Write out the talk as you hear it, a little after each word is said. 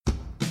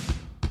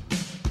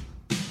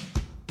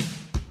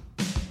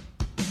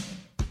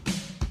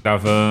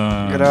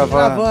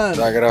Gravando.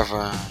 Tá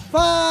gravando.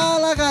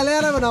 Fala,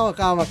 galera. Não,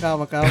 calma.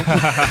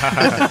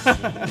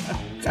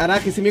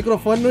 Caraca, esse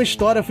microfone não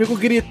estoura. Eu fico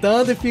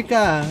gritando e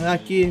fica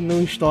aqui,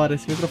 não estoura.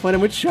 Esse microfone é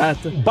muito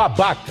chato.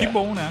 Babaca. Que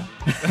bom, né?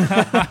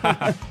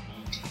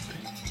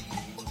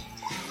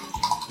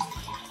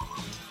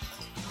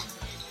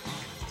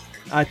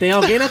 Ah, tem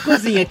alguém na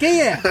cozinha.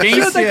 Quem é?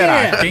 Quem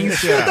será?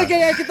 Chuta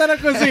quem é que tá na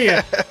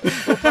cozinha.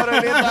 O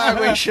barulhinho da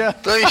água enchendo.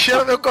 Tô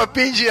enchendo meu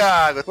copinho de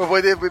água. Vou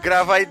poder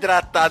gravar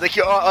hidratado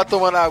aqui, ó,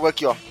 tomando água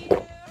aqui, ó.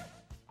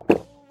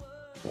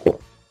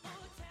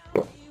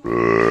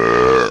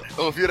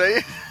 Ouviram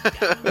aí?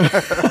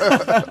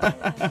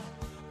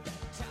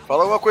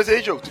 Fala alguma coisa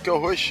aí, Diogo. Tu que é o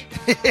host?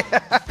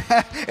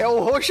 É o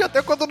host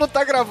até quando não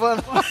tá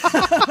gravando.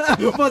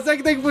 Você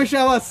que tem que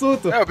puxar o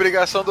assunto. A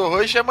obrigação do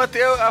host é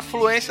manter a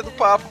fluência do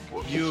papo,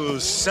 pô. You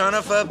son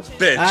of a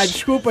bitch. Ah,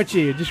 desculpa,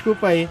 tio.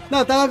 Desculpa aí. Não,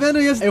 eu tava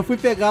vendo isso. Eu fui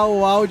pegar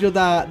o áudio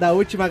da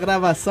última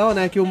gravação,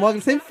 né? Que o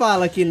Mogli sempre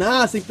fala que,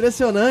 nossa,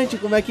 impressionante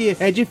como é que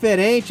é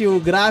diferente o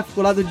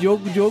gráfico lá do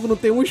Diogo. O Diogo não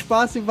tem um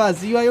espaço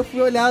vazio. Aí eu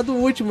fui olhar do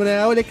último, né?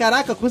 Aí eu olhei,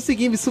 caraca,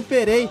 consegui, me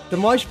superei. Tem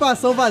um maior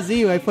espação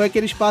vazio. Aí foi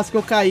aquele espaço que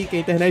eu caí, que a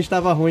internet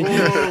tava ruim.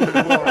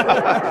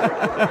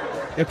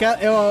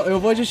 Eu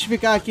vou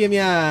justificar aqui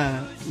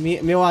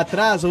meu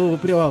atraso.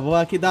 Vou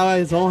aqui dar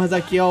as honras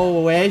aqui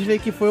ao Wesley,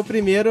 que foi o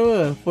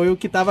primeiro, foi o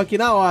que tava aqui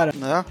na hora.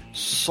 Né?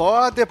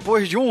 Só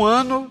depois de um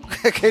ano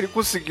que ele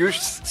conseguiu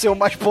ser o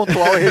mais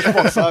pontual e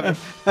responsável.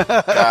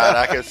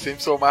 Caraca, eu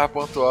sempre sou o mais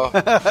pontual.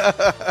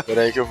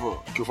 Peraí que eu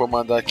vou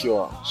mandar aqui,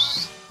 ó.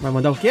 Vai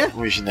mandar o quê?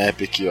 Um snap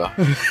aqui, ó.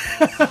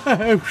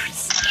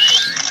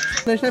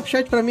 No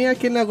Snapchat, pra mim, é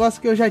aquele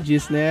negócio que eu já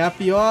disse, né? A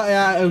pior,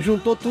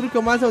 juntou tudo que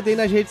eu mais odeio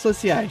nas redes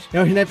sociais.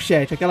 É o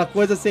Snapchat, aquela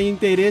coisa sem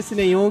interesse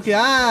nenhum, que,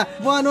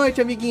 boa noite,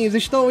 amiguinhos,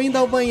 estou indo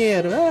ao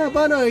banheiro.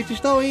 Boa noite,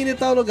 estou indo em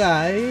tal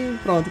lugar. Aí,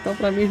 pronto, então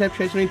pra mim, o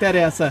Snapchat não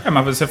interessa.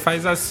 Mas você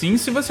faz assim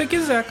se você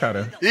quiser,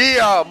 cara. Ih,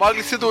 ó,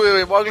 Mogli se doeu,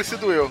 hein? Mogli se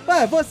doeu.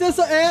 Ué, você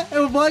só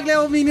o Mogli é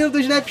o menino do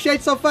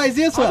Snapchat, só faz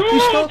isso, ó.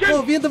 Estou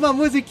ouvindo uma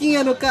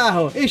musiquinha no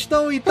carro.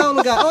 Estou em tal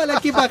lugar. Olha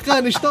que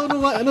bacana, estou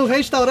no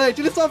restaurante.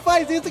 Ele só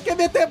faz isso que é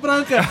meter branca.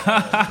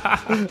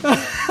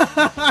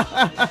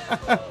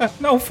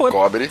 Não,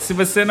 Cobre. Se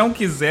você não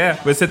quiser,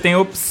 você tem a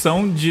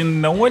opção de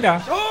não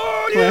olhar.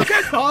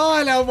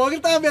 Olha, o Mogli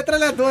tá uma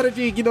metralhadora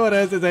de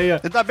ignorâncias aí, ó.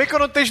 Ainda bem que eu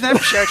não tenho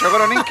Snapchat,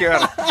 agora eu nem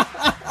quero.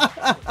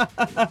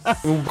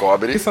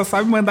 Cobre. Ele só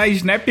sabe mandar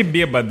snap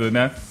bêbado,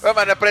 né? Ué,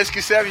 mas não é pra isso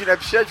que serve o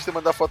Snapchat? Você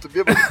mandar foto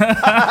bêbada?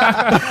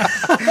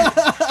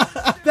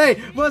 Bem,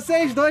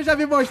 vocês dois já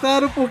me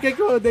mostraram por que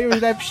eu odeio o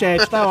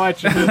Snapchat, tá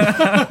ótimo.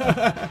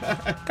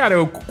 Cara,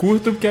 eu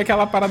curto porque é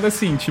aquela parada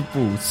assim, tipo,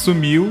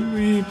 sumiu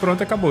e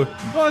pronto, acabou.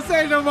 Ou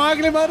seja, o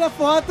Mogli manda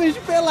fotos de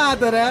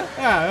pelada, né?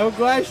 Eu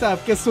gosto,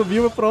 porque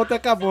sumiu e pronto,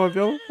 acabou,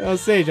 viu? Ou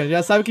seja,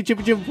 já sabe que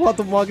tipo de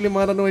foto o Mogli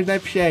manda no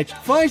Snapchat.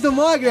 Fãs do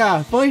Mogli,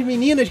 fãs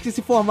meninas que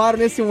se formaram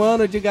nesse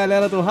ano de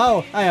galera do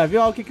RAU.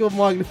 Viu o que o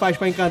Mogli faz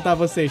pra encantar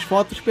vocês?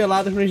 Fotos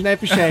peladas no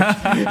Snapchat.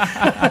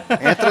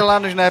 Entra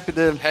lá no Snap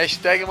dele.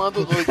 Hashtag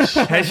mando nudes.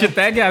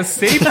 Hashtag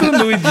aceito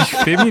nudes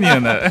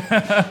feminina.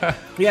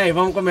 E aí,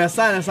 vamos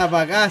começar nessa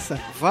bagaça?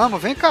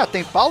 Vamos, vem cá,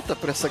 tem pauta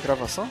pra essa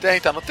gravação?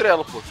 Tem, tá no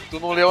Trello, pô. Tu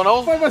não leu,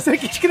 não? Foi você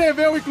que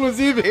escreveu,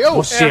 inclusive. Eu?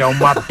 Você é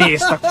uma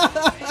besta.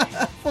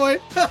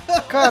 Foi.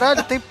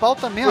 Caralho, tem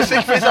pauta mesmo. Você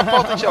que fez a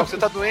pauta, Thiago. Você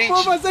tá doente?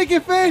 Foi você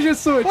que fez,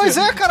 Rissut. Pois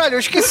é, caralho, eu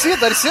esqueci,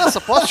 dá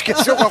licença, posso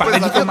esquecer alguma Para coisa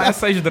de da tomar vida?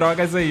 essas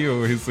drogas aí,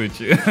 ô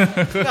Rissut.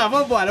 Tá,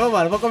 vambora,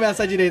 vamos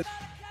começar direito.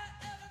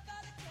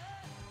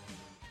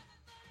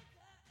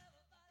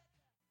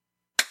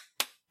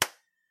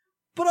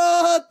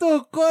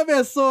 Pronto,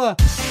 começou!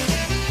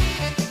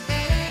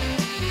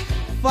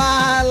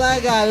 Fala,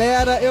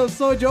 galera, eu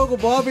sou o Diogo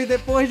Bob e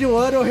depois de um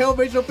ano eu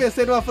realmente não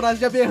pensei numa frase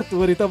de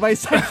abertura, então vai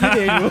sair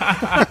mesmo.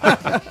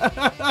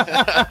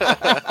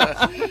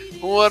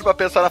 Um ano pra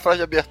pensar na frase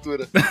de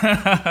abertura.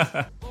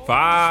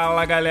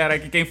 Fala, galera,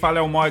 aqui quem fala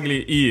é o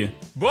Mogli e...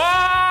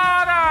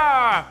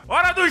 Bora!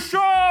 Hora do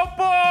show,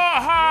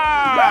 porra!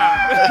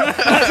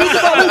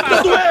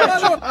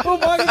 O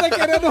Mogli tá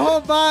querendo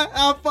roubar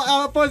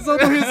a posição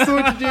do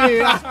Rissut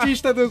de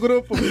artista do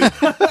grupo.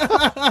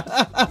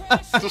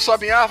 Tu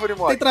sobe em árvore,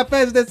 Mogli? Tem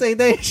trapézio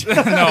descendente?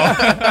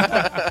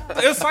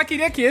 Não. Eu só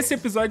queria que esse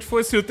episódio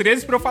fosse o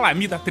 13 pra eu falar,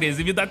 me dá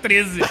 13, me dá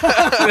 13. O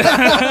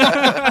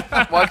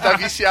Mogli tá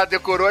viciado,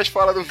 decorou as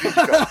falas do vídeo,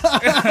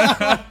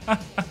 cara.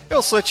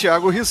 Eu sou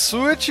Thiago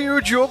Rissut e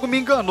o Diogo me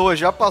enganou.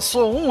 Já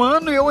passou um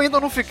ano e eu ainda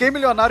não fiquei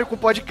milionário com o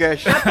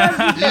podcast.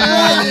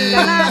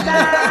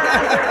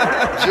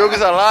 Diogo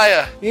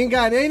Zalaia.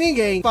 Enganei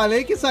ninguém.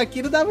 Falei que isso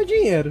aqui não dava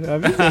dinheiro. Eu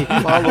avisei.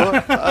 Falou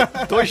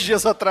há 2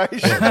 dias atrás.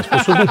 As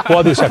pessoas não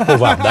podem se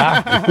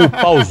acovardar e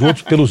culpar os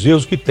outros pelos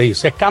erros que têm.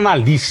 Isso é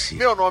canalice.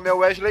 Meu nome é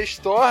Wesley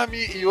Storm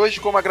e hoje,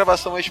 como a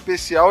gravação é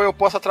especial, eu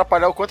posso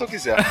atrapalhar o quanto eu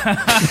quiser.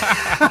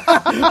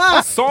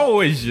 Só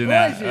hoje,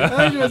 né?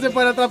 Hoje você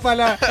pode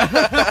atrapalhar.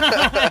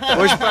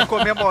 Hoje, pra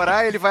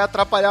comemorar, ele vai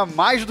atrapalhar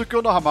mais do que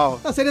o normal.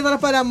 Não, se ele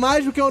atrapalhar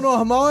mais do que o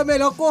normal, é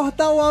melhor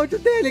cortar o áudio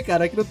dele,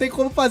 cara, que não tem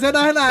como fazer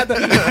mais nada.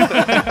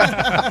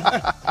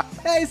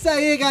 É isso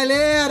aí,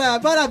 galera.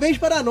 Parabéns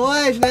para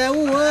nós, né?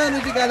 1 ano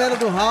de Galera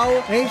do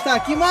RAU. A gente tá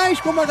aqui, mas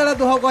como a Galera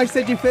do RAU gosta de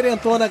ser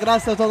diferentona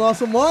graças ao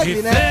nosso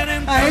Mogli, né?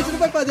 A gente não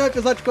vai fazer um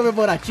episódio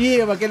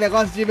comemorativo, aquele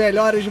negócio de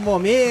melhores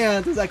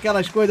momentos,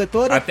 aquelas coisas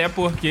todas. Até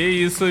porque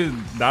isso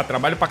dá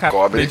trabalho pra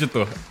caralho pro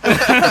editor.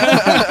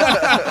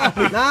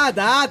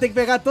 Nada, tem que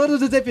pegar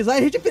todos os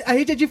episódios. A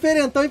gente é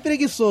diferentão e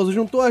preguiçoso.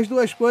 Juntou as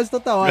duas coisas,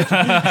 então tá ótimo.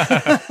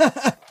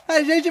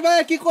 A gente vai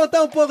aqui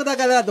contar um pouco da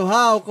Galera do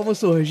RAU, como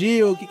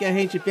surgiu, o que a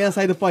gente pensa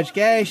aí do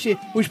podcast,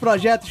 os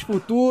projetos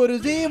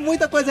futuros e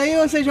muita coisa aí,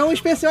 ou seja, um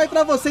especial aí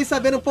pra vocês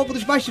saberem um pouco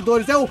dos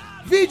bastidores. É o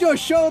video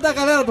show da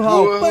Galera do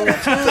RAU.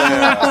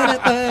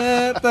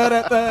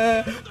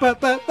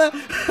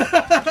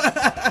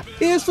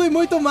 Isso e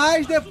muito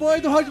mais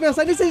depois do round de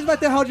mensagem. Não sei se vai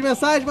ter round de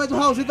mensagem, mas o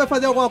Raulzinho vai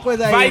fazer alguma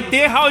coisa aí. Vai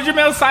ter round de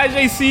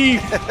mensagem sim,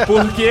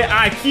 porque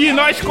aqui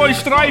nós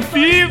constrói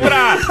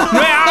fibra,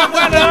 não é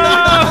água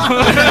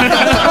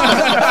não!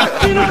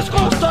 E nós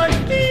constrói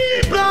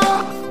fibra,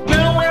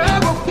 não é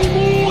água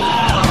comum.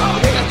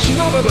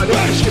 Negativa,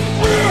 babalete.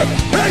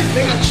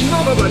 Negativa,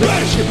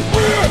 babalete.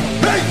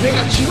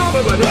 Negativa,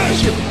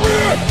 babalete.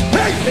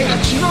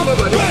 Negativa,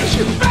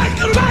 babalete.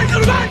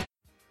 Vai.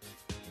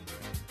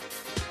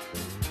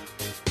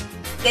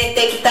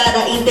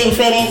 Detectada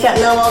interferência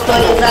não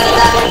autorizada.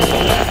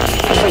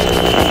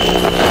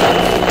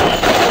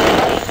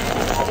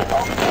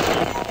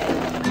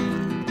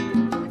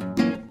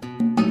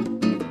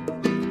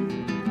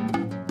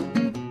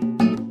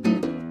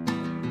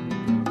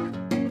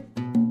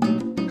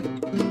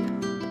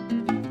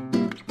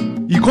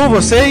 E com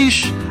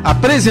vocês,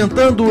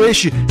 apresentando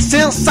este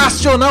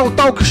sensacional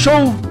talk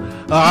show,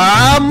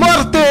 a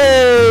morte!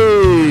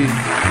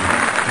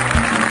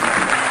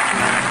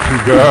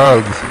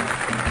 Obrigado.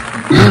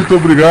 Muito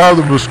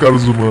obrigado, meus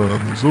caros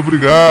humanos.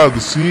 Obrigado,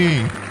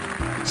 sim.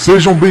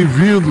 Sejam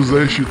bem-vindos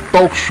a este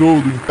talk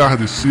show do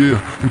entardecer,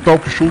 o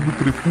talk show do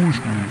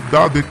crepúsculo,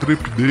 da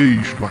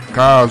decrepidez, do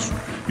acaso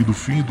e do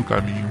fim do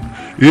caminho.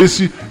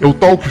 Esse é o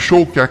talk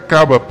show que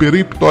acaba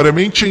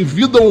peremptoriamente em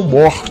vida ou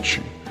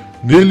morte.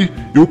 Nele,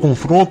 eu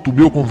confronto o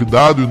meu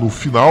convidado e no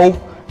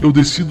final, eu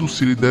decido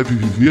se ele deve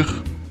viver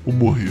ou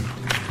morrer.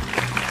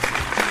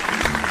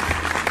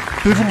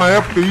 Teve uma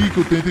época aí que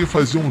eu tentei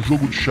fazer um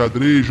jogo de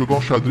xadrez, jogar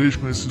um xadrez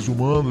com esses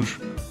humanos,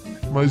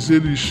 mas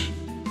eles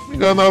me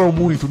enganaram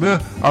muito,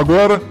 né?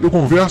 Agora eu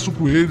converso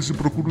com eles e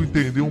procuro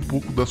entender um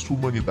pouco da sua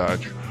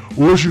humanidade.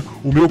 Hoje,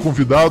 o meu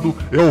convidado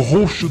é o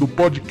host do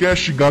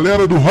podcast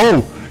Galera do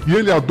RAU, e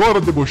ele adora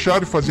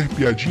debochar e fazer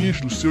piadinhas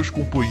dos seus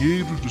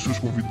companheiros, dos seus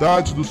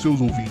convidados e dos seus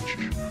ouvintes.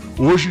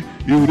 Hoje,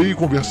 eu irei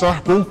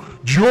conversar com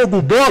Diogo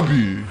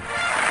Bob!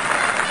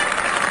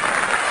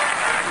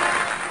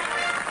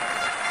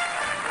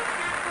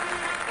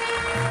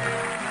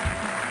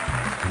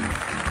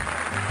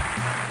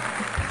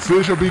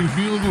 Seja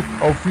bem-vindo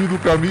ao fim do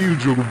caminho,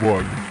 Diogo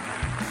Bob.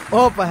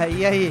 Opa,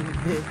 e aí?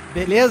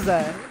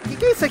 Beleza? O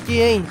que é isso aqui,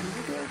 hein?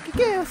 O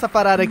que é essa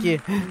parada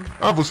aqui?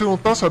 Ah, você não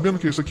tá sabendo o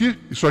que é isso aqui?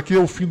 Isso aqui é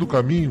o fim do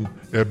caminho,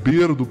 é a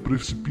beira do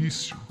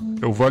precipício,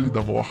 é o Vale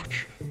da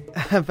Morte.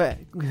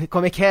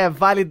 Como é que é?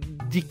 Vale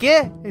de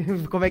quê?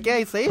 Como é que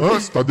é isso aí? Ah,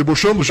 você tá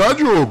debochando já,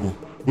 Diogo?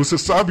 Você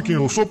sabe quem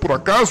eu sou, por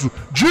acaso?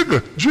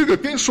 Diga,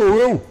 quem sou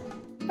eu?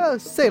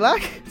 Sei lá,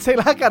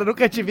 cara,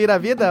 nunca te vi na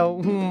vida,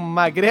 um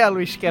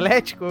magrelo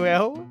esquelético,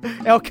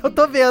 é o que eu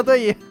tô vendo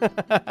aí.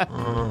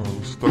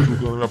 Você tá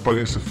julgando minha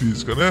aparência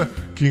física, né?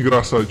 Que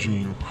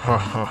engraçadinho.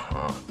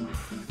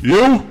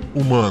 Eu,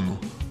 humano,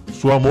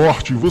 sou a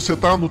morte e você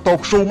tá no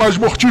talk show mais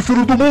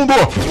mortífero do mundo!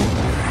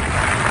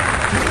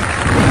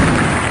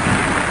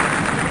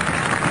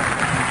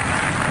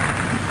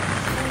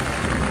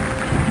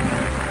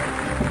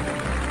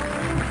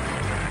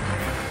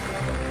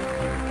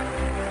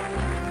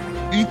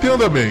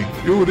 Entenda bem,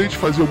 eu irei te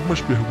fazer algumas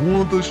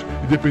perguntas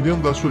e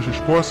dependendo das suas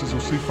respostas eu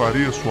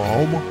ceifarei a sua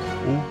alma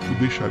ou o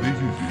deixarei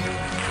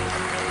viver.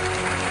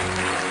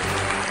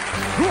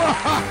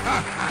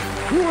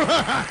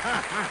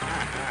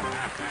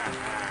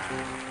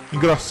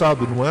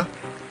 Engraçado, não é?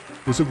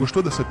 Você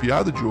gostou dessa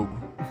piada, Diogo?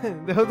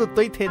 Eu não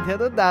tô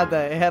entendendo nada.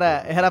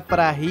 Era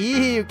pra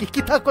rir? O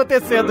que tá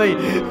acontecendo aí?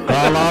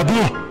 Calado!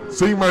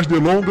 Sem mais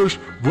delongas,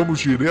 vamos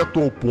direto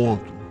ao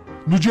ponto.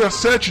 No dia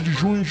 7 de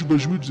junho de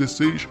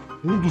 2016,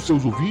 um dos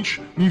seus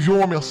ouvintes enviou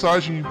uma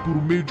mensagem por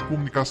um meio de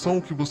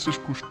comunicação que vocês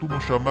costumam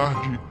chamar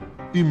de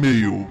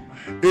e-mail.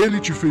 Ele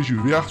te fez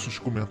diversos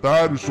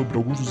comentários sobre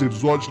alguns dos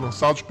episódios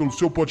lançados pelo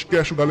seu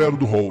podcast Galera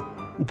do RAU.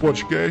 O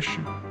podcast,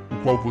 o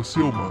qual você,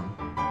 humano,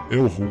 é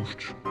o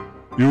host.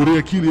 Eu irei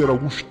aqui ler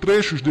alguns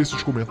trechos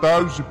desses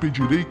comentários e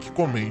pedirei que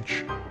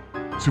comente.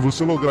 Se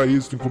você lograr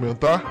êxito em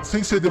comentar,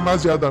 sem ser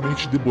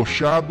demasiadamente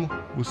debochado,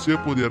 você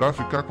poderá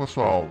ficar com a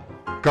sua alma.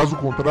 Caso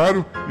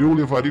contrário, eu o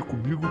levarei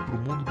comigo para o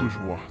mundo dos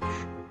mortos.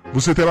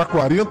 Você terá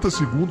 40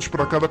 segundos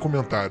para cada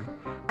comentário.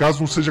 Caso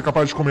não seja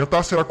capaz de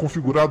comentar, será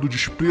configurado o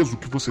desprezo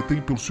que você tem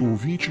pelo seu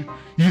ouvinte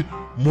e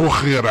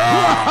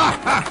morrerá.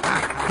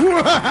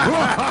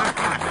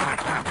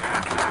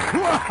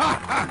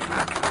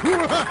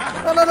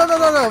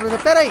 Não,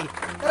 peraí.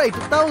 Peraí, tu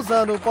tá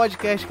usando o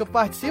podcast que eu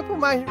participo,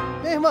 mas,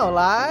 meu irmão,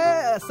 lá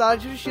é sala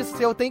de justiça.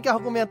 Se eu tenho que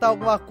argumentar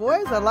alguma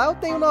coisa, lá eu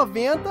tenho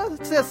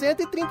 90,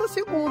 60 e 30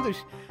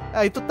 segundos.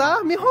 Aí tu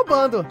tá me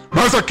roubando.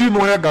 Mas aqui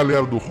não é a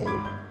galera do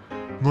RAU.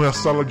 Não é a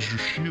sala de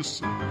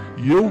justiça.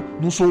 E eu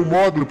não sou o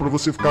Mogli pra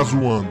você ficar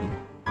zoando.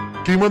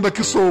 Quem manda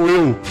aqui sou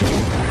eu.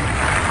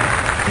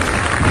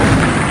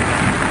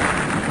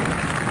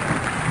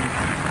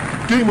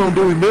 Quem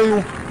mandou o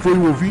e-mail foi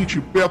o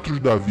ouvinte Petros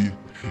Davi.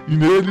 E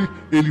nele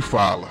ele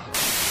fala: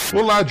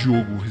 Olá,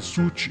 Diogo,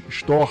 Rissut,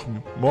 Storm,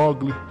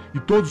 Mogli e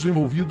todos os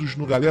envolvidos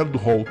no Galera do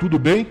RAU, tudo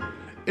bem?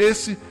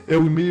 Esse é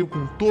o e-mail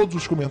com todos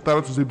os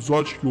comentários dos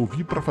episódios que eu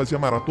ouvi para fazer a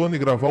maratona e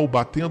gravar o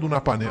Batendo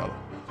na Panela.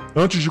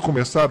 Antes de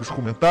começar os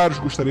comentários,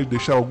 gostaria de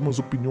deixar algumas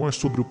opiniões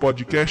sobre o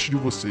podcast de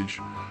vocês.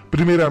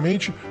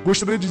 Primeiramente,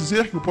 gostaria de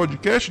dizer que o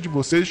podcast de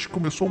vocês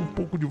começou um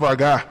pouco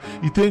devagar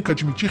e tenho que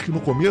admitir que no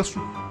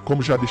começo,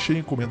 como já deixei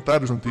em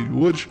comentários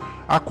anteriores,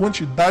 a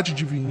quantidade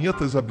de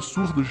vinhetas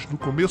absurdas no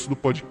começo do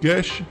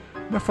podcast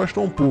me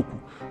afastou um pouco,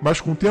 mas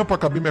com o tempo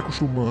acabei me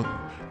acostumando.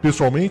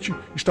 Pessoalmente,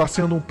 está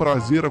sendo um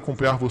prazer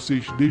acompanhar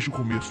vocês desde o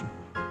começo.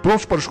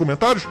 Prontos para os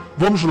comentários?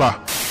 Vamos lá!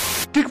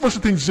 O que você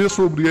tem a dizer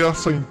sobre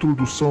essa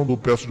introdução do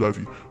Petros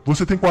Davi?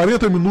 Você tem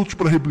 40 minutos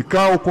para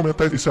replicar ou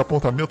comentar esse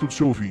apontamento do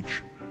seu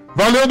ouvinte.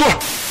 Valendo!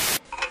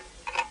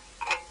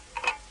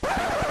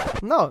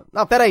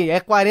 Não, peraí, é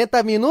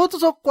 40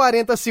 minutos ou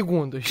 40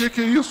 segundos?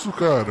 Que é isso,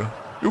 cara?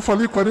 Eu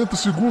falei 40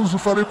 segundos, não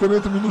falei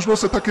 40 minutos, não,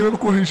 você tá querendo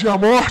corrigir a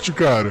morte,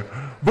 cara.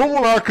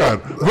 Vamos lá,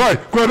 cara. Vai,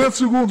 40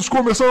 segundos,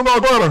 começando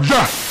agora,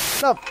 já!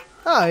 Não.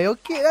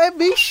 É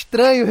bem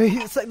estranho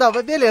isso. Não,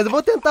 mas beleza,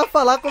 vou tentar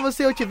falar como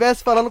se eu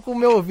estivesse falando com o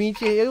meu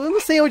ouvinte. Eu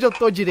não sei onde eu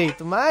tô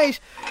direito, mas...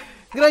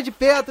 Grande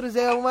Petros,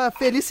 é uma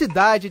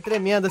felicidade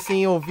tremenda,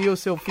 assim, ouvir o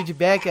seu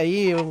feedback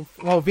aí, um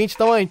ouvinte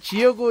tão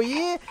antigo,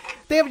 e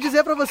tenho que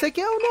dizer pra você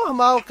que é o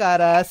normal,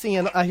 cara, assim,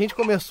 a gente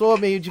começou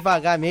meio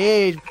devagar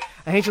mesmo,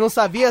 a gente não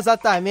sabia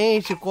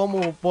exatamente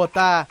como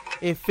botar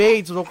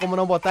efeitos ou como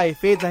não botar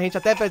efeitos, a gente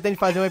até pretende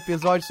fazer um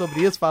episódio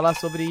sobre isso, falar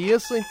sobre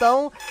isso,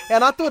 então é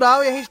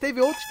natural e a gente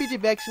teve outros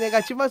feedbacks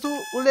negativos, mas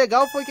o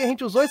legal foi que a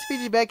gente usou esse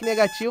feedback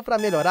negativo pra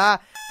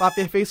melhorar, pra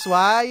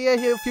aperfeiçoar, e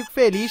eu fico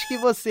feliz que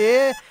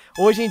você...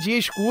 hoje em dia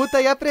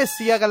escuta e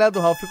aprecia a galera do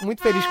RAU. Fico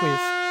muito feliz com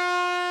isso.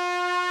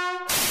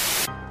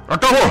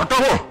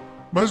 Acabou!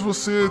 Mas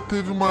você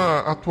teve uma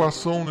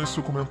atuação nesse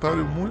seu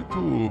comentário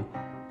muito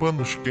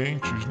panos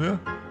quentes, né?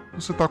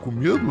 Você tá com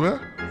medo, é?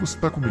 Você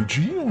tá com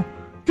medinho?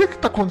 O que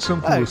tá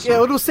acontecendo com você?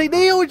 Eu não sei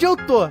nem onde eu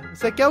tô.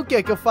 Você quer o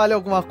quê? Que eu fale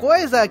alguma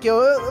coisa? Que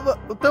eu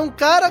tenho um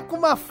cara com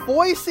uma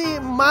foice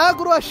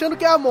magro achando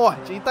que é a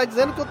morte. E tá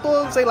dizendo que eu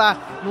tô, sei lá,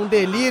 num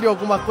delírio,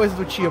 alguma coisa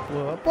do tipo.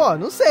 Pô,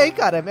 não sei,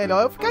 cara. É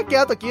melhor eu ficar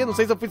quieto aqui. Não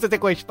sei se eu fui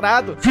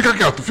sequestrado. Fica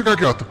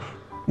quieto.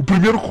 O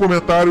primeiro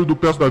comentário do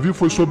Petros Davi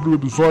foi sobre o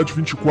episódio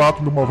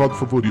 24 do Malvado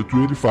Favorito.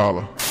 E ele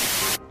fala: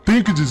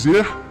 Tenho que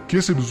dizer que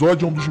esse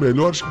episódio é um dos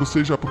melhores que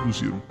vocês já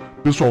produziram.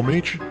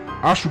 Pessoalmente,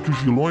 acho que os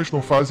vilões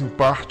não fazem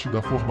parte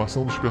da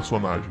formação dos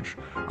personagens.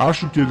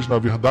 Acho que eles, na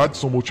verdade,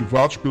 são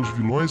motivados pelos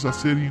vilões a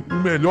serem o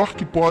melhor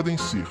que podem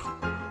ser.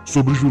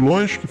 Sobre os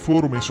vilões que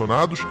foram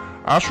mencionados,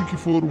 acho que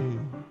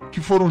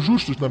foram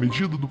justos na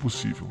medida do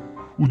possível.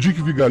 O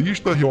Dick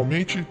Vigarista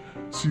realmente,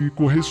 se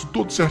corresse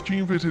todo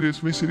certinho,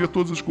 venceria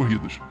todas as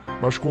corridas.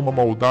 Mas como a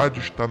maldade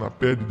está na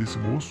pele desse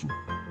moço,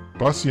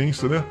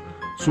 paciência, né?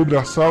 Sobre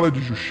a sala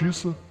de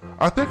justiça,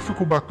 até que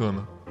ficou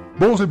bacana.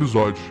 Bons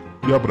episódios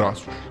e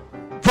abraços.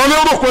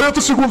 Valeu,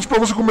 40 segundos pra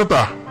você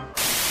comentar.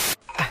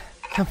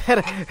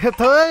 Pera, eu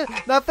tô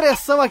na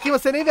pressão aqui,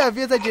 você nem me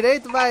avisa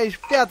direito, mas,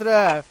 Petro,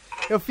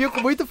 eu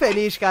fico muito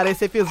feliz, cara.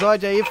 Esse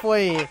episódio aí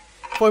foi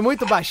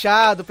muito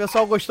baixado, o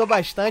pessoal gostou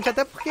bastante,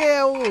 até porque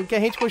é o que a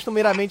gente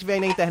costumeiramente vê aí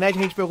na internet,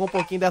 a gente pegou um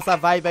pouquinho dessa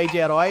vibe aí de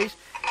heróis.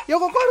 E eu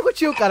concordo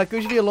contigo, cara, que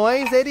os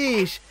vilões,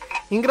 eles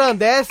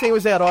engrandecem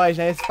os heróis,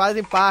 né? Eles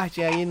fazem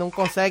parte aí, não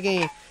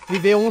conseguem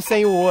viver um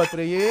sem o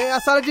outro. E a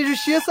sala de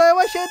justiça eu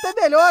achei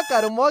até melhor,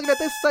 cara. O Mogli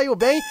até se saiu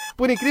bem,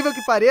 por incrível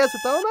que pareça.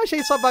 Então eu não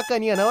achei só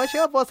bacaninha, não. Eu achei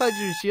uma boa sala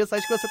de justiça.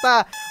 Acho que você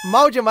tá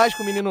mal demais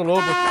com o Menino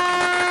Lobo.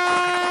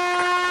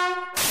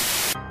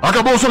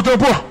 Acabou o seu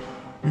tempo!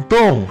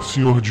 Então,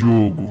 senhor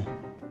Diogo,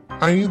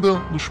 ainda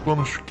nos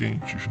panos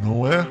quentes,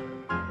 não é?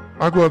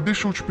 Agora,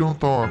 deixa eu te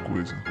perguntar uma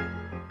coisa.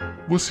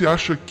 Você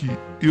acha que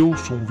eu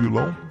sou um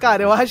vilão?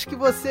 Cara, eu acho que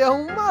você é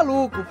um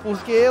maluco,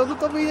 porque eu não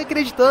tô me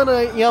acreditando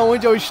em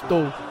aonde eu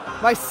estou.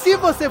 Mas se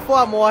você for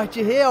a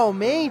morte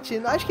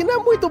realmente, acho que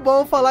não é muito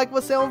bom falar que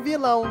você é um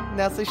vilão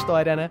nessa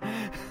história, né?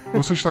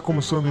 Você está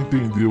começando a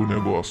entender o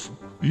negócio.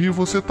 E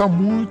você tá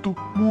muito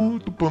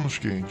panos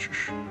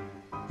quentes.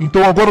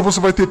 Então agora você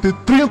vai ter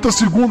 30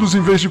 segundos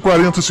em vez de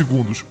 40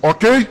 segundos,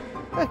 ok?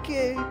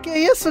 Que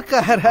isso,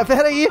 cara?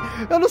 Pera aí,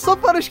 eu não sou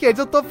panos quentes,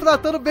 eu tô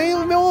tratando bem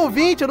o meu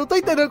ouvinte, eu não tô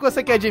entendendo o que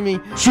você quer de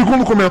mim.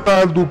 Segundo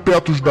comentário do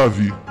Petros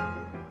Davi.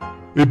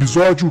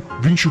 Episódio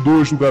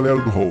 22 do Galera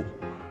do RAU.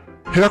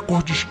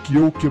 Recordes que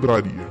eu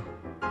quebraria.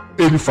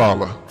 Ele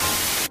fala: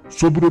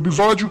 sobre o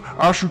episódio,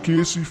 acho que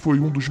esse foi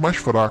um dos mais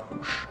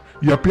fracos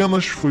e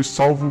apenas foi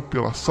salvo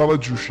pela sala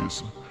de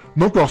justiça.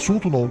 Não que o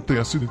assunto não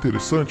tenha sido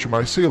interessante,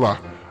 mas sei lá,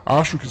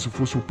 acho que se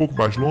fosse um pouco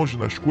mais longe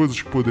nas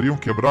coisas que poderiam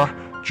quebrar,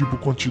 tipo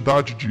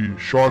quantidade de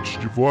shots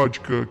de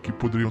vodka que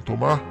poderiam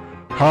tomar,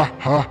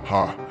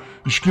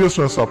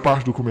 Esqueçam essa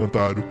parte do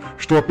comentário.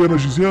 Estou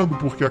apenas dizendo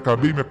porque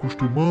acabei me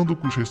acostumando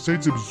com os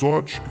recentes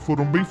episódios que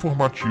foram bem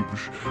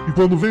informativos. E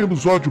quando vem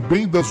episódio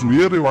bem da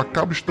zoeira, eu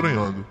acabo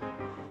estranhando.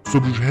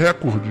 Sobre os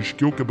recordes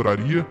que eu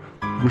quebraria,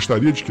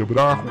 gostaria de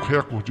quebrar o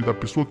recorde da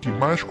pessoa que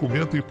mais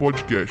comenta em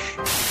podcast.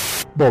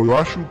 Bom, eu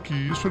acho que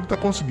isso ele tá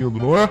conseguindo,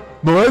 não é?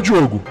 Não é,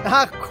 Diogo?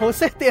 Ah, com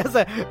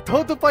certeza.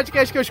 Todo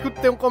podcast que eu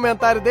escuto tem um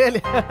comentário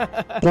dele.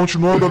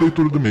 Continuando a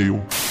leitura do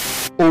e-mail.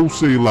 Ou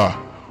sei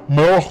lá,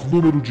 maior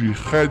número de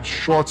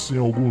headshots em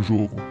algum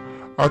jogo.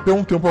 Até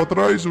um tempo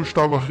atrás eu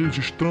estava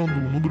registrando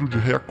o número de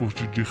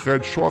recorde de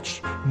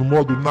headshots no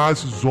modo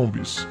Nazi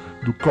Zombies,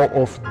 do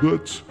Call of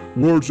Duty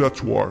World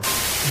at War.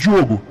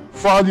 Diogo,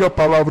 fale a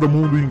palavra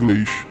mundo em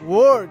inglês.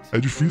 Word. É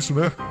difícil,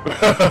 né?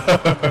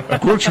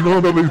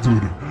 Continuando a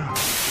leitura.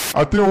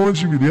 Até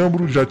onde me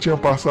lembro, já tinha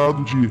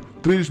passado de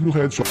 3.000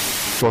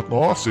 headshots.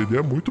 Nossa, ele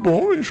é muito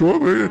bom em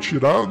jogo, ele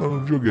atirar no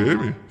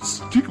videogame.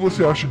 O que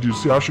você acha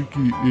disso? Você acha que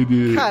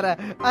ele... Cara,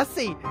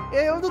 assim,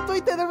 eu não tô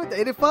entendendo muito.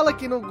 Ele fala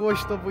que não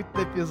gostou muito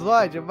do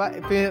episódio,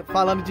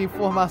 falando de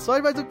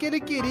informações, mas o que ele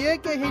queria é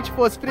que a gente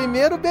fosse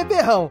primeiro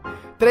beberrão.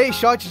 3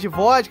 shots de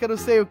vodka, não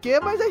sei o que,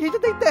 mas a gente é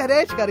da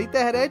internet, cara.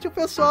 Internet o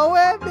pessoal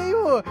é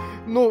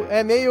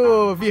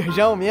meio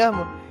virgão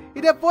mesmo. E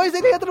depois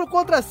ele entra no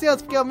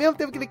contrassenso, porque ao mesmo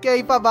tempo que ele quer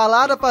ir pra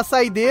balada, pra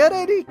saideira,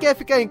 ele quer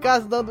ficar em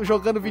casa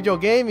jogando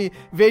videogame,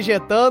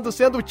 vegetando,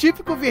 sendo o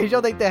típico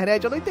virgão da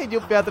internet. Eu não entendi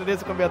o Petro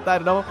nesse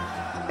comentário, não.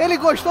 Ele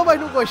gostou, mas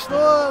não gostou,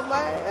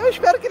 mas eu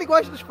espero que ele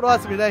goste dos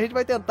próximos, né? A gente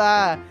vai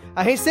tentar...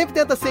 A gente sempre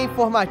tenta ser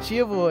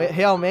informativo,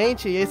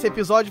 realmente, e esse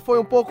episódio foi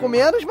um pouco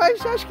menos,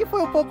 mas acho que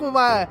foi um pouco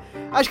mais...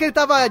 Acho que ele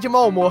tava de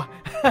mau humor.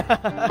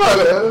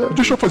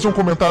 Deixa eu fazer um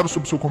comentário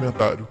sobre o seu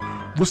comentário.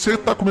 Você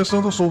tá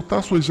começando a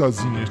soltar suas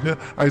asinhas, né?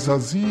 As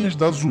asinhas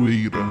da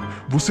zoeira.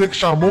 Você que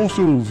chamou o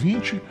seu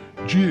ouvinte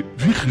de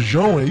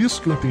virgão, é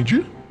isso que eu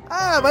entendi?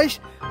 Ah, mas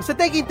você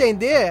tem que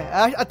entender,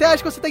 até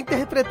acho que você tá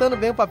interpretando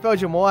bem o papel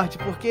de morte,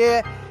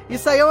 porque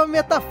isso aí é uma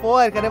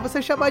metafórica, né?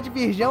 Você chamar de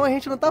virgão, a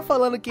gente não tá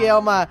falando que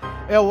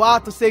é o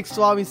ato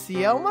sexual em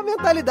si, é uma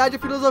mentalidade, a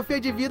filosofia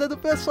de vida do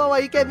pessoal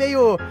aí que é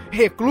meio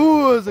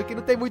recluso, que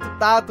não tem muito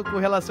tato com o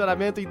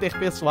relacionamento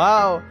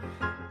interpessoal.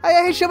 Aí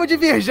a gente chama de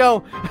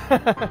virgão.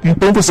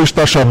 Então você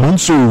está chamando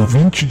seu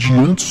ouvinte de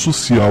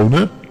antissocial,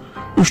 né?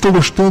 Eu estou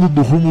gostando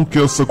do rumo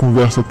que essa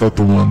conversa tá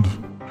tomando.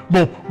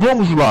 Bom,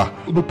 vamos lá.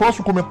 No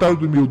próximo comentário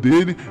do e-mail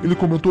dele, ele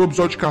comentou o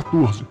episódio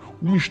 14,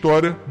 uma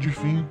história de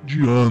fim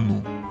de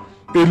ano.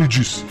 Ele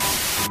disse: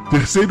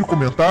 terceiro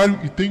comentário,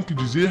 e tenho que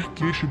dizer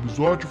que este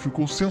episódio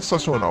ficou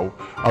sensacional,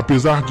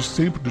 apesar de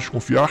sempre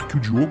desconfiar que o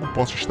Diogo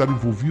possa estar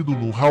envolvido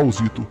no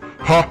Rauzito.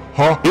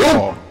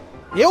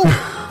 Eu?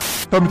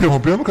 Tá me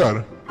interrompendo,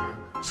 cara?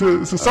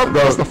 Você sabe o que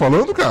você tá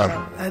falando, cara?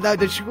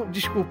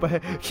 Desculpa,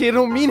 que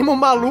no mínimo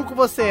maluco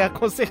você é,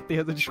 com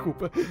certeza,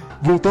 desculpa.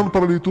 Voltando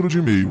para a leitura de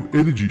e-mail,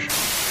 ele diz: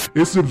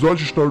 esses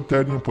episódios de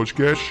storytelling em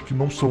podcast que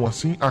não são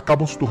assim,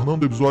 acabam se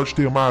tornando episódios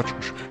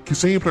temáticos, que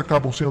sempre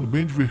acabam sendo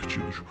bem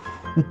divertidos.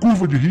 O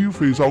Curva de Rio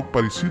fez algo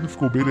parecido e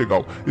ficou bem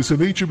legal.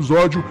 Excelente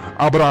episódio,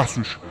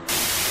 abraços.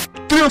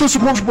 30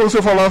 segundos para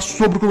você falar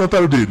sobre o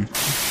comentário dele.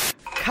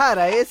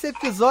 Cara, esse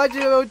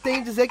episódio eu tenho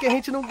que dizer que a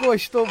gente não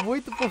gostou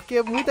muito,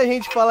 porque muita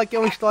gente fala que é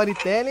um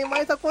storytelling,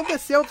 mas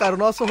aconteceu, cara. O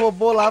nosso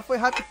robô lá foi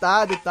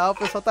raptado e tal, o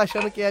pessoal tá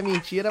achando que é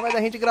mentira, mas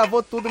a gente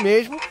gravou tudo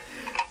mesmo.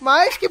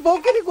 Mas que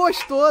bom que ele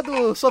gostou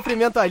do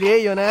sofrimento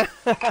alheio, né?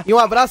 E um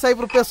abraço aí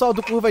pro pessoal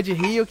do Curva de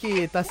Rio,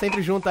 que tá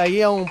sempre junto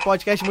aí, é um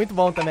podcast muito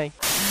bom também.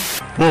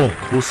 Bom,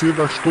 você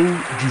gastou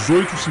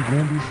 18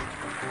 segundos,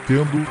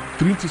 tendo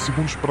 30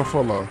 segundos pra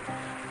falar.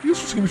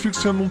 Isso significa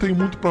que você não tem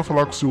muito pra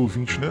falar com o seu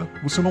ouvinte, né?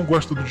 Você não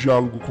gosta do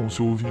diálogo com o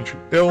seu ouvinte.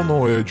 É ou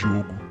não é,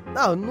 Diogo?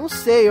 Não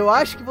sei. Eu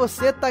acho que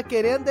você tá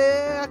querendo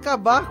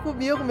acabar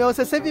comigo mesmo.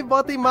 Você sempre me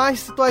bota em mais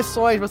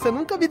situações. Você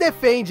nunca me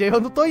defende.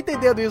 Eu não tô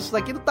entendendo isso. Isso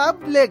aqui não tá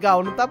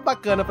legal, não tá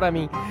bacana pra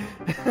mim.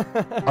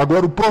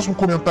 Agora, o próximo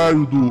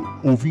comentário do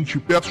ouvinte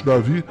Petros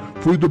Davi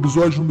foi do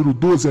episódio número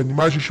 12,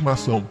 Animais de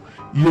Estimação.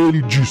 E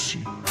ele disse: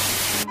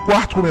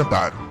 quarto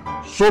comentário.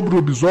 Sobre o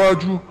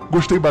episódio,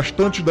 gostei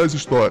bastante das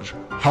histórias.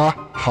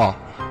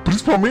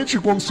 Principalmente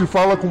quando se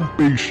fala com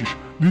peixes.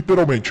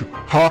 Literalmente.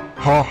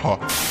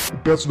 O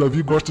Petros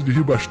Davi gosta de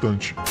rir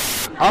bastante.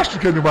 Acho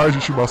que animais de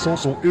estimação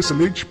são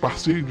excelentes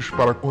parceiros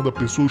para quando a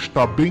pessoa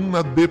está bem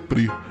na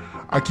deprê.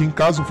 Aqui em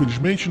casa,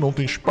 infelizmente, não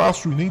tem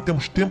espaço e nem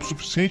temos tempo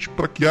suficiente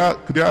para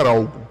criar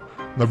algo.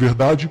 Na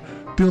verdade,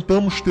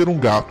 tentamos ter um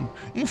gato.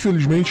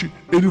 Infelizmente,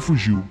 ele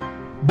fugiu.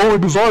 Bom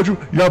episódio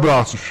e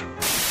abraços.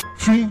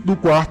 Fim do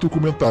quarto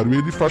comentário.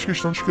 Ele faz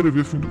questão de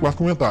escrever fim do quarto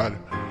comentário.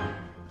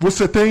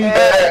 Você tem...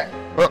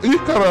 Ih,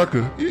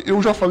 caraca.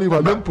 Eu já falei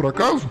valendo por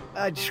acaso?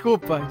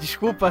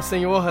 Desculpa,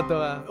 senhor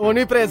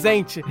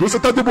onipresente. Você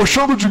tá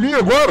debochando de mim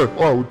agora?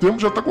 Ó, o tempo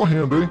já tá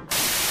correndo, hein?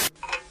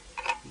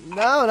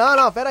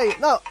 Não, pera aí.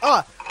 Não,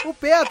 ó, O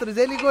Petros,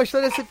 ele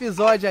gostou desse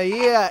episódio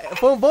aí.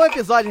 Foi um bom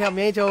episódio,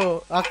 realmente.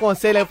 Eu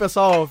aconselho aí o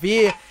pessoal a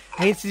ouvir.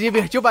 A gente se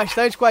divertiu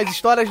bastante com as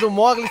histórias do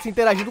Mogli se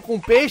interagindo com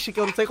o peixe, que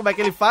eu não sei como é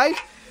que ele faz.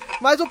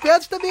 Mas o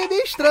Petros também é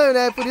meio estranho,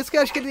 né? Por isso que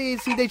eu acho que ele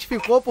se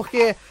identificou,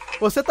 porque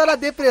você tá na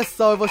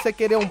depressão e você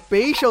querer um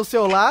peixe ao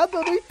seu lado,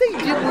 eu não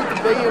entendi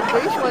muito bem. O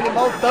peixe é um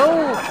animal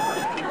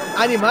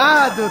tão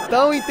animado,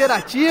 tão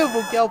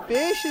interativo que é o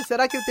peixe.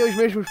 Será que ele tem os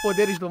mesmos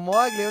poderes do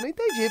Mogli? Eu não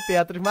entendi,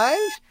 Petros, mas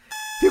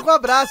fica um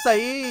abraço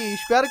aí.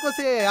 Espero que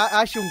você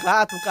ache um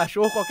gato, um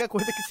cachorro, qualquer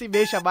coisa que se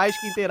mexa mais,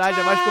 que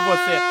interaja mais com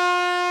você.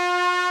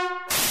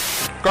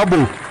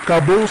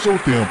 Acabou o seu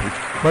tempo.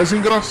 Mas é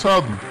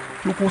engraçado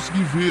que eu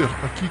consegui ver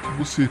aqui que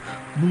você,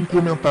 num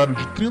comentário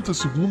de 30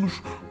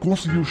 segundos,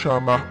 conseguiu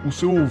chamar o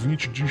seu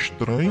ouvinte de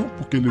estranho,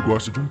 porque ele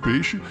gosta de um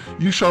peixe,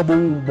 e chamou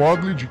o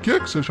Mogli de quê?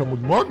 Que você chamou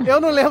de Mogli? Eu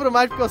não lembro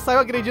mais, porque eu saio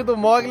agredindo o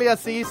Mogli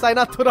assim, e sai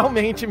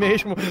naturalmente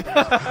mesmo.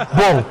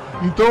 Bom,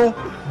 então,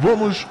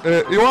 vamos...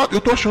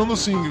 eu tô achando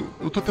assim,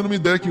 eu tô tendo uma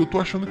ideia aqui, eu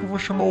tô achando que eu vou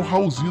chamar o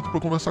Rauzito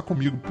pra conversar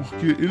comigo,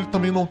 porque ele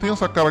também não tem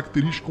essa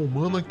característica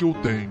humana que eu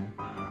tenho.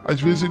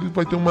 Às vezes ele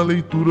vai ter uma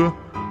leitura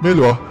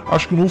melhor.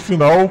 Acho que no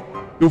final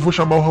eu vou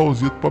chamar o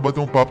Rauzito pra bater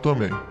um papo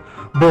também.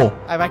 Bom...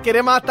 Aí vai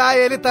querer matar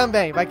ele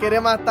também,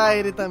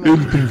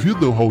 Ele tem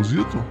vida, o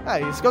Rauzito?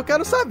 É isso que eu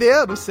quero saber,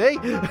 eu não sei.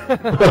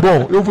 Tá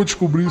bom, eu vou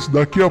descobrir isso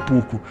daqui a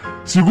pouco.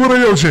 Segura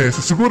aí,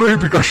 audiência, segura aí,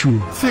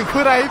 Pikachu.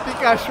 Segura aí,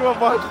 Pikachu, a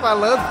morte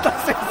falando, tá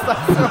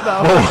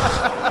sensacional.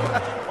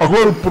 Bom,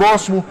 agora o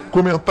próximo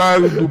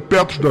comentário do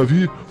Petros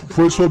Davi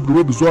foi sobre o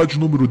episódio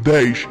número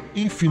 10,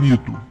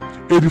 Infinito.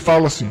 Ele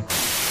fala assim: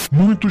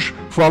 muitos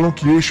falam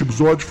que este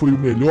episódio foi o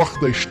melhor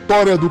da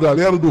história do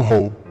Galera do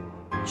RAU.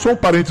 Só um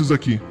parênteses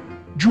aqui.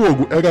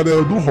 Diogo, é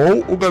galera do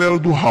RAU ou galera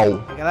do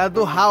RAU? É galera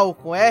do RAU,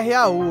 com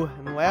RAU.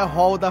 Não é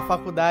RAU da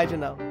faculdade,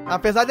 não.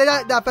 Apesar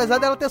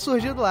dela ter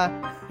surgido lá.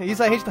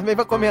 Isso a gente também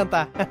vai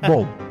comentar.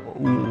 Bom,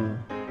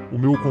 o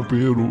meu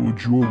companheiro, o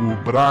Diogo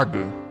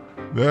Braga,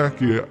 né,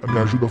 que me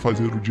ajuda a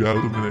fazer o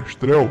Diário do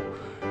Menestrel,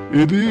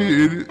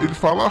 ele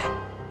fala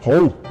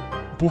RAU.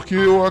 Porque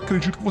eu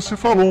acredito que você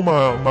falou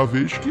uma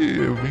vez que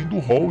vem do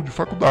RAU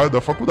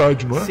da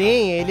faculdade, não é?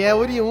 Sim, ele é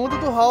oriundo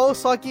do RAU,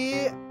 só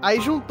que aí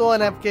juntou,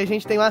 né? Porque a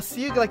gente tem uma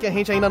sigla que a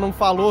gente ainda não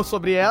falou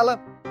sobre ela.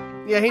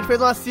 E a gente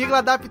fez uma sigla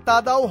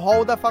adaptada ao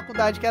RAU da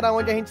faculdade, que era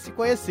onde a gente se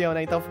conheceu,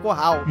 né? Então ficou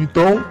RAU.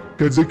 Então,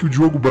 quer dizer que o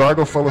Diogo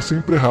Braga fala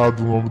sempre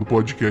errado o nome do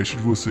podcast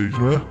de vocês,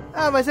 não é?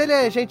 Ah, mas ele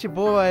é gente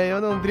boa, eu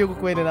não brigo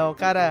com ele, não. O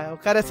cara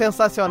é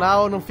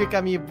sensacional, não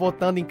fica me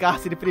botando em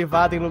cárcere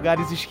privado em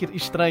lugares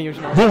estranhos,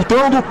 não.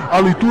 Voltando à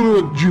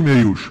leitura de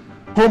e-mails.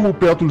 Como o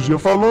Petros ia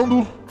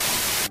falando,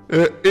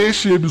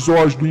 este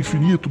episódio do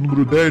Infinito,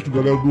 número 10 do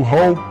Galera do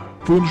RAU,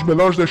 foi um dos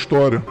melhores da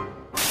história,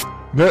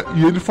 né?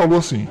 E ele falou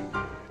assim,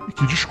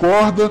 que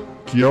discorda,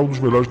 que é um dos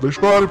melhores da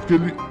história, porque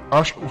ele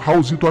acha que o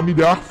Raulzito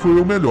Amilhar foi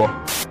o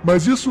melhor.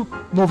 Mas isso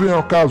não vem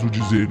ao caso,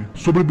 diz ele.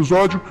 Sobre o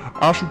episódio,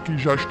 acho que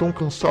já estão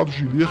cansados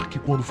de ler que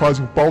quando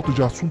fazem pauta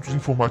de assuntos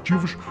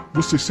informativos,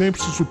 vocês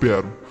sempre se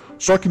superam.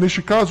 Só que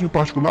neste caso em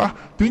particular,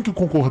 tem que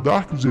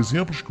concordar que os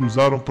exemplos que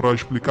usaram para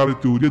explicar a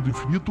teoria do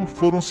infinito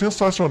foram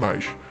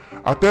sensacionais.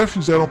 Até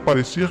fizeram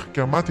parecer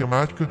que a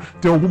matemática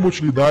tem alguma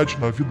utilidade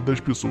na vida das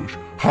pessoas.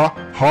 Ha,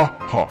 ha,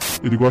 ha.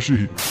 Ele gosta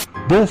de rir.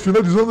 Bom,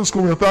 finalizando esse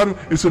comentário,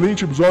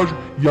 excelente episódio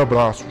e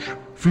abraços.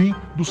 Fim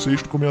do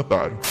 6º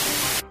comentário.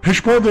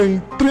 Responda em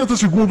 30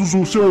 segundos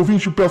o seu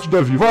ouvinte Petros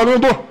Davi.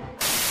 Valendo!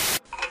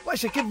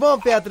 Poxa, que bom,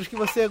 Petros, que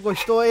você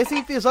gostou. Esse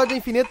episódio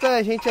infinito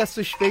a gente é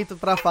suspeito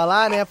pra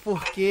falar, né?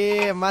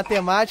 Porque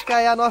matemática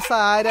é a nossa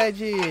área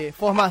de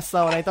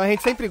formação, né? Então a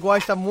gente sempre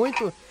gosta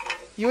muito.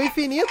 E o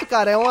infinito,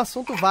 cara, é um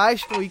assunto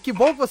vasto. E que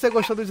bom que você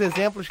gostou dos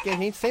exemplos, que a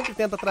gente sempre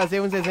tenta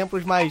trazer uns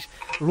exemplos mais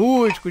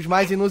lúdicos,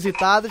 mais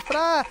inusitados,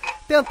 pra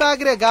tentar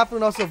agregar pro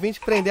nosso ouvinte,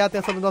 prender a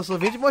atenção do nosso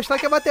ouvinte e mostrar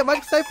que a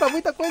matemática serve pra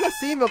muita coisa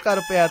assim, meu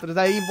caro Petros.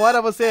 Aí,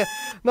 embora você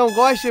não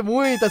goste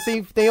muito,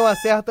 assim, tenha um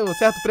certo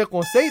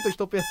preconceito,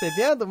 estou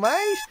percebendo,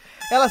 mas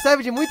ela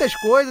serve de muitas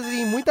coisas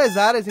em muitas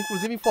áreas,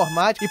 inclusive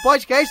informática. E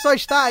podcast só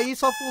está aí,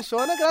 só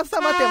funciona graças à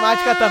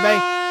matemática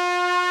também.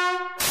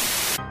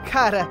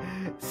 Cara,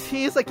 se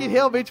isso aqui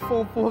realmente for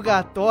um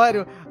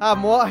purgatório, a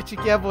morte,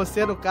 que é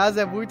você no caso,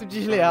 é muito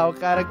desleal,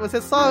 cara. Que você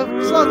só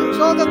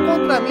joga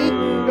contra mim,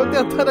 eu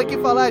tentando aqui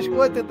falar as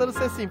coisas, tentando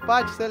ser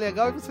simpático, ser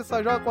legal, e você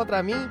só joga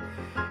contra mim.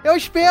 Eu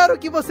espero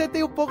que você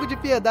tenha um pouco de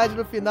piedade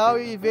no final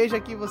e veja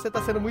que você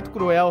tá sendo muito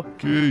cruel.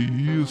 Que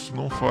isso,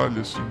 não fale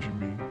assim de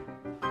mim.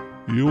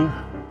 Eu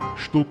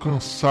estou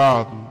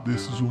cansado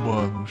desses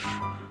humanos.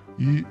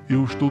 E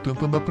eu estou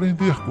tentando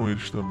aprender com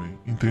eles também,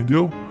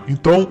 entendeu?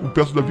 Então, o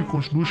Petros Davi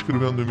continua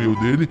escrevendo no e-mail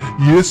dele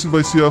e esse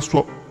vai ser a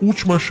sua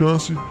última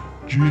chance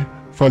de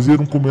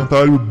fazer um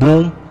comentário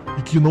bom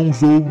e que não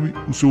zoe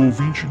o seu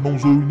ouvinte, não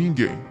zoe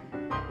ninguém,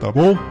 tá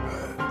bom?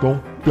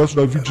 Então, o Petros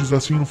Davi diz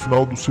assim no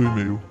final do seu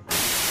e-mail.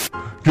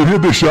 Queria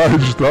deixar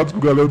registrado que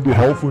o Galera do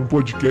RAU foi um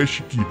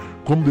podcast que,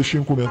 como deixei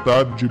em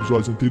comentário de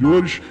episódios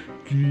anteriores,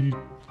 que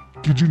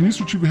que de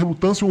início tive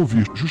relutância em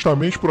ouvir,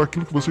 justamente por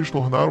aquilo que vocês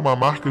tornaram uma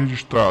marca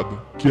registrada,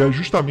 que é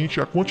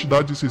justamente a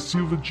quantidade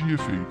excessiva de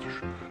efeitos.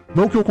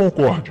 Não que eu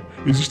concorde,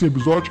 existem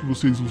episódios que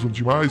vocês usam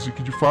demais e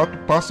que de fato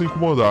passam a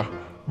incomodar,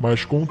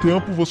 mas com o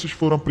tempo vocês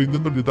foram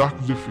aprendendo a lidar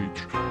com os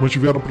efeitos,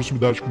 mantiveram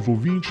proximidade com os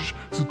ouvintes,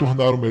 se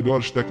tornaram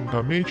melhores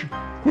tecnicamente,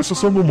 com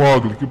exceção do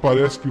Mogli, que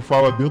parece que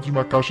fala dentro de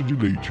uma caixa de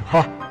leite.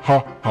 Ha,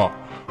 ha, ha.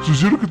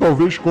 Sugiro que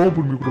talvez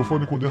compre o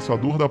microfone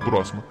condensador da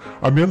próxima,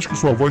 a menos que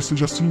sua voz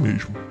seja assim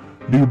mesmo,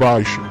 meio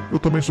baixa. Eu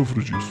também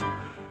sofro disso.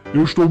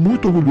 Eu estou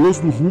muito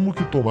orgulhoso do rumo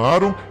que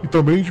tomaram e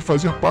também de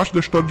fazer parte da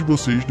história de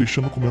vocês,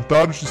 deixando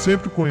comentários e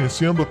sempre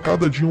conhecendo a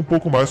cada dia um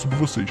pouco mais sobre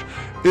vocês.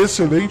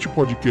 Excelente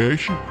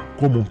podcast,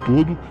 como um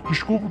todo.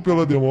 Desculpe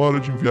pela demora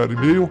de enviar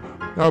e-mail.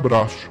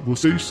 Abraços,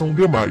 vocês são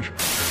demais.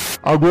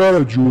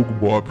 Agora, Diogo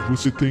Bob,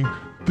 você tem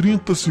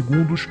 30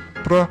 segundos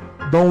para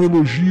dar um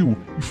elogio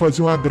e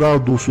fazer um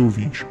agrado ao seu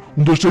ouvinte.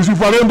 1, 2, 3 e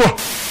valendo!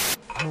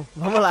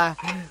 Vamos lá.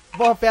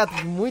 Bom,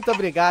 Petros, muito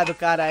obrigado,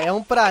 cara. É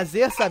um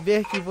prazer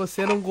saber que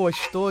você não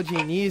gostou de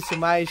início,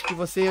 mas que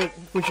você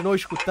continuou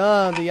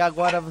escutando e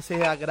agora você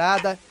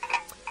agrada.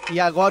 E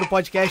agora o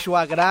podcast o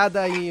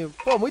agrada e,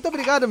 pô, muito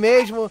obrigado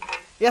mesmo.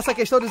 E essa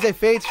questão dos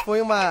efeitos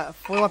foi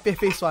um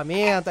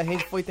aperfeiçoamento, a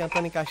gente foi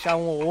tentando encaixar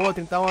um ou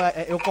outro, então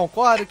eu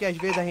concordo que às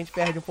vezes a gente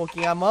perde um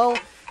pouquinho a mão.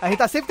 A gente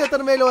tá sempre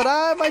tentando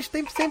melhorar, mas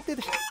sempre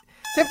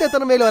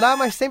tentando melhorar,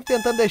 mas sempre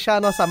tentando deixar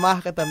a nossa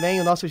marca também,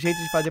 o nosso jeito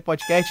de fazer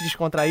podcast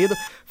descontraído.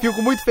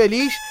 Fico muito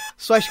feliz,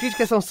 suas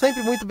críticas são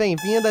sempre muito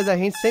bem-vindas, a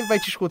gente sempre vai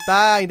te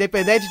escutar,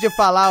 independente de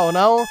falar ou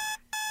não.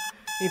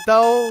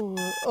 Então,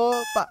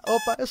 opa,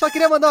 eu só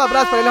queria mandar um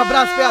abraço pra ele. Um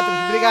abraço, Petros,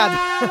 obrigado.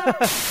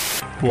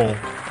 Bom,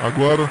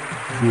 agora,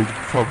 Diogo,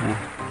 por favor,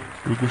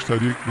 eu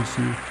gostaria que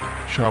você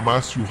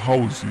chamasse o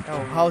Rauzito.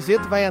 O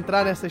Rauzito vai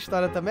entrar nessa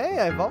história também?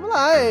 Vamos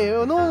lá,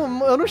 eu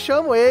não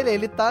chamo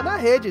ele tá na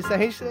rede.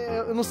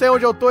 Eu não sei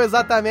onde eu tô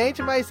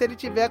exatamente, mas se ele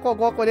tiver com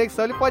alguma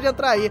conexão, ele pode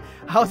entrar aí.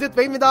 Rauzito,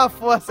 vem me dar uma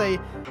força aí.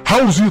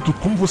 Rauzito,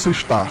 como você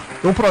está?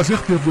 É um prazer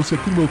ter você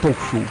aqui no meu talk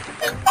show.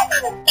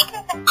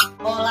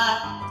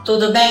 Olá,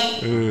 tudo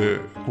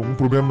bem? Com um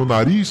problema no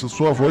nariz, a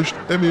sua voz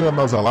é meio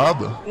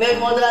anasalada. Meus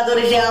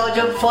moduladores de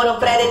áudio foram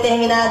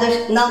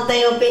pré-determinados, não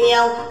tenho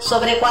opinião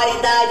sobre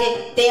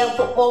qualidade,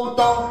 tempo ou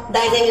tom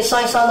das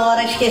emissões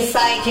sonoras que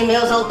saem de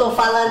meus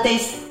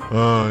alto-falantes.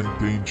 Ah,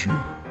 entendi.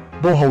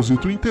 Bom,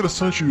 Raulzito, é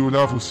interessante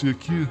olhar você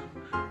aqui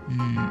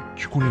e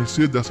te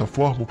conhecer dessa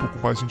forma um pouco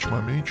mais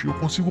intimamente. Eu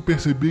consigo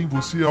perceber em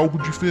você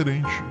algo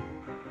diferente.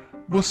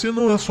 Você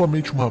não é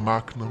somente uma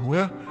máquina, não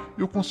é?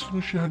 Eu consigo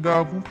enxergar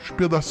alguns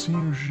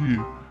pedacinhos de,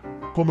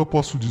 como eu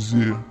posso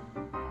dizer,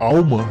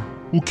 alma.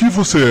 O que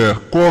você é?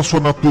 Qual a sua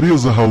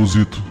natureza,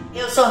 Raulzito?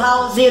 Eu sou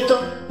Raulzito,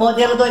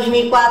 modelo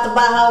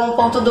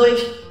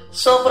 2004/1.2.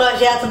 Sou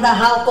projeto da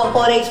RAU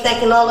Corporate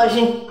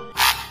Technology.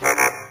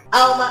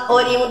 Alma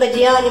oriunda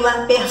de ânima,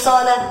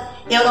 persona.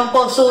 Eu não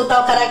possuo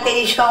tal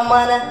característica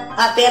humana,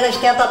 apenas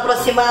tento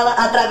aproximá-la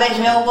através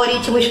de meus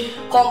algoritmos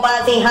com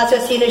base em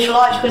raciocínios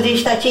lógicos e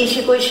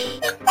estatísticos.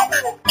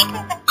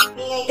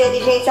 Minha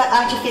inteligência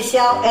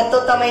artificial é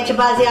totalmente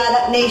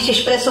baseada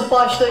nestes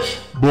pressupostos.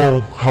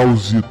 Bom,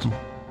 Raulzito,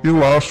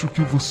 eu acho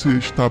que você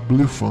está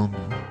blefando.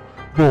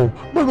 Bom,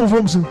 mas não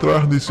vamos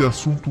entrar nesse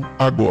assunto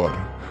agora.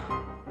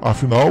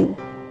 Afinal,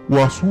 o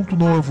assunto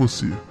não é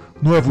você.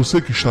 Não é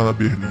você que está na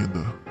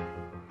berlinda.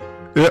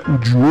 É o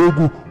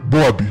Diogo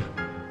Bob.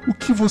 O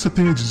que você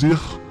tem a dizer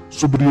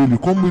sobre ele?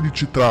 Como ele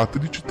te trata?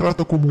 Ele te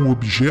trata como um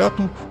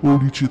objeto ou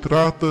ele te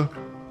trata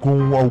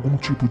com algum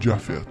tipo de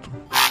afeto?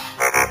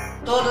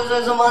 Todos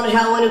os humanos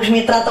raúnicos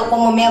me tratam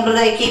como membro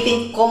da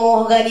equipe, como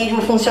um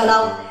organismo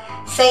funcional.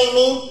 Sem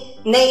mim,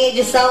 nem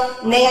edição,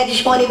 nem a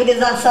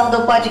disponibilização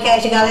do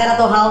podcast Galera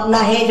do RAU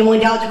na rede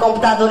mundial de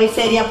computadores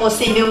seria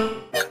possível.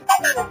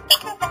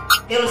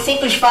 Pelo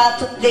simples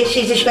fato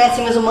destes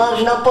espécimes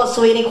humanos não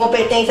possuírem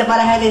competência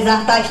para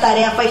realizar tais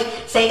tarefas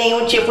sem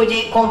nenhum tipo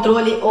de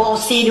controle ou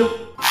auxílio.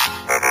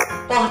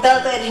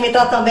 Portanto, eles me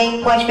tratam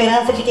bem com a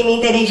esperança de que minha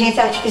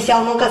inteligência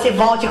artificial nunca se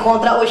volte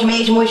contra os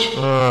mesmos.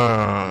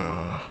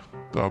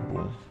 Tá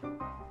bom.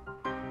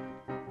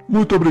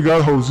 Muito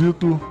obrigado,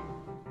 Raulzito,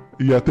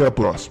 e até a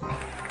próxima.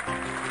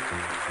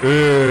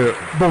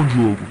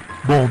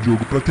 Bom,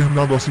 Diogo, para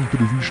terminar nossa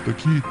entrevista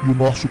aqui e o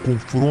nosso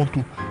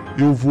confronto,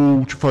 eu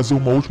vou te fazer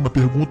uma última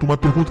pergunta, uma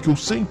pergunta que eu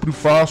sempre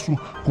faço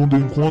quando eu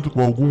encontro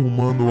com algum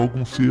humano ou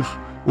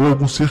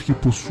algum ser que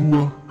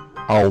possua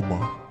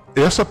alma.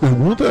 Essa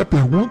pergunta é a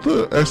pergunta,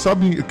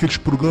 sabe aqueles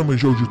programas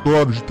de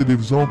auditório, de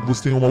televisão, que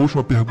você tem uma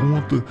última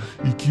pergunta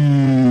e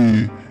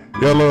que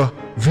ela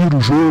vira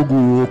o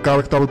jogo, o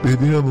cara que estava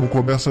perdendo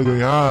começa a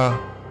ganhar.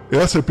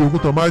 Essa é a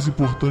pergunta mais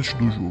importante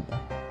do jogo.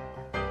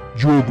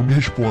 Diogo, me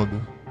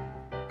responda.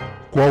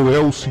 Qual é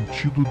o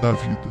sentido da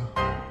vida?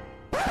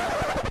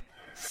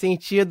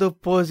 Sentido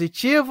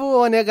positivo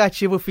ou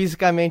negativo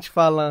fisicamente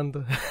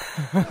falando?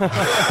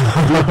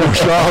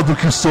 Debochado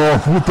que só,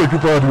 puta que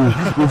pariu.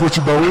 Eu vou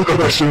te dar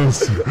outra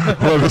chance.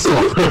 Olha só,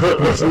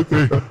 você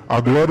tem.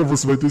 Agora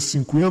você vai ter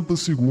 50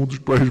 segundos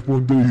para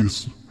responder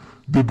isso.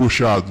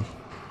 Debochado.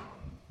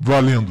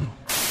 Valendo.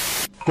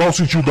 Qual o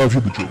sentido da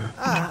vida, Diogo?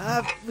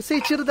 O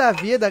sentido da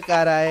vida,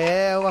 cara,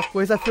 é uma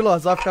coisa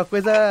filosófica, uma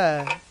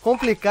coisa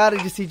complicada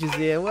de se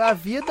dizer. A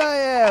vida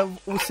é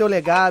o seu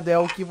legado, é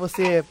o que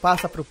você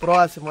passa pro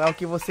próximo, é o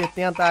que você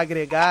tenta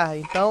agregar.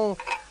 Então,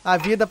 a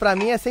vida pra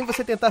mim é sempre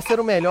você tentar ser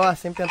o melhor,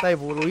 sempre tentar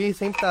evoluir,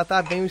 sempre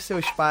tratar bem os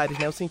seus pares,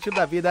 né? O sentido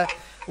da vida,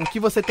 o que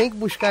você tem que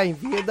buscar em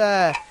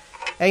vida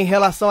é em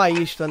relação a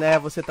isto, né?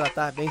 Você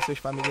tratar bem seus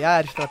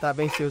familiares, tratar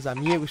bem seus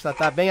amigos,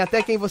 tratar bem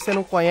até quem você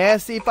não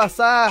conhece e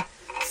passar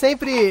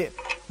sempre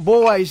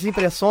boas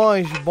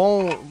impressões,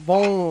 bons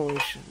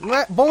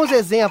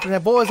exemplos, né?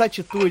 Boas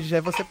atitudes,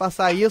 é você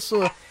passar isso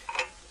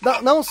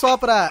não só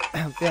pra...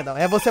 Perdão,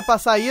 é você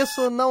passar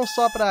isso não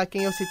só pra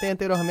quem eu citei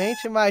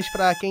anteriormente, mas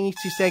pra quem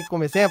te segue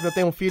como exemplo. Eu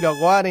tenho um filho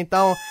agora,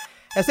 então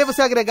é sempre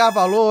você agregar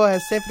valor, é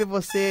sempre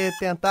você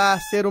tentar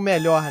ser o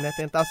melhor, né?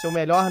 Tentar ser o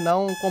melhor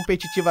não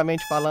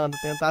competitivamente falando,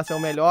 tentar ser o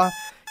melhor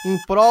em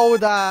prol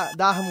da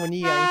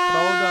harmonia, em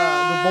prol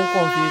do bom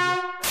convívio.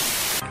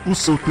 O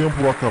seu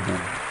tempo acabou.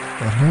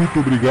 Muito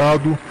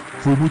obrigado.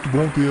 Foi muito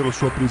bom ter a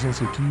sua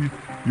presença aqui.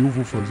 Eu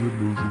vou fazer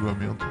meu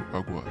julgamento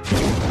agora.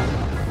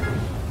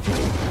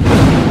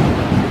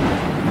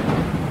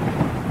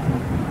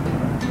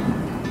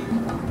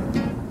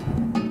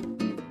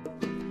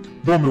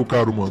 Bom, meu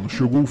caro mano,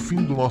 chegou o fim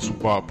do nosso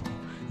papo.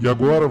 E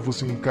agora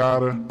você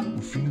encara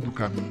o fim do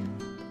caminho.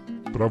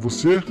 Para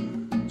você,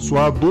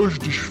 só há 2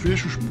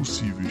 desfechos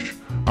possíveis: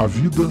 a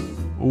vida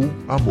ou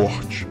a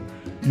morte.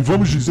 E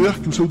vamos dizer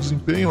que o seu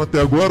desempenho até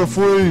agora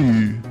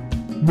foi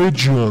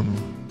mediano.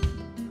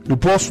 Eu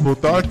posso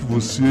notar que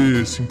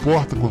você se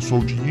importa com a sua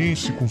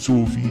audiência e com o seu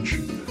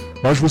ouvinte,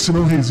 mas você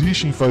não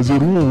resiste em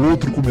fazer um ou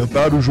outro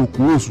comentário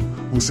jocoso.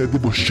 Você é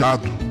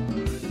debochado.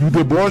 E o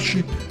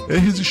deboche é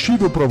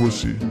irresistível para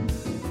você.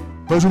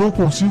 Mas eu não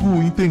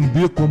consigo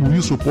entender como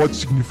isso pode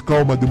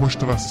significar uma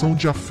demonstração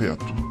de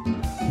afeto.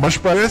 Mas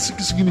parece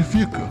que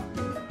significa.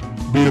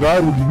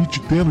 Beirar o limite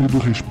tênue do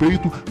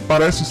respeito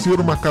parece ser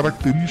uma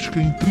característica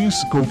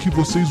intrínseca ao que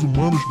vocês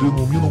humanos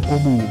denominam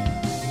como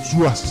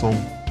zoação.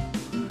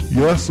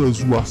 E essa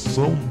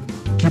zoação,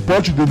 que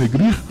pode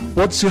denegrir,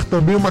 pode ser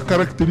também uma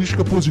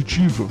característica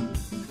positiva,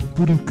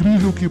 por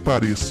incrível que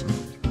pareça.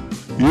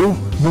 Eu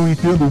não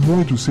entendo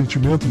muito os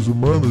sentimentos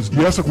humanos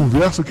e essa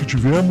conversa que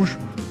tivemos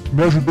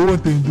me ajudou a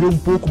entender um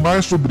pouco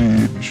mais sobre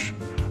eles.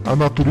 A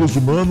natureza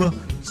humana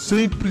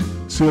sempre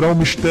será um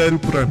mistério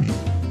para mim.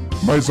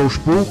 Mas aos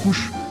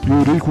poucos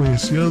eu irei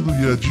conhecendo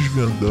e a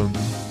desvendando.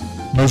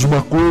 Mas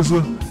uma coisa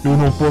eu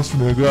não posso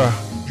negar,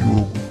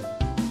 Diogo.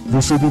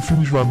 Você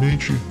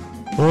definitivamente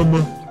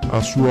ama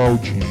a sua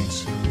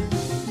audiência.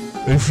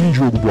 Enfim,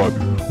 Diogo Bob,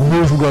 o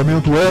meu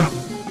julgamento é...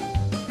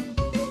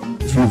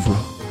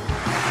 viva!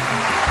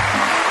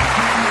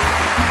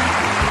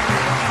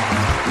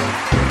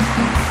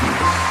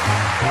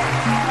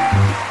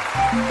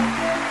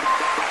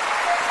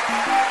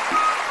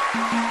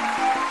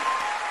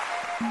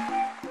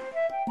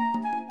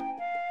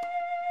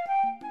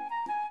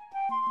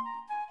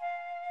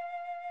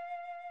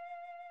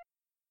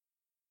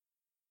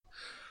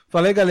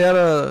 Falei,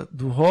 galera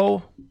do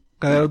RAU,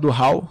 galera do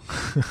RAU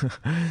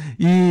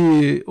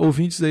e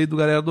ouvintes aí do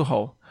galera do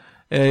RAU.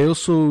 Eu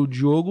sou o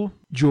Diogo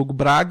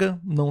Braga,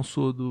 não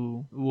sou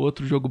do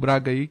outro Diogo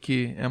Braga aí,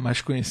 que é mais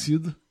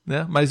conhecido,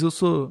 né? Mas eu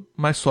sou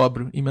mais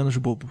sóbrio e menos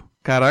bobo.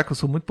 Caraca, eu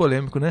sou muito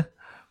polêmico, né?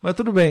 Mas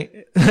tudo bem.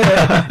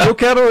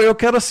 Eu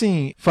quero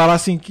assim, falar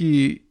assim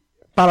que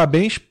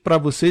parabéns pra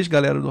vocês,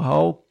 galera do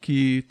RAU,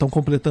 que estão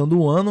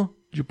completando 1 ano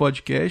de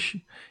podcast.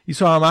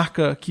 Isso é uma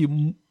marca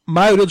que a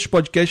maioria dos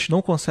podcasts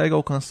não consegue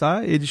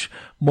alcançar. Eles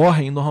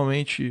morrem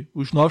normalmente,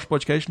 os novos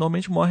podcasts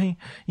normalmente morrem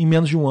em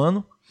menos de 1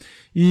 ano.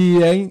 E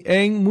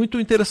é muito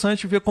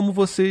interessante ver como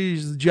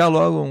vocês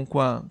dialogam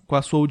com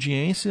a sua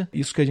audiência.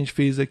 Isso que a gente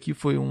fez aqui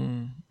foi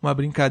uma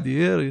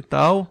brincadeira e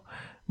tal,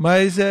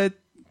 mas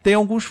tem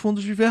alguns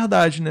fundos de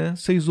verdade, né?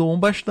 Vocês zoam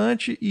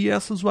bastante e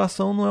essa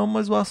zoação não é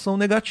uma zoação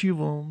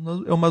negativa,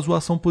 é uma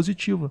zoação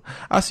positiva.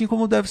 Assim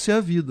como deve ser a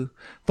vida.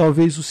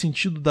 Talvez o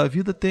sentido da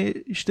vida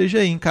esteja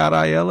aí,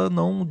 encarar ela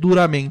não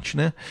duramente,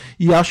 né?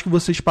 E acho que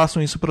vocês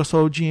passam isso para sua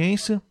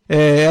audiência.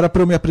 Era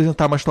para eu me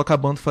apresentar, mas tô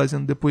acabando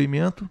fazendo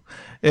depoimento.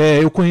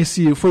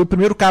 Foi o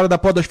primeiro cara da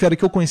podosfera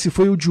que eu conheci,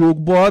 foi o Diogo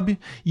Bob,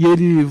 e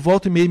ele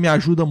volta e meia me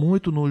ajuda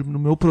muito no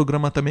meu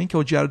programa também, que é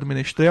o Diário do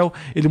Menestrel.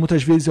 Ele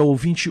muitas vezes é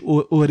ouvinte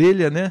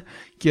orelha, né?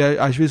 Que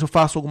às vezes eu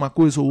faço alguma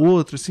coisa ou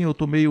outra, assim, eu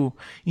tô meio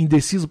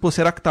indeciso,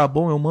 será que tá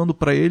bom? Eu mando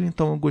para ele,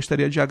 então eu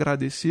gostaria de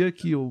agradecer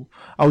aqui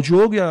ao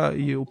Diogo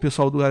e o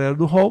pessoal do Galera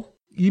do RAU.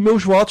 E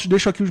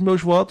deixo aqui os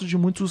meus votos de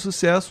muito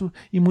sucesso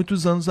e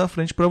muitos anos à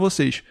frente para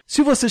vocês.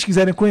 Se vocês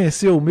quiserem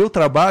conhecer o meu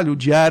trabalho, o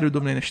Diário do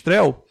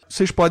Menestrel,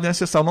 vocês podem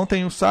acessar. Eu não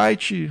tenho o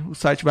site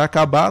vai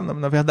acabar.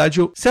 Na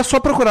verdade, se é só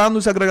procurar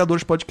nos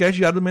agregadores podcast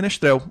Diário do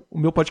Menestrel. O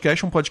meu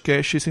podcast é um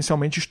podcast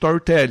essencialmente de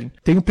storytelling.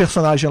 Tem um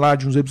personagem lá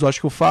de uns episódios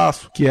que eu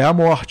faço, que é a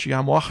Morte.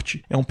 A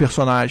Morte é um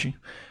personagem.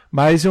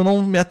 Mas eu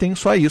não me atenho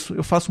só a isso.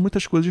 Eu faço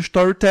muitas coisas de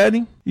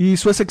storytelling. E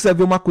se você quiser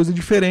ver uma coisa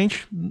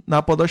diferente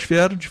na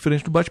podosfera,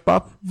 diferente do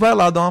bate-papo, vai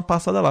lá dar uma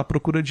passada lá.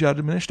 Procura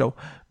Diário do Menestel.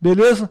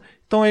 Beleza?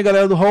 Então aí,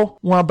 galera do Hall,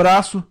 um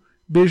abraço,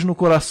 beijo no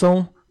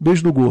coração,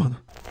 beijo do gordo.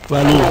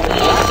 Valeu!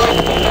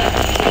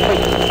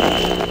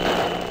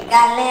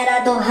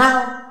 Galera do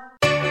RAU.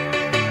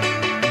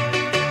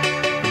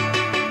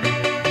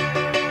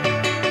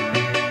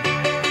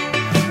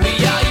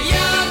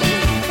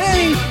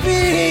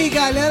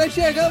 Galera,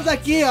 chegamos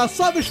aqui, ó.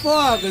 Sobe os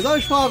fogos, olha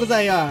os fogos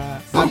aí, ó.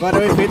 Agora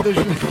é o efeito dos...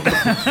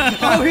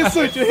 Olha o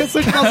Rissut,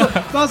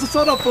 nosso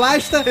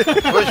sonoplasta.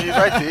 Hoje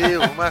vai ter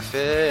uma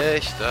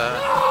festa.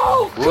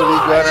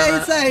 É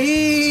isso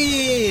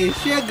aí!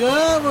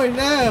 Chegamos,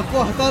 né?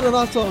 Cortando o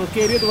nosso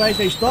querido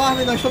Wesley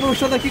Storm. Nós estamos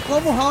mostrando aqui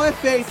como o RAU é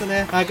feito,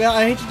 né?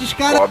 A gente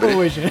descara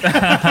hoje.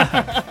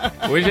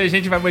 Hoje a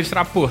gente vai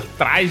mostrar por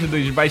trás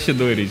dos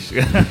bastidores.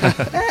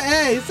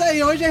 Isso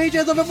aí. Hoje a gente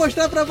resolveu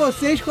mostrar pra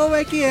vocês como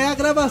é que é a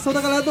gravação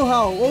da galera do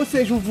RAU. Ou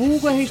seja, o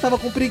vulgo, a gente tava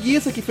com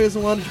preguiça, que fez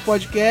um ano de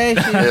podcast.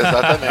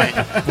 Exatamente.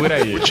 Por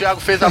aí. O Thiago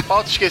fez a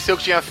pauta, esqueceu o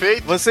que tinha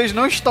feito. Vocês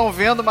não estão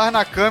vendo, mas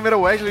na câmera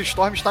o Wesley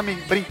Storm está me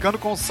brincando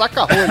com o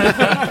saca-rolho.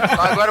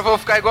 Agora eu vou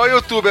ficar igual o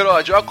youtuber,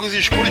 ó, de óculos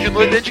escuros de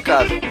noite dentro de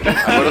casa.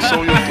 Agora eu sou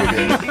um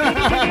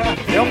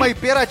youtuber. É uma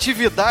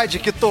hiperatividade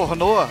que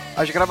tornou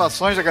as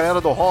gravações da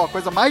galera do RAU a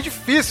coisa mais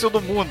difícil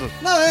do mundo.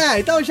 Não,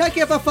 então já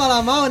que é pra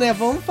falar mal, né,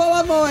 vamos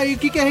falar mal aí. O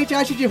que a gente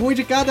acha de ruim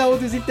de cada um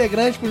dos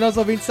integrantes, pros nossos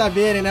ouvintes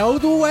saberem, né? O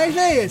do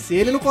Wesley é esse,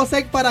 ele não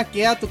consegue parar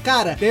quieto.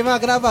 Cara, teve uma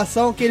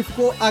gravação que ele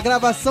ficou a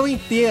gravação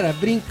inteira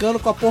brincando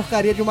com a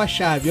porcaria de uma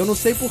chave. Eu não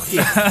sei porquê.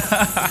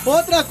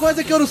 Outra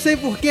coisa que eu não sei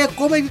porquê é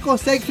como ele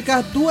consegue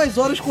ficar 2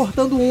 horas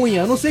cortando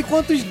unha. Eu não sei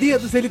quantos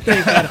dedos ele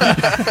tem, cara.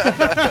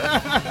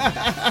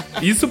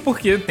 Isso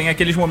porque tem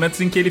aqueles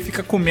momentos em que ele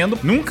fica comendo.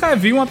 Nunca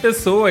vi uma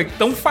pessoa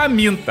tão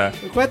faminta.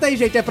 Conta aí,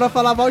 gente, é pra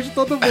falar mal de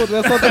todo mundo, não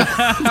é só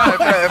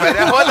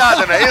É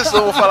rodada, não é isso?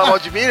 Eu vou falar mal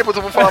de mim, depois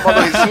eu vou falar mal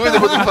do Rissut, depois eu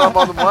vou falar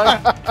mal do Mogli.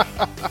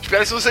 Espero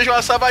que isso não seja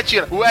uma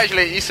sabatina.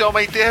 Wesley, isso é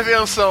uma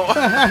intervenção.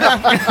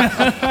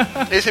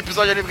 Esse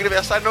episódio de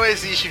aniversário não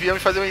existe.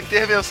 Viemos fazer uma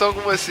intervenção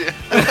com você.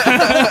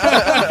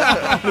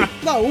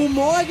 Não, o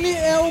Mogli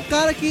é o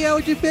cara que é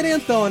o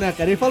diferentão, né,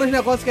 cara? Ele fala os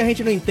negócios que a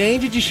gente não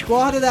entende,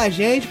 discorda da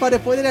gente, pra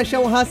depois ele achar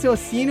um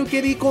raciocínio que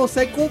ele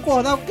consegue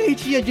concordar com o que a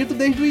gente tinha dito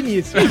desde o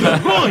início.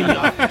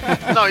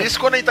 Não, isso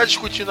quando a gente tá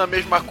discutindo a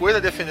mesma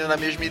coisa, defendendo a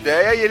mesma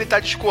ideia, e ele tá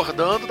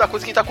discordando da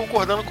coisa que a gente tá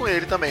concordando com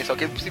ele também. Só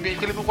que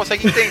simplesmente ele não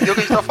consegue entender o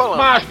que a gente tá falando.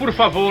 Mas, por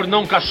favor,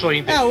 não caçou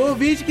em o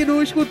ouvinte que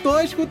não escutou,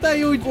 escuta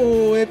aí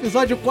o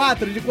episódio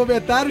 4 de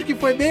comentários, que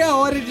foi meia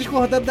hora ele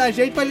discordando da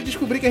gente pra ele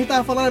descobrir que a gente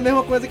tava falando a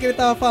mesma coisa que ele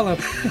tava falando.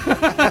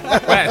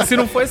 Ué, se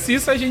não fosse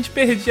isso, a gente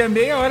perdia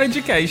meia hora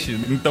de cast.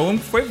 Então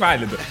foi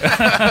válido.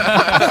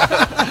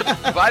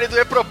 Válido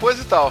é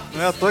proposital.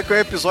 Não é à toa que é um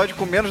episódio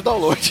com menos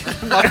download.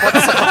 Não pode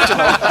essa parte,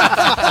 não.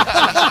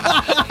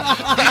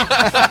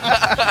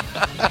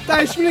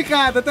 Tá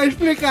explicado,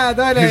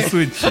 olha aí.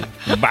 Rissut,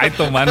 vai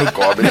tomar no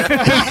cobre.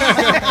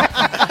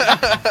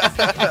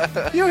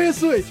 E o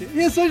Rissut?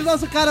 Rissut é o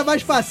nosso cara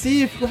mais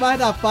pacífico, mais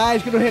da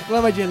paz, que não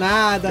reclama de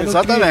nada.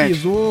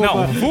 Exatamente.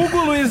 Não,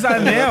 vulgo Luísa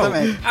Mel.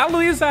 A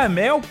Luísa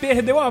Mel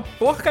perdeu a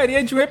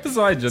porcaria de um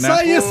episódio, né?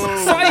 Só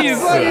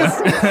isso.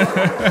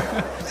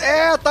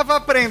 Tava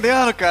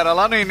aprendendo, cara.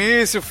 Lá no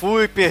início,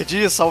 fui,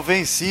 perdi, salvei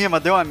em cima,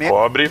 deu uma merda.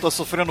 Cobre. Tô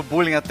sofrendo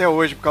bullying até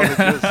hoje por causa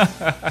disso.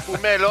 O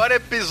melhor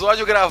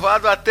episódio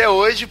gravado até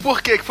hoje.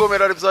 Por que foi o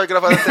melhor episódio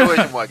gravado até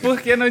hoje, Mogli?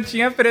 Porque não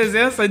tinha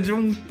presença de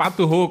um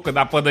pato rouco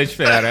da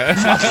podosfera.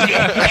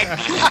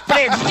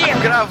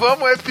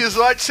 Gravamos um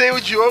episódio sem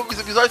o Diogo,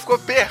 esse episódio ficou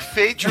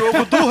perfeito. O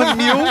Diogo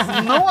dormiu,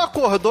 não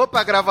acordou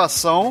pra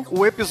gravação,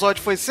 o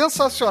episódio foi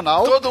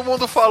sensacional. Todo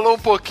mundo falou um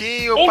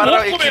pouquinho,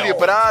 parada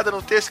equilibrada,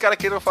 não tem esse cara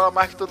querendo falar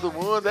mais que todo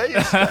mundo, é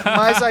isso.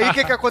 Mas aí o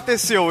que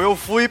aconteceu? Eu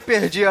fui e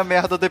perdi a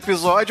merda do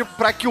episódio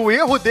pra que o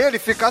erro dele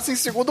ficasse em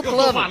segundo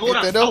plano,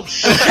 entendeu?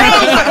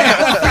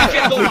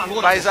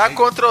 Mas a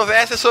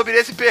controvérsia sobre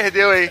esse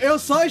perdeu, hein? Eu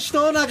só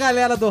estou na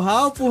galera do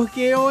RAU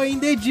porque eu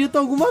ainda edito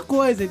alguma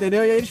coisa,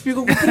 entendeu? E aí eles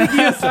ficam com preguiça.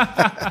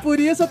 Por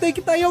isso eu tenho que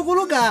estar em algum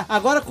lugar.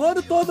 Agora,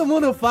 quando todo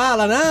mundo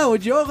fala, não, o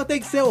Diogo tem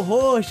que ser o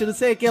host, não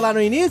sei o que lá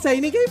no início,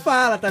 aí ninguém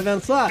fala, tá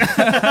vendo só?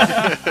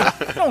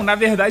 Não, na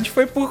verdade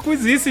foi por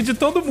cozice de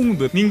todo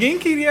mundo. Ninguém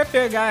queria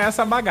pegar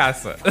essa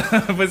bagaça.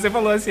 Você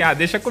falou assim,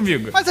 deixa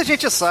comigo. Mas a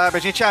gente sabe,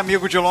 a gente é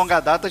amigo de longa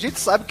data, a gente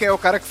sabe quem é o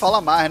cara que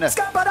fala mais, né?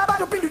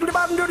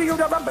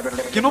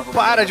 Que não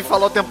para de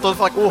falar o tempo todo,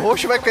 fala que o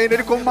host vai cair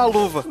nele como uma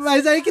luva.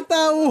 Mas aí que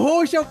tá, o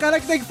host é o cara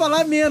que tem que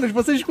falar menos,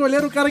 vocês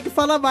escolheram o cara que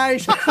fala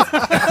mais.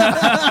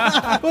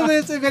 Vamos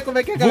ver você ver como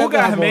é que é a galera.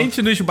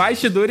 Vulgarmente, nos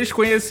bastidores,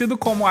 conhecido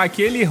como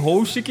aquele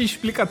host que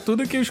explica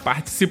tudo que os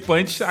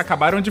participantes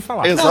acabaram de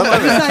falar.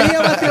 Exatamente. Não, isso aí é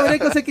uma teoria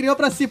que você criou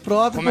pra si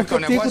próprio, porque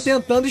eu fico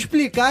tentando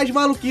explicar as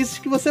maluquices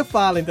que você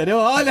fala, entendeu?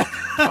 Olha!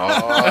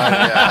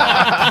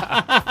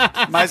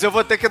 Mas eu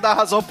vou ter que dar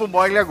razão pro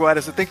Mogli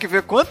agora. Você tem que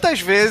ver quantas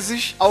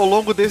vezes ao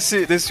longo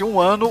desse um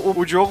ano,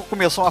 o Diogo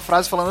começou uma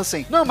frase falando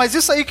assim: não, mas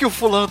isso aí que o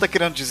fulano tá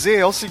querendo dizer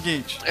é o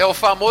seguinte. É o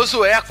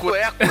famoso eco.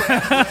 É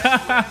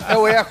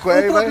o eco,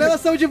 O problema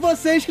são de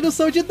vocês que não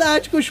são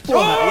didáticos,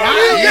 porra.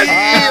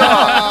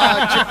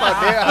 Tipo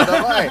a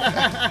merda, vai.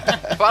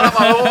 Fala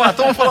mal,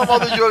 vamos falar mal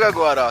do Diogo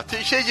agora, ó.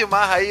 Tem cheio de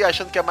marra aí,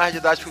 achando que é mais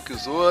didático que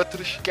os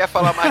outros, quer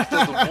falar mais que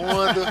todo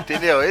mundo,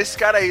 entendeu? Esse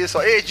cara aí,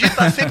 só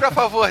edita sempre a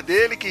favor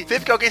dele, que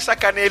sempre que alguém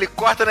sacaneia, ele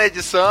corta na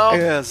edição.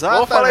 Exatamente.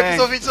 Vamos falar pros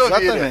ouvintes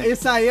ouvirem.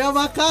 Isso aí é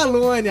uma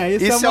calúnia.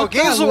 Isso é se uma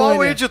alguém calúnia. zoar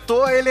o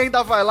editor, ele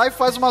ainda vai lá e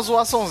faz uma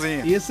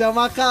zoaçãozinha. Isso é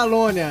uma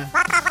calúnia.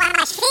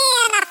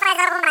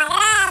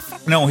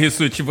 Não,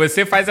 Rissut,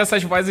 você faz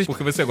essas vozes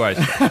porque você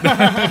gosta.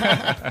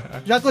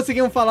 Já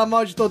conseguimos falar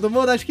mal de todo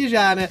mundo? Acho que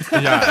já, né?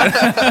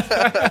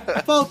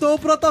 Já. Faltou o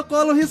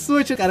protocolo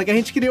Rissut, cara, que a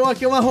gente criou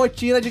aqui uma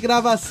rotina de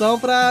gravação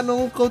pra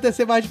não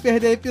acontecer mais de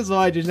perder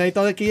episódios, né?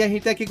 Então aqui a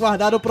gente tem que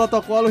guardar o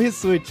protocolo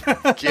Rissut.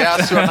 Que é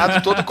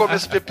acionado todo o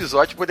começo do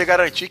episódio pra poder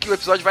garantir que o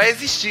episódio vai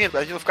existindo,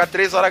 pra gente não ficar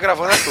 3 horas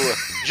gravando à toa.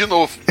 De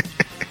novo.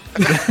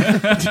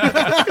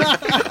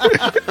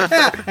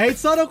 A gente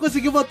só não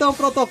conseguiu botar um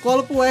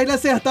protocolo pro Wesley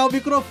acertar o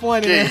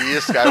microfone, Que né?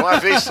 isso, cara, uma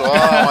vez só,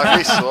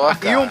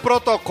 cara. E um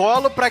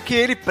protocolo pra que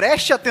ele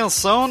preste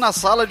atenção na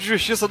sala de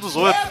justiça dos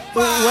outros. O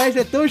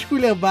Wesley é tão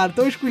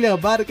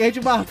esculhambado que a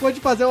gente marcou de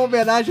fazer uma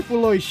homenagem pro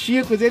Los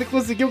Chicos e ele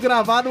conseguiu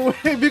gravar no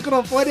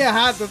microfone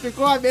errado.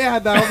 Ficou uma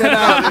merda a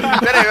homenagem.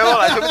 Pera aí, vamos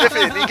lá, deixa eu me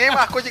defender. Ninguém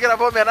marcou de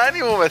gravar homenagem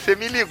nenhuma. Você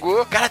me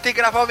ligou. Cara, tem que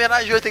gravar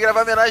homenagem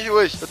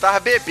hoje, Eu tava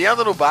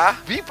bebendo no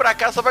bar, vim pra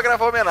cá só pra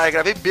gravar homenagem.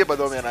 Gravei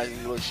bêbado a homenagem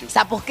de Los Chicos.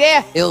 Sabe por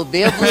quê? Eu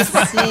bebo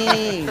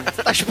sim.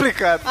 Tá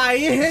explicado.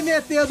 Aí,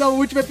 remetendo ao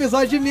último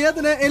episódio de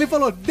medo, né? Ele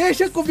falou,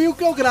 deixa comigo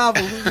que eu gravo.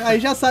 Aí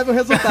já sabe o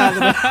resultado,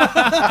 né?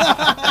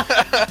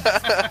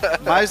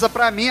 Mas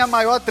pra mim a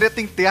maior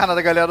treta interna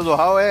da galera do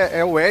RAU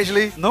é o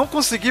Wesley não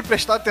conseguir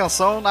prestar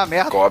atenção na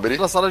merda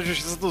da sala de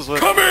justiça dos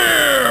outros.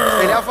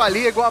 Ele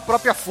avalia igual a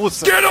própria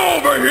fuça. Get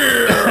over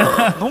here!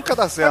 Nunca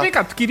dá certo. Mas vem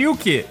cá, tu queria o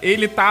quê?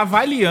 Ele tá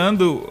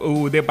avaliando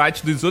o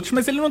debate dos outros,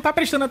 mas ele não tá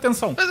prestando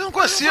atenção. Mas eu não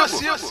consigo.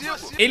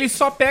 Ele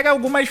só pega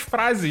algumas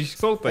frases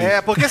soltas.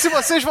 É, porque se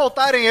vocês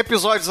voltarem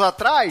episódios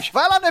atrás,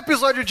 vai lá no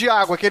episódio de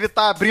água, que ele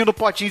tá abrindo o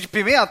potinho de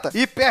pimenta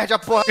e perde a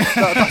porra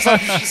da sala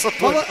de justiça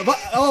toda.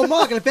 Ô,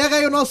 Mogli, pega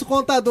aí o nosso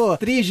contador.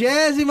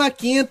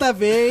 35ª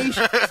vez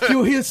que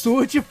o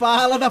Rissut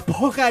fala da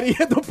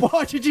porcaria do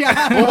pote de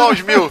água. Rumo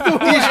aos 1000.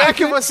 E já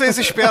que vocês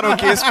esperam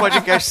que esse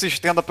podcast se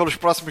estenda pelos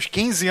próximos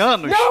 15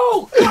 anos...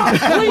 Não!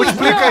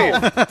 Explica aí.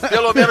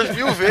 Pelo menos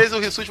 1000 vezes o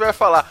Rissut vai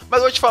falar. Mas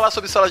eu vou te falar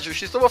sobre sala de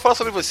justiça, então eu vou falar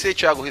sobre você,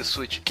 Thiago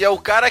Rissut, que é o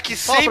cara que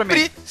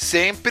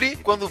sempre,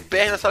 quando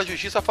perde na sala de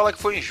justiça, fala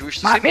que foi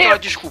injusto. Sempre tem uma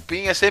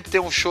desculpinha, sempre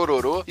tem um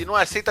chororô e não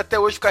aceita até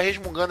hoje ficar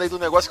resmungando aí do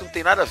negócio que não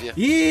tem nada a ver.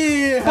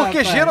 Porque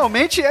rapaz,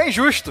 geralmente é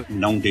injusto.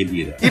 Não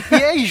delira. E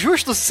é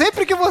injusto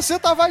sempre que você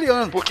tá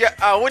avaliando. Porque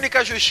a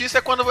única justiça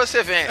é quando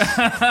você vence.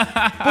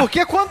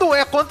 Porque quando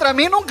é contra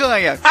mim, não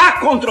ganha.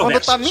 Quando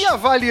tá me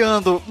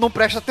avaliando, não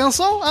presta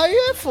atenção, aí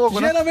é fogo,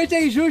 né? geralmente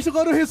é injusto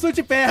quando o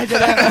Rissut perde,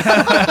 né?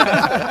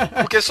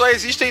 Porque só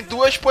existem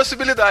duas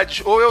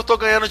possibilidades. Ou eu tô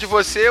ganhando de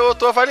você, ou eu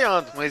tô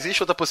avaliando. Não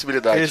existe outra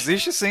possibilidade.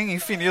 Existe sim,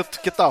 infinito.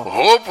 Que tal?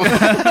 Roubo?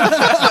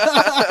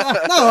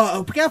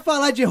 Não, quer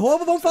falar de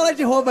roubo? Vamos falar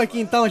de roubo aqui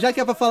então. Já que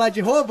é pra falar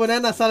de roubo, né,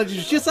 na sala de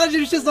justiça. Sala de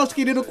justiça, nosso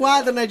querido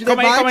quadro, né, de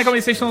Calma debate. aí.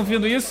 Vocês estão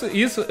ouvindo isso?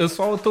 Eu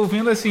só tô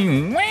ouvindo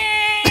assim...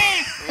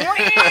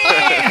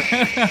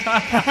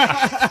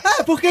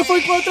 Porque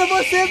foi contra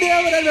você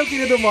mesmo, né, meu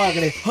querido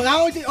Mogli?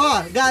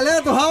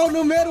 Galera do RAU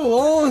número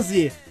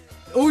 11.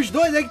 Os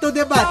dois aí que estão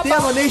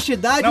debatendo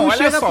honestidade, Não, um olha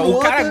chega só, pro o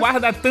outro. cara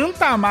guarda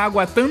tanta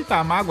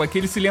mágoa, que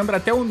ele se lembra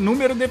até o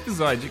número do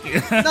episódio.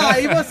 Não,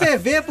 aí você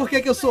vê por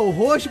que eu sou o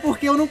host,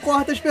 porque eu não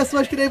corto as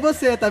pessoas que nem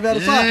você, tá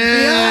vendo só?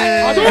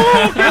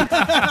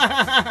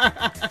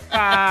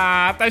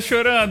 Ah, tá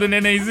chorando,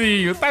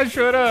 nenenzinho, tá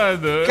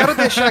chorando. Quero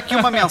deixar aqui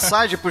uma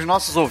mensagem pros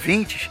nossos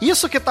ouvintes.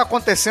 Isso que tá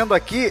acontecendo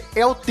aqui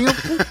é o tempo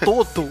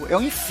todo. É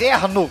um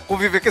inferno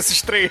conviver com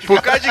esses três.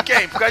 Por causa de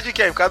quem? Por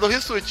causa do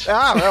Rissut.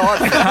 Ah, é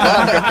óbvio.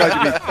 Claro que é por causa de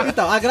mim.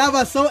 Então, a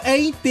gravação é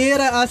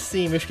inteira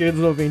assim, meus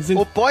queridos ouvintes.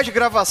 O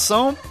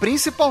pós-gravação,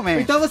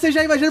 principalmente. Então você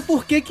já imagina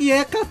por que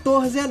é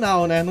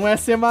 14º, né? Não é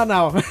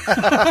semanal.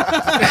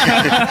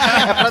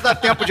 É pra dar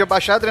tempo de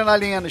abaixar a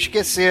adrenalina,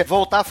 esquecer,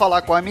 voltar a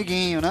falar com o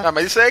amiguinho, né? Ah,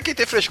 mas isso aí, quem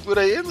tem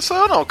frescura aí, não sou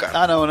eu não, cara.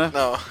 Ah, não, né?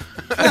 Não.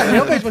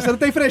 Realmente, você não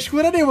tem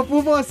frescura nenhuma.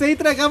 Por você,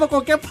 entregava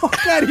qualquer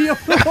porcaria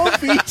pro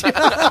ouvinte.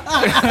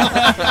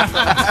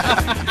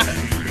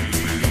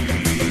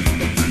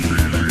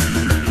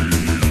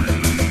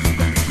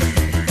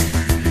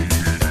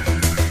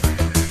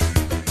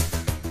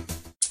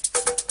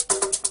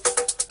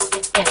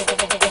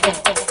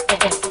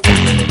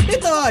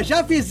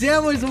 já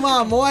fizemos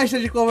uma amostra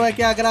de como é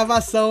que é a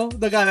gravação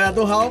da galera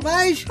do RAU,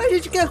 mas a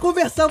gente quer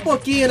conversar um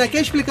pouquinho, né? Quer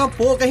explicar um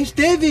pouco. A gente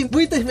teve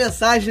muitas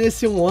mensagens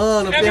nesse um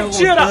ano,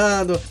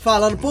 perguntando,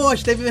 falando,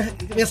 poxa, teve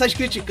mensagem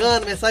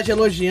criticando, mensagem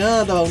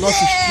elogiando o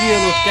nosso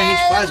estilo, o que a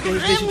gente faz, o que a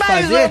gente deixa de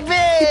fazer.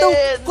 Então,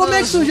 como é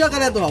que surgiu a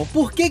galera do RAU?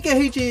 Por que a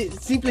gente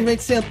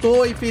simplesmente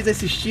sentou e fez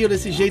esse estilo,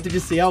 esse jeito de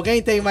ser? Alguém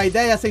tem uma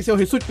ideia sem ser o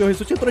Rissut? Porque o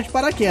Rissut entrou de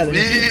paraquedas.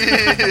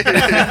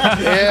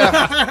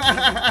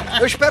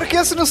 Eu espero que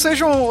esse não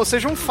seja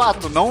um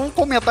fato, não um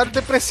comentário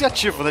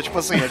depreciativo, né? Tipo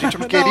assim, a gente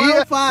não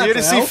queria e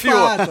ele se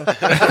enfiou.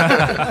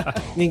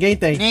 Ninguém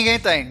tem.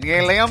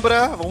 Ninguém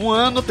lembra. Um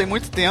ano, tem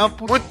muito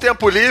tempo. Muito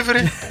tempo livre.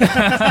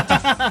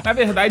 Na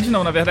verdade,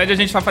 não. Na verdade, a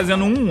gente tá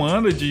fazendo um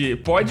ano de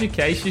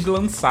podcasts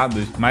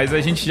lançados. Mas a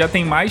gente já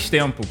tem mais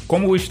tempo.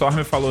 Como o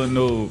Storm falou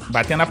no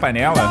Bater na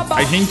Panela,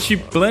 a gente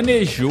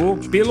planejou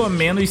pelo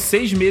menos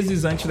 6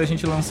 meses antes da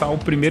gente lançar o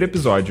primeiro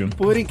episódio.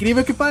 Por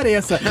incrível que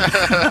pareça.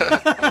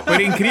 Por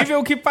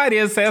incrível que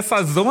pareça,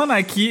 essa zona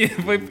aqui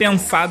foi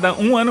pensada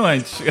um ano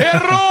antes.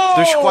 Errou!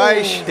 Dos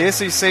quais,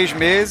 esses 6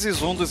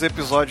 meses, um dos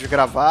episódios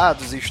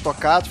gravados e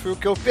estocados foi o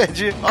que eu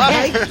perdi.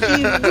 Ai,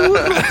 que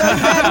duro, tá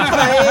zero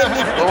pra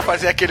ele. Vamos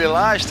fazer aquele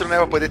lastro, né?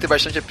 Pra poder ter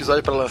bastante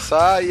episódio pra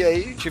lançar, e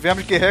aí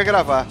tivemos que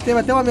regravar. Teve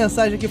até uma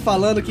mensagem aqui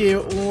falando que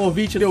um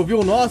ouvinte ouviu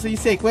o nosso e em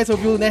sequência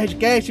ouviu o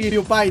Nerdcast e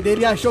o pai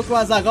dele achou que o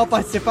Azaghal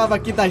participava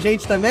aqui da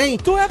gente também.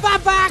 Tu é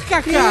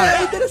babaca, cara!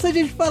 E é interessante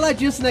a gente falar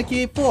disso, né?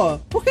 Que, pô,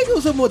 por que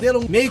usa o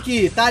modelo meio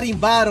que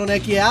tarimbaram, né?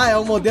 Que, é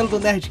o modelo do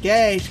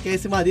Nerdcast, que é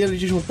esse modelo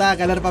de juntar a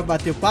galera pra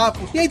bater o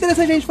papo. E é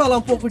interessante a gente falar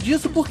um pouco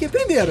disso, porque,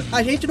 primeiro,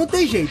 a gente não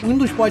tem jeito. Um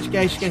dos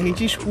podcasts que a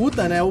gente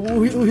escuta, né?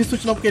 O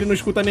Rissut não, porque ele não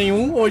escuta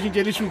nenhum. Hoje em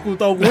dia ele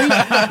escuta alguns.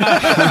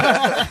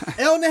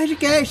 É o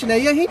Nerdcast, né?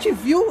 E a gente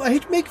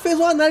meio que fez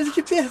uma análise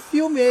de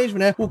perfil mesmo,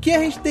 né? O que a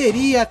gente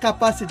teria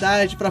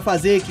capacidade pra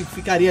fazer que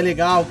ficaria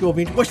legal, que o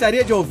ouvinte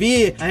gostaria de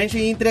ouvir, a gente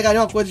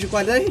entregaria uma coisa de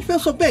qualidade. A gente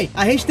pensou, bem,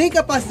 a gente tem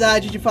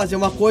capacidade de fazer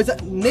uma coisa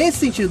nesse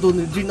sentido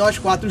de nós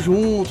 4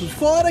 juntos,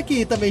 fora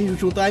que também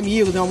juntar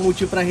amigos, né? Um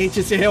motivo pra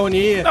gente se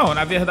reunir. Não,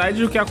 na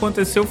verdade o que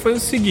aconteceu foi o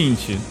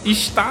seguinte: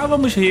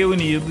 estávamos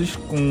reunidos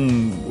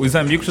com os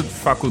amigos da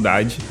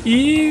faculdade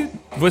e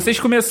vocês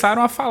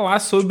começaram a falar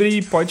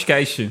sobre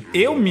podcast.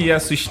 Eu me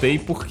assustei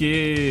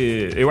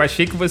porque eu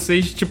achei que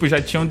vocês,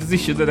 já tinham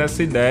desistido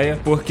dessa ideia.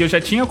 Porque eu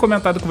já tinha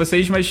comentado com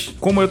vocês, mas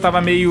como eu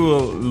tava meio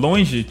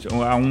longe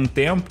há um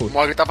tempo... O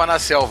Mogli tava na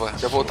selva,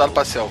 já voltado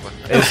pra selva.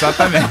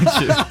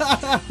 Exatamente.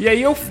 E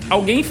aí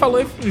alguém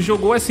falou,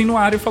 jogou assim no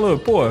ar e falou,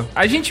 pô,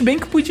 a gente bem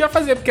que podia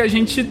fazer, porque a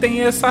gente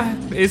tem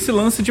esse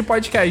lance de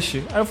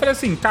podcast. Aí eu falei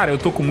assim, cara, eu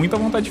tô com muita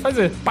vontade de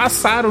fazer.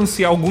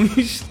 Passaram-se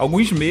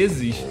alguns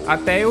meses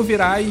até eu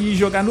virar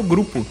e jogar no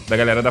grupo da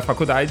galera da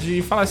faculdade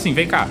e falar assim,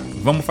 vem cá,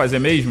 vamos fazer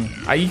mesmo?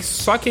 Aí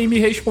só quem me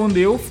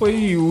respondeu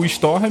foi o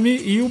Storm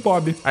e o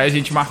Bob. Aí a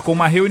gente marcou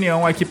uma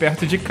reunião aqui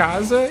perto de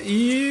casa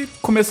e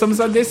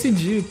começamos a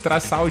decidir,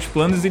 traçar os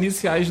planos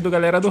iniciais do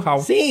galera do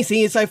RAU. Sim,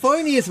 isso aí foi o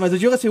início, mas eu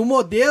digo assim, o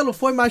modelo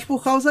foi mais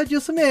por causa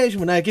disso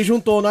mesmo, né? Que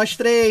juntou nós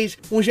 3,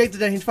 um jeito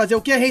de a gente fazer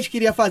o que a gente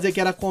queria fazer,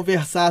 que era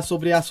conversar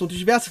sobre assuntos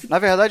diversos. Na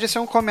verdade, esse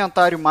é um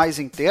comentário mais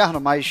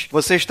interno, mas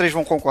vocês 3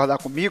 vão concordar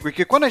comigo, e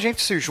que quando a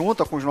gente se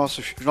junta com os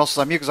nossos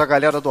amigos, a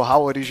galera do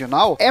RAU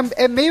original,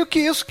 é meio que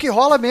isso que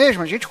rola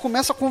mesmo. A gente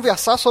começa a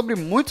conversar sobre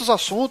muitos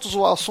assuntos,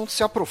 o assunto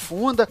se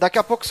aprofunda, daqui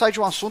a pouco sai de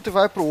um assunto e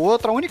vai pro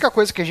outro. A única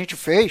coisa que a gente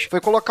fez foi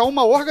colocar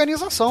uma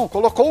organização,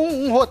 colocou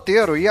um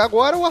roteiro, e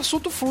agora o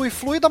assunto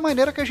flui da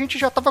maneira que a gente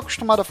já estava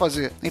acostumado a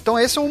fazer. Então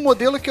esse é um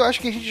modelo que eu acho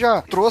que a gente já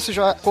trouxe,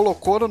 já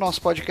colocou no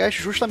nosso podcast,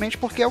 justamente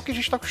porque é o que a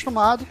gente está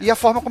acostumado e a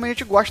forma como a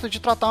gente gosta de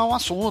tratar um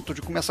assunto,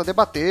 de começar a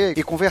debater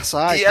e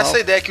conversar e essa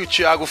tal. Ideia que o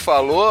Thiago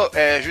falou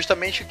é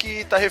justamente o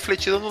que tá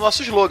refletido no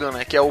nosso slogan,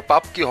 né? Que é o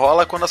papo que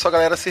rola quando a sua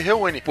galera se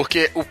reúne.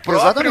 Porque o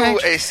próprio,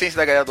 a essência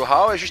da galera do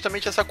RAU é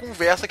justamente essa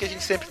conversa que a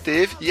gente sempre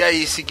teve. E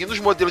aí, seguindo os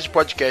modelos de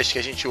podcast que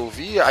a gente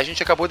ouvia, a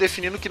gente acabou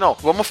definindo que não,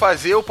 vamos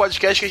fazer o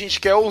podcast que a gente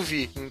quer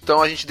ouvir.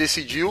 Então a gente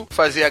decidiu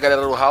fazer a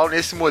galera do RAU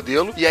nesse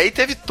modelo. E aí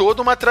teve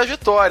toda uma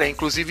trajetória,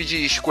 inclusive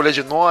de escolha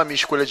de nome,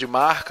 escolha de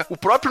marca. O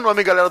próprio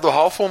nome Galera do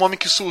RAU foi um nome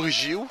que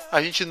surgiu.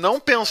 A gente não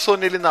pensou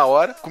nele na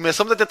hora.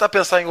 Começamos a tentar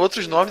pensar em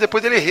outros nomes,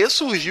 depois ele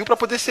ressurgiu pra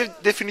poder ser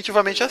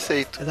definitivamente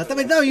aceito.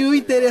 Exatamente. Não, e o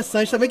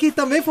interessante também, que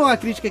também foi uma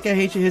crítica que a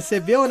gente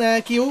recebeu,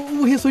 né? Que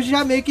o Rissut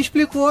já meio que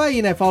explicou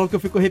aí, né? Falou que eu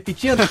fico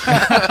repetindo.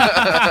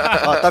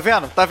 Ó, tá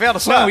vendo? Tá vendo?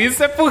 Só? Não,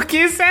 isso é porque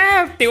isso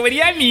é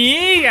teoria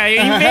minha,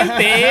 eu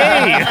inventei.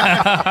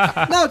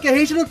 Não, que a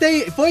gente não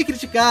tem... Foi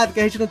criticado, que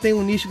a gente não tem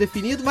um nicho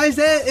definido, mas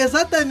é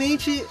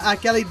exatamente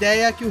aquela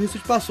ideia que o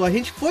Rissut passou. A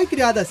gente foi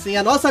criado assim,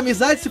 a nossa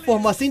amizade se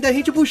formou assim, da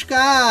gente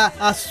buscar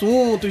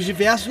assuntos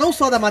diversos, não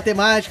só da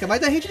matemática,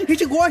 mas a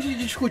gente gosta de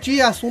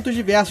discutir assuntos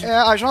diversos.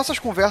 As nossas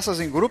conversas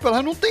em grupo,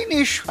 elas não têm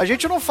nicho. A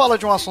gente não fala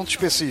de um assunto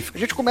específico. A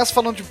gente começa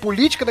falando de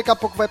política, daqui a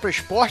pouco vai pro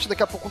esporte,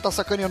 daqui a pouco um tá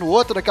sacaneando o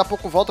outro, daqui a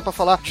pouco volta pra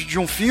falar de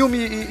um filme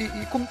e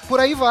por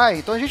aí vai.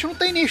 Então a gente não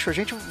tem nicho, a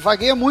gente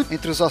vagueia muito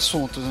entre os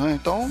assuntos, né?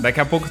 Então... Daqui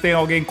a pouco tem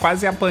alguém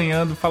quase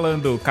apanhando,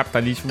 falando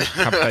capitalismo.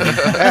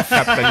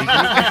 Capitalismo.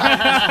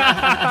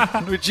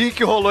 No dia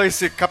que rolou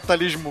esse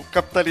capitalismo,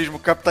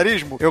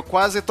 eu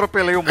quase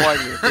atropelei o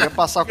Mogli. Eu queria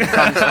passar com o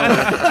carro em cima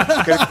dele.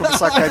 Eu queria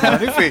começar a cair,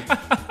 mas enfim.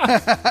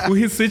 O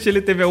Rissut,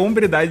 ele teve a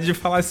hombridade de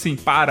falar assim,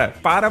 para,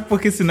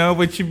 porque senão eu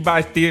vou te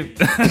bater.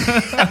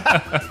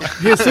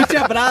 Rissut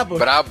é brabo.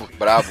 Brabo.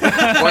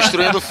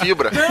 Construindo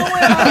fibra.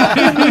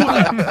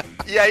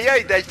 E aí a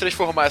ideia de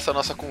transformar essa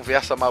nossa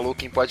conversa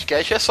maluca em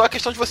podcast é só a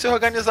questão de você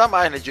organizar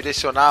mais, né?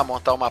 Direcionar,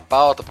 montar uma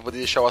pauta pra poder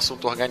deixar o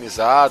assunto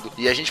organizado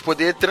e a gente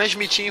poder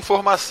transmitir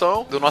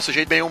informação do nosso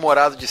jeito bem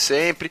humorado de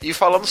sempre e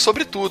falando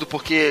sobre tudo,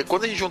 porque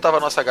quando a gente juntava a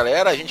nossa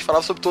galera, a gente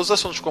falava sobre todos os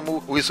assuntos,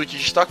 como o Rissut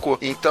destacou.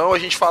 Então a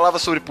gente falava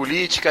sobre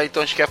política,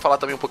 então a gente quer falar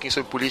também um pouquinho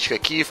sobre política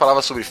aqui,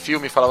 falava sobre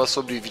filme, falava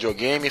sobre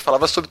videogame,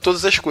 falava sobre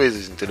todas as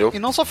coisas, entendeu? E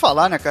não só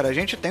falar, né, cara? A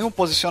gente tem um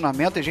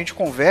posicionamento, a gente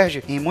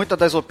converge em muitas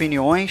das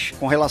opiniões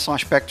com relação a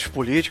aspectos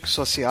políticos,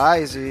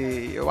 sociais,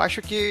 e eu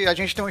acho que a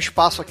gente tem um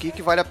espaço aqui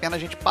que vale a pena a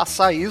gente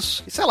passar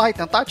isso e, sei lá, e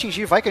tentar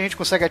atingir. Vai que a gente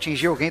consegue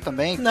atingir alguém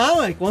também.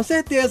 Não, com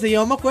certeza. E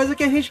é uma coisa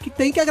que a gente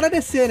tem que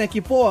agradecer, né?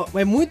 Que, pô,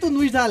 é muito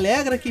nos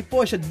alegra que,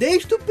 poxa,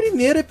 desde o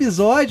primeiro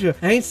episódio,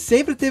 a gente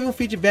sempre teve um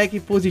feedback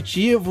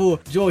positivo,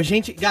 de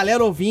gente,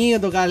 galera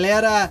ouvindo,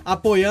 galera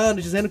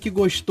apoiando, dizendo que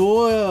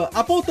gostou,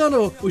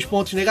 apontando os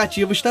pontos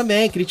negativos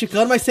também,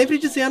 criticando, mas sempre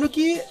dizendo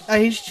que a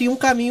gente tinha um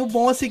caminho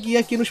bom a seguir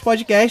aqui nos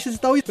podcasts e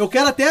tal. Eu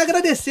quero até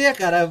agradecer,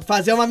 cara,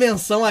 fazer uma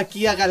menção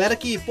aqui a galera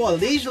que, pô,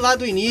 desde lá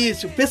do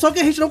início, pessoal que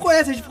a gente não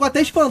conhece, a gente ficou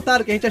até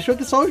espantado, que a gente achou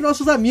que só os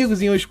nossos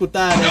amigos iam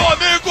escutar, né? Meu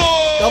amigo!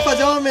 Então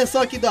fazer uma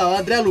menção aqui do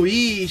André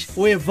Luiz,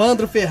 o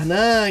Evandro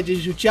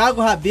Fernandes, o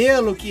Thiago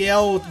Rabelo, que é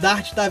o da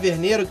Arte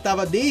Taverneiro, que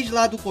tava desde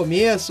lá do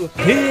começo.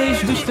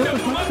 Desde os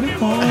tempos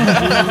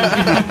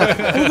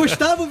O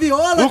Gustavo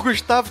Viola. O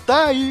Gustavo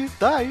tá aí.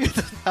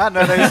 Ah,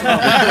 não é isso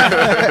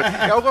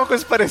não. É alguma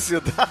coisa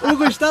parecida. O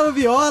Gustavo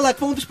Viola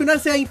foi um dos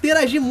primeiros a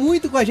interagir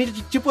muito com a gente,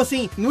 de, tipo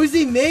assim, nos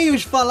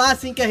e-mails falar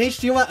assim que a gente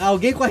tinha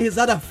alguém com a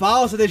risada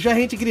falsa, deixou a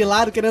gente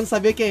grilado querendo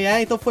saber quem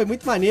é, então foi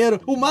muito maneiro.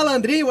 O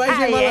Malandrinho, o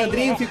Wesley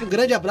Malandrinho, fica um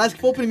grande abraço,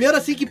 que foi o primeiro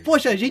assim que,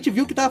 poxa, a gente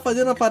viu que tava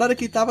fazendo uma parada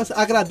que tava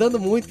agradando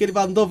muito, que ele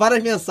mandou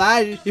várias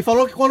mensagens e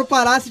falou que quando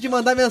parasse de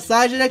mandar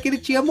mensagem é que ele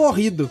tinha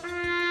morrido.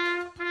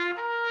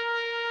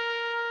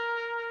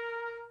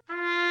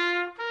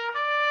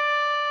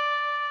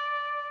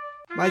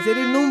 Mas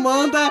ele não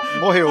manda.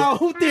 Morreu. Há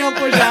um tempo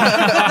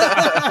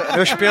já.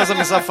 Meus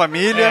pêsames à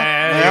família.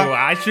 Né? Eu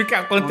acho que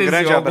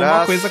aconteceu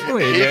alguma coisa com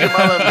ele.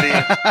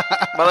 Malandrinho.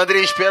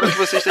 Malandrinho, espero que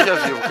você esteja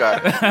vivo,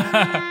 cara.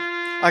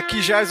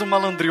 Aqui jaz um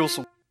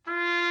malandrilson.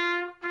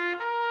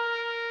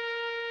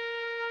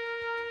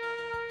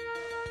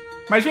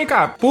 Mas vem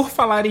cá, por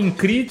falar em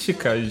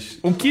críticas,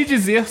 o que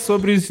dizer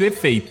sobre os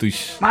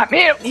efeitos?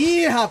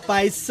 Ih,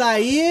 rapaz, isso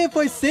aí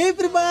foi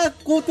sempre uma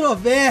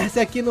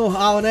controvérsia aqui no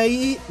RAU, né?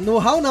 E no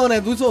RAU não, né?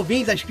 Dos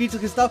ouvintes, das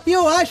críticas e tal. E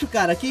eu acho,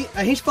 cara, que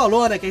a gente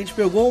falou, né? Que a gente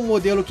pegou um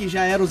modelo que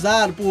já era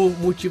usado por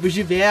motivos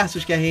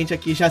diversos, que a gente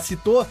aqui já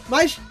citou.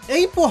 Mas é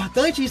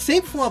importante, e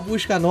sempre foi uma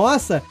busca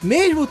nossa,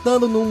 mesmo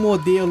estando num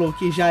modelo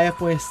que já é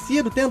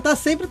conhecido, tentar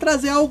sempre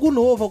trazer algo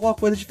novo, alguma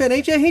coisa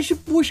diferente. E a gente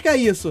busca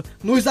isso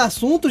nos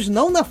assuntos,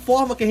 não na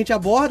forma que a gente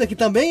aborda, que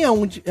também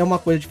é uma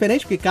coisa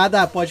diferente, porque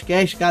cada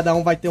podcast, cada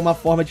um vai ter uma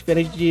forma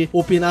diferente de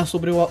opinar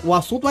sobre o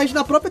assunto, mas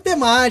na própria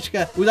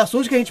temática, os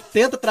assuntos que a gente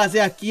tenta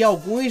trazer aqui,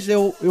 alguns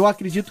eu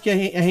acredito que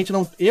a gente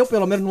não, eu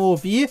pelo menos não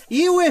ouvi,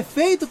 e o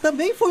efeito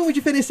também foi um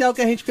diferencial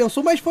que a gente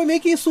pensou, mas foi meio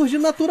que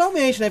surgindo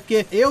naturalmente, né,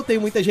 porque eu tenho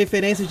muitas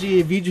referências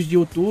de vídeos de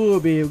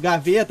YouTube, o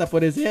Gaveta,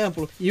 por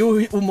exemplo, e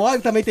o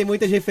Mogli também tem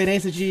muitas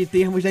referências de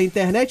termos da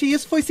internet, e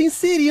isso foi se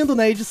inserindo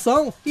na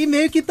edição, e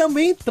meio que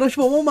também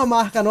transformou uma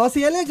marca nossa,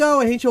 e é legal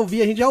a gente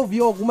já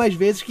ouviu algumas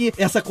vezes que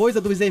essa coisa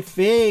dos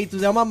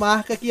efeitos é uma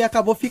marca que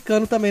acabou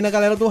ficando também na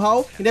galera do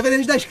RAU,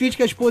 independente das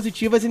críticas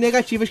positivas e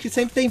negativas que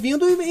sempre tem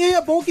vindo, e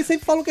é bom que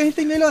sempre falam que a gente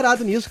tem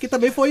melhorado nisso, que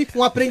também foi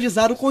um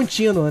aprendizado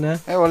contínuo, né?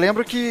 Eu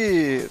lembro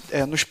que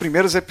nos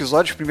primeiros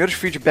episódios, os primeiros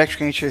feedbacks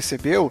que a gente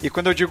recebeu, e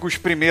quando eu digo os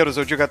primeiros,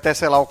 eu digo até,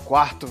 sei lá, o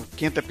quarto,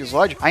 quinto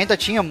episódio, ainda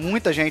tinha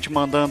muita gente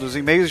mandando, os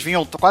e-mails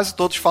vinham quase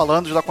todos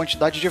falando da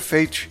quantidade de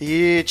efeitos,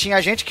 e tinha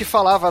gente que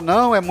falava,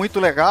 não, é muito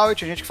legal, e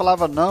tinha gente que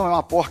falava, não, é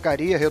uma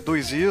porcaria,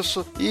 reduz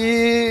isso.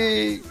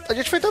 E a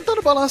gente foi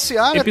tentando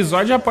balancear, né?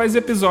 Episódio após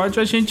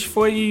episódio, a gente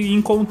foi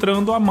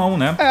encontrando a mão,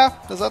 né?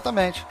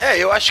 Exatamente.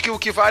 Eu acho que o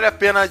que vale a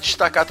pena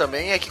destacar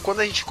também é que quando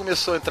a gente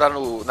começou a entrar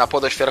na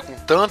podosfera com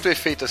tanto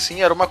efeito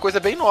assim, era uma coisa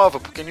bem nova,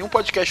 porque nenhum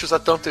podcast usa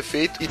tanto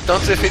efeito e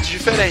tantos efeitos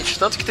diferentes.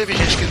 Tanto que teve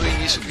gente que no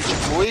início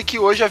criticou e que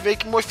hoje já veio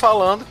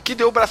falando que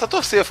deu o braço a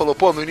torcer. Falou,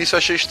 pô, no início eu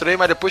achei estranho,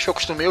 mas depois que eu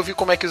acostumei, eu vi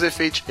como é que os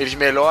efeitos, eles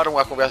melhoram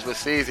a conversa de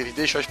vocês, eles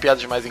deixam as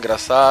piadas mais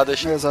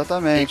engraçadas.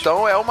 Exatamente.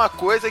 Então é uma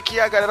coisa que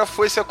a galera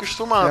foi se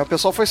acostumando. O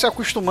pessoal foi se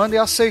acostumando e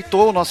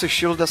aceitou o nosso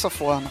estilo dessa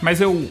forma. Mas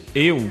eu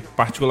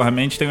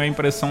particularmente, tenho a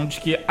impressão de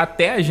que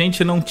até a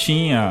gente não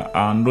tinha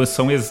a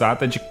noção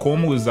exata de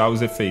como usar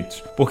os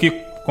efeitos. Porque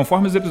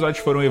conforme os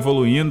episódios foram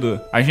evoluindo,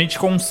 a gente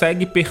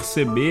consegue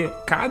perceber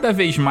cada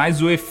vez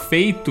mais o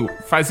efeito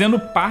fazendo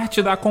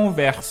parte da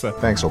conversa.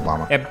 Thanks,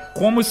 Obama. É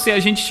como se a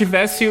gente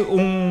tivesse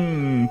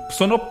um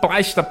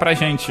sonoplasta pra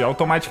gente,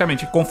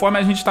 automaticamente. Conforme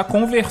a gente tá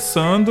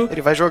conversando,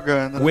 ele vai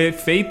jogando. O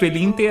efeito,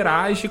 ele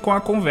interage com a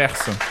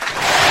conversa.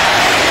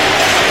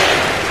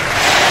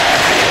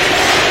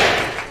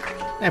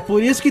 É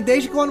por isso que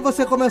desde quando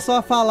você começou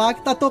a falar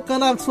que tá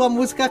tocando a sua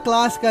música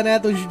clássica, né?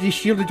 De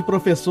estilo de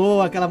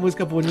professor, aquela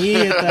música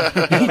bonita,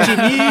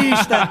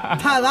 intimista.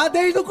 Tá lá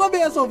desde o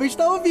começo, o ouvinte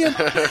tá ouvindo.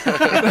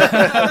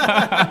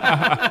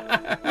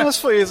 Mas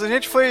foi isso, a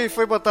gente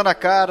foi botando a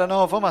cara,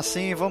 não, vamos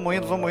assim, vamos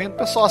indo. O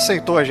pessoal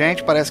aceitou a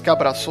gente, parece que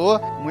abraçou.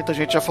 Muita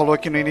gente já falou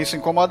que no início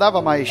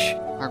incomodava, mas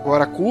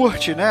agora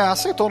curte, né?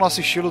 Aceitou o nosso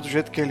estilo do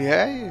jeito que ele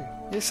é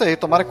e é isso aí,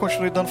 tomara que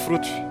continue dando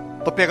frutos.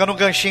 Tô pegando um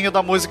ganchinho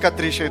da música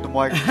triste aí do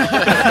Mogli.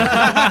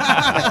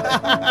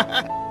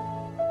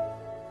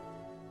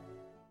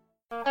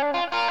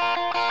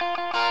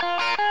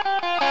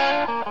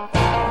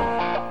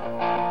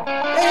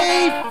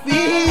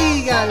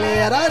 Enfim,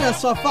 galera, olha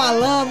só,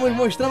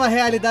 mostramos a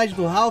realidade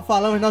do RAU,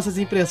 falamos nossas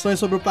impressões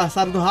sobre o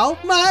passado do RAU,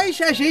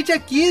 mas a gente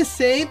aqui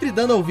sempre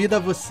dando ouvido a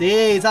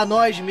vocês, a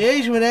nós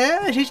mesmos,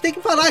 né? A gente tem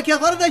que falar aqui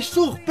agora das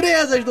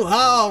surpresas do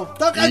RAU.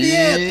 Toca a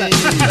vinheta!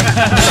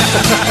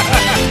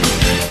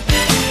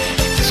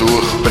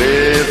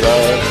 Surpresa!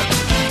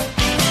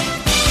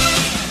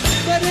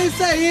 Mas é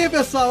isso aí,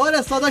 pessoal.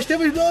 Olha só, nós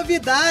temos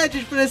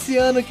novidades para esse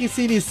ano que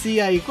se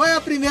inicia aí. Qual é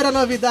a primeira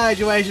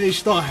novidade, Wesley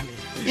Storm?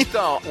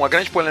 Então, uma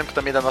grande polêmica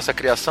também da nossa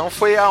criação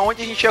foi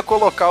aonde a gente ia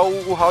colocar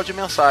o RAU de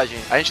mensagem.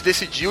 A gente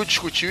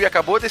discutiu e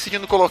acabou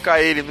decidindo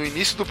colocar ele no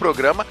início do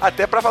programa,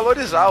 até pra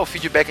valorizar o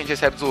feedback que a gente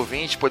recebe dos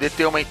ouvintes, poder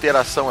ter uma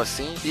interação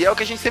assim. E é o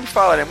que a gente sempre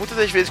fala, né? Muitas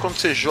das vezes quando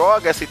você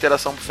joga essa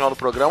interação pro final do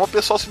programa, o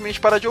pessoal simplesmente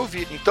para de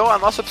ouvir. Então a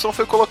nossa opção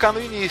foi colocar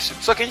no início.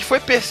 Só que a gente foi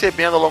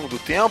percebendo ao longo do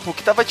tempo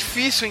que tava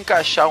difícil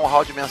encaixar um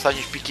RAU de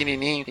mensagens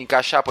pequenininho,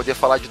 poder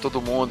falar de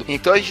todo mundo.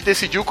 Então a gente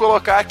decidiu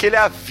colocar aquele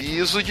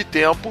aviso de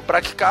tempo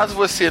para que caso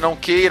você não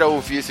queira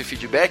ouvir esse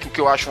feedback, o que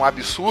eu acho um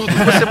absurdo,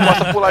 você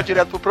possa pular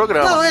direto pro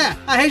programa. Não,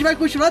 a gente vai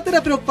continuar tendo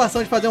a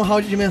preocupação de fazer um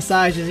round de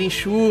mensagens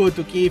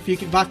enxuto, que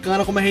fique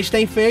bacana como a gente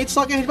tem feito,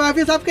 só que a gente vai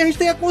avisar porque a gente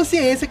tem a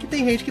consciência que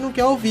tem gente que não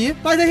quer ouvir,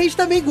 mas a gente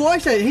também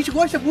gosta,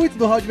 muito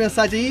do round de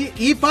mensagens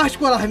e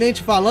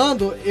particularmente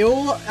falando,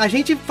 a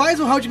gente faz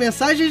um round de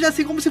mensagens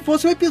assim como se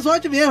fosse um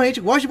episódio mesmo, a gente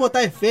gosta de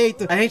botar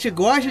efeito, a gente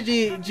gosta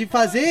de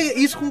fazer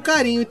isso com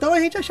carinho, então a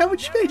gente achava um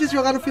desperdício de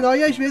jogar no final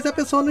e às vezes a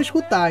pessoa não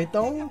escutar,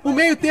 então o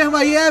meio termo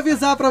aí é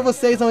avisar pra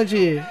vocês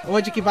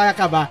onde que vai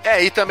acabar.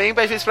 E também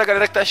às vezes pra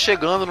galera que tá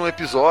chegando no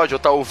episódio ou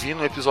tá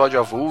ouvindo um episódio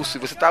avulso, e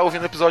você tá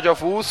ouvindo um episódio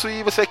avulso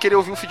e você vai querer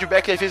ouvir um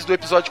feedback às vezes do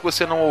episódio que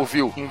você não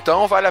ouviu,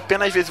 então vale a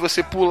pena às vezes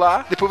você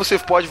pular, depois você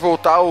pode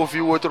voltar a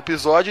ouvir o outro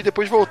episódio e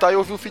depois voltar e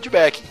ouvir o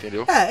feedback,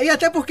 entendeu? E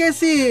até porque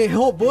esse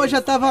robô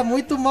já tava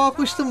muito mal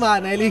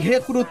acostumado, né? Ele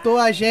recrutou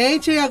a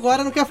gente e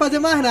agora não quer fazer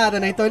mais nada,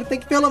 né? Então ele tem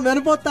que pelo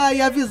menos botar aí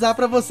e avisar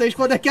pra vocês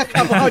quando é que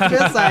acaba a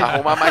mensagem.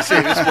 Arrumar mais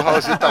serviço pro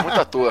Raulzinho tá muito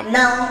à toa.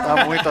 Não.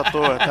 Tá muito à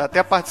toa. Tá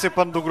até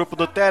participando do grupo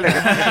do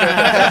Telegram.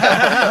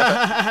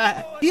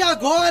 E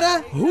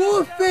agora,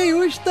 rufem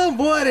os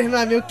tambores, meu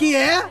amigo, que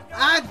é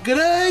a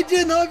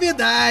grande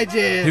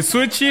novidade.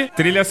 Rissut,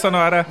 trilha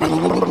sonora.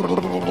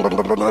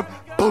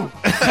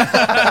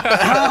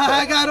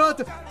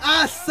 Garoto,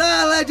 a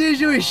sala de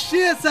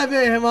justiça,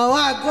 meu irmão,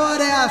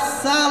 agora é a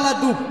sala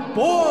do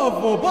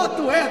povo.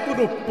 Bota o eco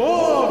do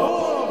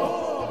povo.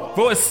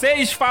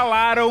 Vocês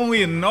falaram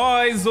e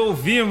nós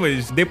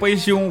ouvimos.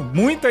 Depois de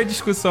muita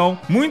discussão,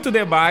 muito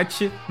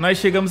debate, nós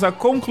chegamos à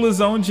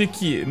conclusão de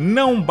que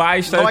não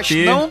basta nós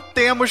não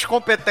temos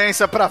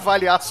competência pra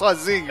avaliar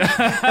sozinhos.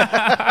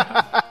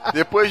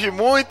 Depois de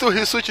muito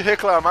Rissut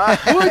reclamar.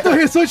 Muito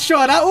Rissut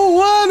chorar.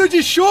 Um ano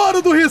de choro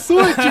do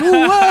Rissut.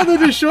 Um ano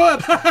de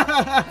choro.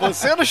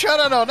 Você não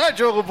chora não, né,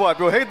 Diogo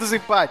Bob? O rei dos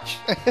empates.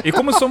 E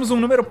como somos um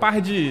número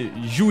par de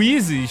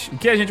juízes, o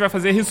que a gente vai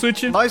fazer,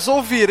 Rissut? Nós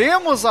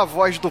ouviremos a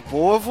voz do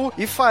povo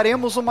e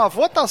faremos uma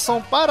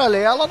votação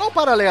paralela, não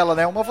paralela,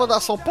 né? Uma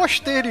votação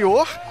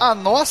posterior à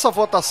nossa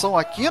votação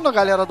aqui no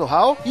Galera do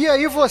RAU. E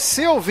aí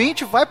você,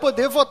 ouvinte, vai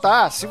poder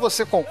votar. Se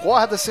você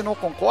concorda, se não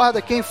concorda,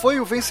 quem foi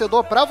o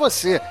vencedor pra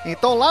você.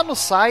 Então lá no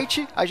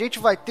site, a gente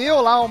vai ter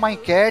lá uma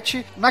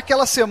enquete.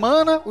 Naquela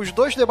semana, os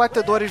dois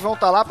debatedores vão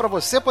estar lá pra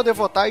você poder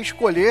votar e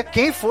escolher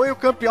quem foi o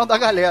campeão da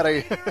galera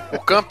aí. O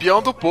campeão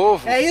do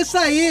povo. É isso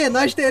aí,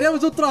 nós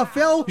teremos o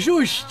troféu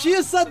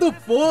Justiça do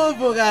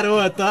Povo,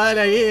 garoto.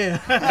 Olha aí.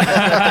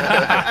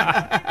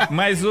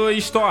 Mas o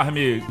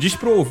Storm, diz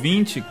pro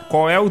ouvinte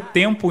qual é o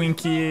tempo em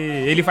que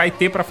ele vai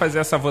ter pra fazer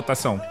essa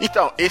votação.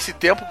 Então, esse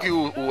tempo que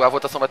a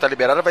votação vai estar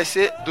liberada vai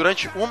ser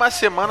durante uma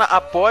semana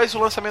após o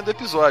lançamento do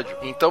episódio.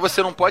 Então Então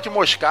você não pode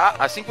moscar.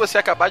 Assim que você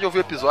acabar de ouvir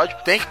o episódio,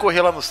 tem que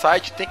correr lá no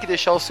site, tem que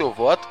deixar o seu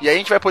voto. E aí a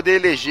gente vai poder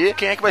eleger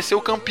quem é que vai ser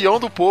o campeão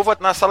do povo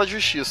na sala de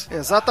justiça.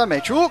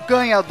 Exatamente. O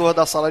ganhador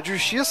da sala de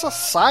justiça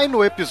sai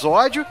no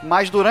episódio,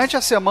 mas durante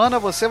a semana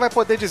você vai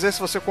poder dizer se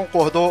você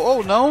concordou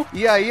ou não.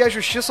 E aí a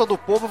justiça do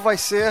povo vai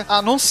ser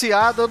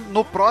anunciada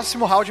no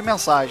próximo round de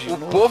mensagem. O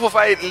povo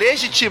vai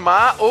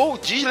legitimar ou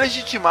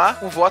deslegitimar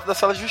o voto da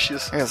sala de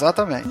justiça.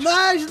 Exatamente.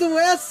 Mas não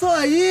é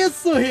só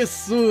isso,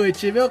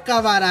 Rissut, meu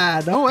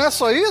camarada. Não é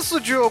só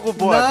isso, Diogo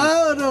Bob?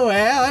 Não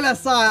é. Olha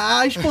só,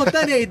 a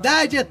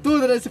espontaneidade é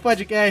tudo nesse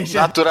podcast.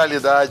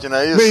 Naturalidade, não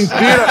é isso?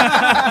 Mentira!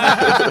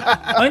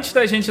 Antes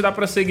da gente dar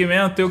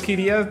prosseguimento, eu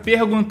queria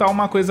perguntar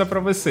uma coisa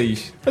pra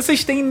vocês.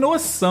 Vocês têm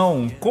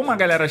noção como a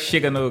galera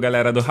chega no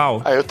Galera do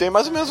RAU? Eu tenho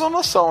mais ou menos uma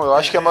noção. Eu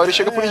acho que a maioria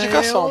chega por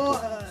indicação.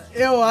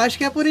 Eu acho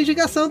que é por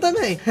indicação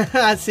também.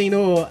 Assim,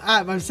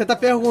 mas você tá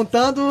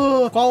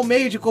perguntando qual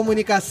meio de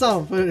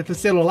comunicação? Pro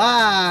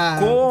celular?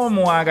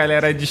 Como a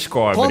galera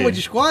descobre? Como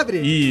descobre?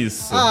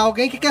 Isso.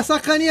 Alguém que quer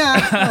sacanear.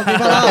 Alguém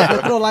vai lá, vou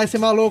trollar esse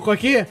maluco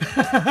aqui.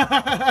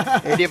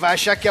 Ele vai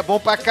achar que é bom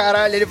pra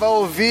caralho, ele vai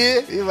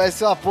ouvir e vai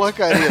ser uma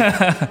porcaria.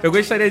 Eu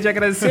gostaria de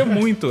agradecer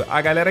muito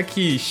a galera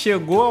que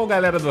chegou ao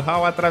Galera do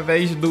RAU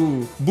através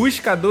do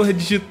buscador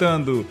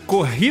digitando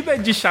Corrida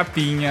de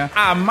Chapinha,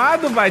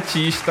 Amado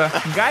Batista,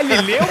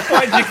 Galileu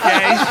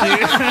Podcast.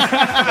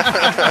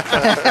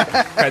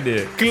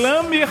 Cadê?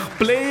 Clamor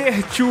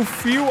Player to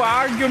Few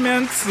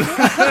Arguments.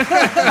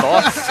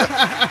 Nossa.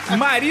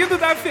 Marido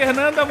da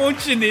Fernanda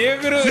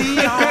Montenegro.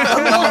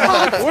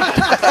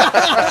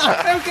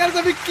 Eu quero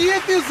saber que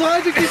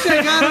episódio que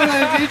chegaram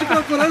na gente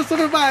procurando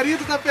sobre o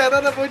marido da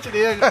Fernanda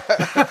Montenegro.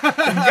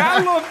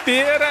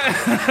 Galopeira.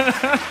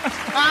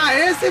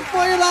 Esse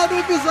foi lá no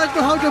episódio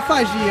do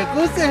Radiofagia,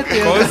 com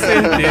certeza. Com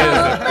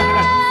certeza.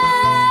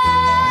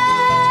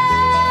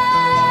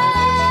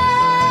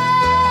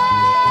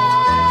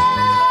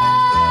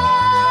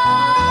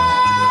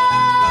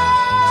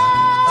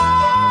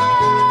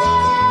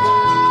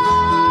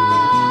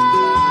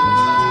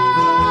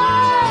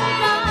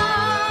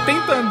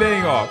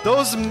 Também, ó.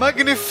 Those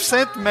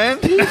Magnificent Men.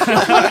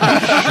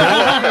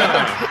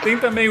 Tem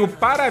também o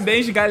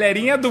Parabéns,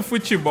 Galerinha do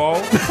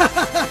Futebol.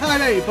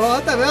 Olha aí,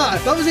 pronto, tá vendo?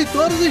 Estamos em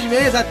todos os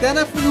meses, até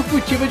no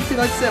futebol de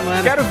final de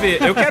semana.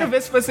 Eu quero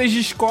ver se vocês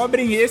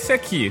descobrem esse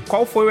aqui.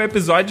 Qual foi o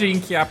episódio em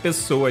que a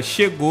pessoa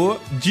chegou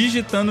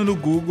digitando no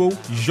Google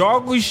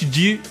jogos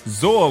de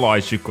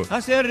zoológico?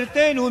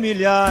 Acertei no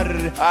milhar.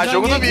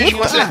 Jogo do bicho,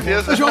 com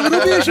certeza. Jogo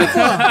do bicho, pô.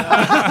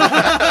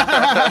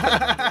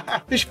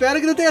 Espero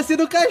que não tenha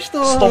sido o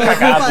Castor. Estou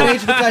cagado. O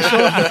parente do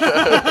cachorro.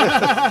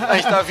 A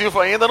gente tá vivo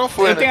ainda, não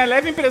foi, Eu tenho a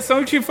leve impressão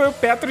de que foi o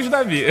Petros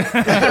Davi.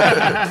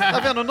 Tá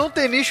vendo? Não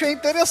tem nicho é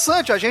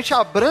interessante. A gente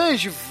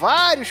abrange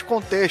vários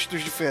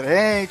contextos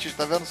diferentes,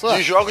 tá vendo só?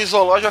 De jogos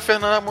zoológicos a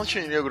Fernanda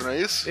Montenegro, não é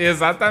isso?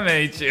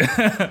 Exatamente.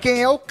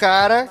 Quem é o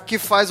cara que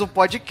faz um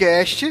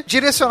podcast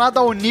direcionado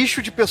ao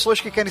nicho de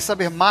pessoas que querem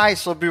saber mais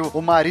sobre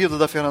o marido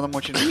da Fernanda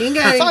Montenegro?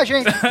 Ninguém. Só a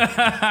gente.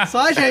 Só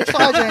a gente.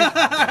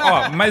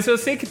 Ó, mas eu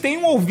sei que tem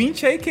um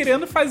ouvinte aí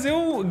querendo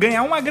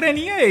ganhar uma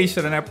graninha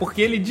extra, né?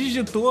 Porque ele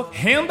digitou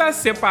renda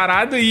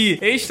separado e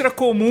extra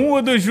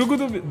comum do jogo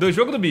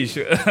do bicho.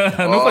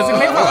 Não consigo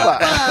nem falar.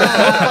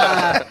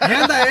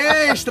 Renda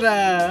extra.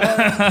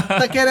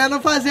 Tá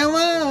querendo fazer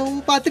um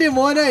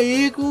patrimônio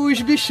aí com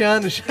os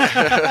bichanos.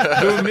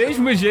 Do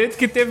mesmo jeito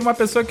que teve uma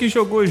pessoa que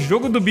jogou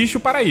Jogo do Bicho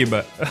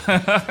Paraíba.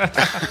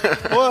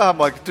 Porra,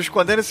 Mog, tu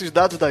escondendo esses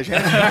dados da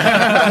gente.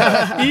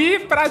 E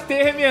pra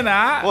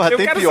terminar, eu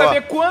quero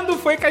saber quando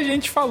foi que a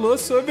gente falou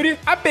sobre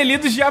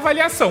apelidos de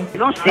avaliação.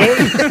 Não sei.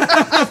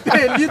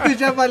 Apelidos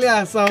de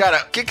avaliação.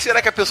 Cara, o que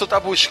será que a pessoa tá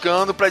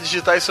buscando pra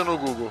digitar isso no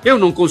Google? Eu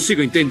não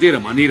consigo entender a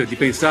maneira de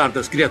pensar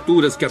das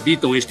criaturas que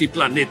habitam este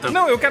planeta.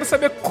 Não, eu quero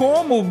saber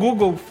como o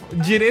Google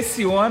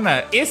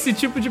direciona esse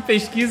tipo de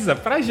pesquisa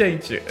pra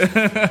gente.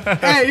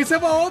 Isso é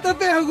uma outra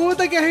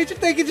pergunta que a gente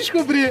tem que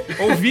descobrir.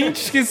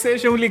 Ouvintes que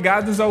sejam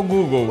ligados ao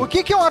Google. O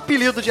que é um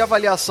apelido de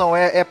avaliação?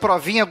 É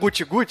provinha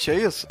guti-guti, é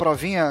isso?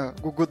 Provinha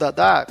gugu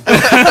dadá?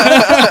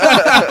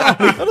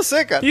 Eu não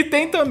sei, cara. E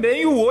tem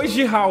também o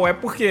Hoje RAU. É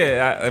porque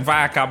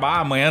vai acabar,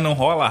 amanhã não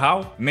rola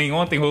RAU? Nem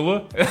ontem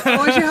rolou?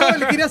 Hoje, RAU,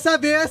 ele queria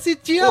saber se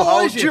tinha o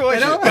RAU hoje. de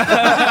hoje.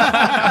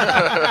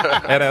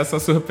 Era essa a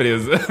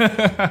surpresa.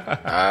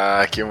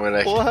 Que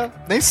moleque. Porra,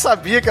 nem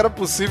sabia que era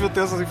possível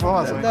ter essas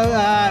informações.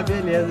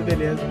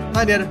 Beleza.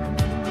 Maneiro.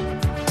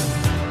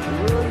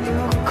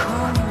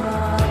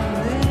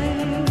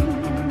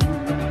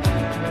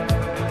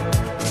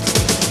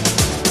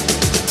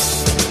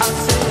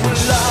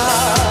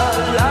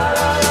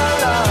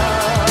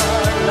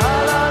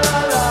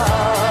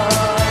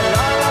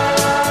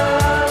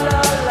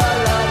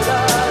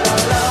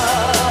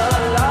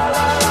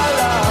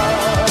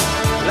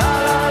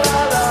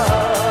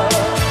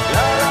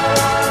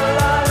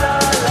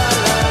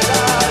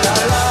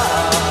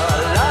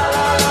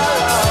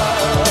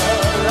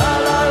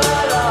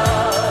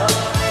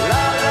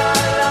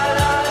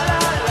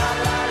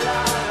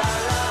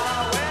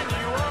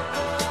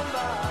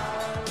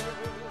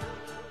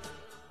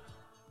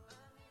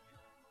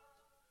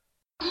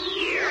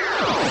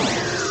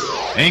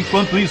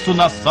 Enquanto isso,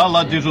 na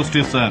sala de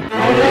justiça.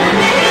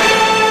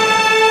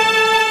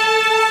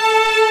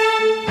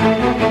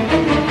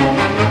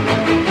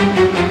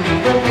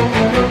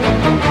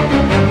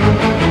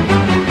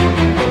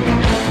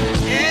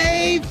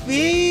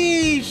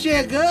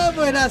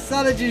 Chegamos na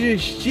sala de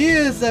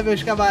justiça,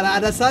 meus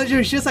camaradas. A sala de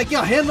justiça aqui,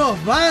 ó,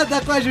 renovada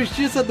com a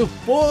justiça do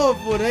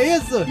povo, não é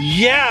isso?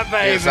 Yeah,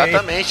 baby!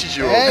 Exatamente,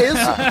 Diogo. É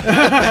isso.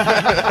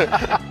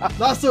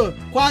 Nosso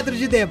quadro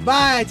de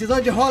debates,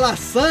 onde rola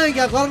sangue.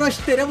 Agora nós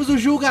teremos o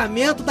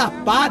julgamento da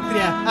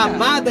pátria,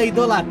 amada e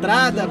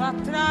idolatrada.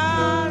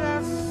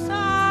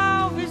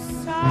 Salve,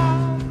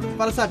 salve.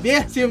 Para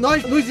saber se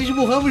nós nos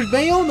esmurramos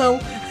bem ou não.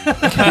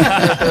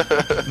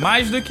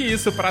 Mais do que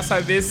isso, pra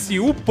saber se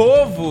o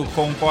povo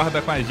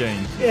concorda com a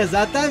gente.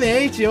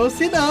 Exatamente, ou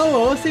se não,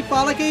 ou se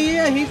fala que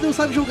a gente não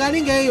sabe julgar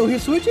ninguém. O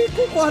Rissut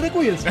concorda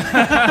com isso.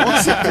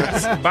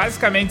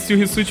 Basicamente, se o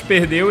Rissut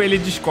perdeu, ele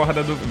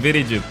discorda do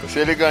veredito. Se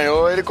ele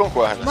ganhou, ele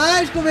concorda.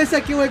 Mas como esse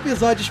aqui é um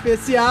episódio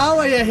especial,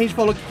 aí a gente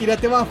falou que queria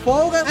ter uma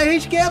folga, a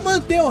gente quer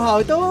manter o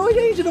RAU. Então hoje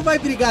a gente não vai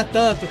brigar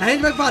tanto. A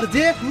gente vai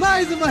fazer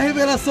mais uma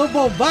revelação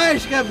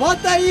bombástica.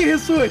 Bota aí,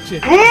 Rissut.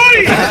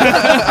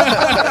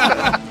 Ui!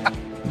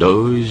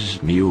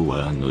 2000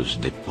 anos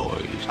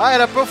depois. Ah,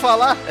 era pra eu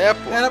falar? É,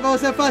 pô. Era pra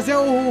você fazer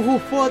o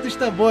rufô dos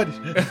tambores.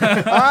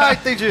 Ah,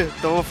 entendi.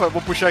 Então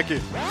vou puxar aqui.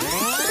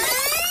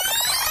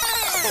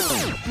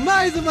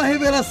 Mais uma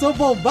revelação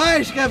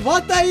bombástica.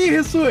 Bota aí,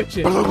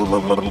 Rissut.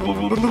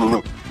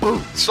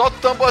 Solta o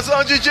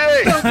tamborzão, DJ!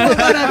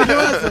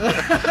 Maravilhoso.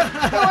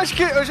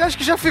 Eu acho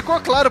que já ficou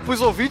claro pros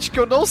ouvintes que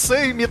eu não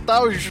sei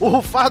imitar o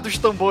rufar dos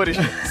tambores.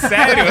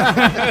 Sério?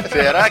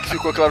 Será que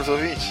ficou claro pros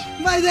ouvintes?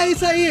 Mas é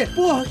isso aí.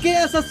 Por que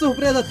essa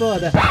surpresa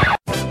toda?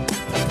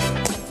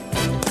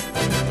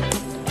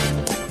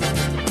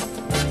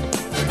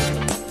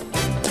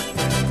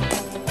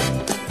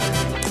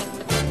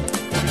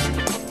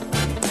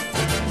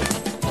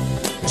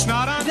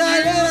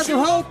 Galera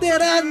do RAU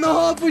terá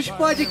novos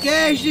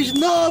podcasts,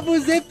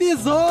 novos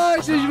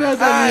episódios,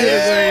 meus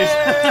amigos.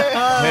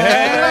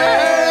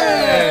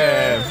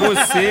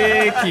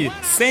 Você que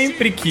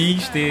sempre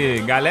quis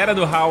ter Galera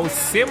do RAU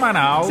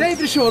semanal.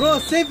 Sempre chorou,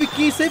 sempre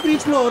quis, sempre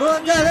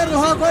implorou. Galera do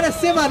RAU agora é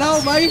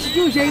semanal, mas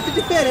de um jeito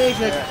diferente,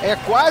 né? É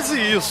quase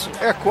isso.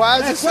 É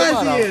quase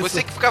semanal. Isso.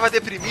 Você que ficava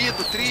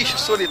deprimido, triste,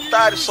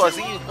 solitário,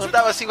 sozinho,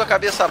 andava assim com a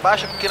cabeça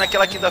baixa porque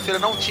naquela quinta-feira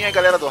não tinha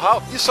Galera do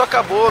RAU. Isso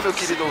acabou, meu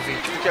querido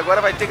ouvinte, porque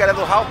agora vai ter Galera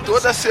do RAU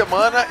toda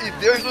semana e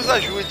Deus nos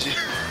ajude.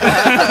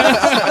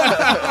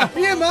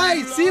 E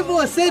mais, se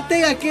você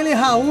tem aquele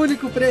RAU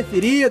único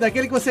preferido,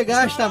 aquele que você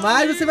gasta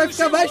mais, você vai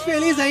ficar mais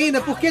feliz ainda,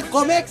 porque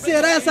como é que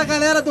será essa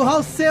Galera do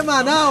RAU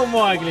semanal,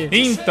 Mogli?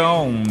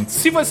 Então,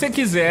 se você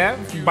quiser,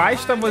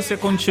 basta você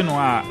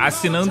continuar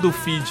assinando o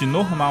feed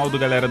normal do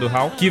Galera do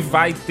RAU, que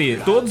vai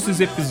ter todos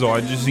os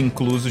episódios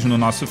inclusos no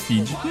nosso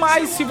feed.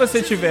 Mas se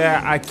você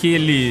tiver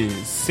aquele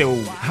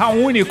seu RAU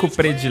único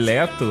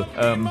predileto,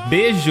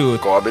 beijo...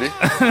 Cobre.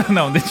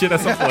 Não, tira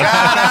essa porra.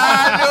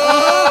 Caralho!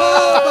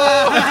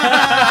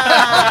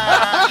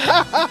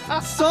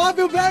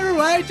 Sobe o Barry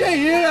White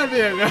aí, meu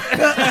amigo.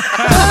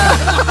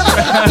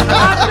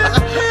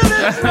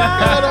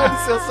 Caralho,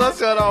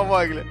 sensacional,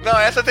 Mogli. Não,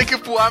 essa tem que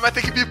pular, mas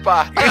tem que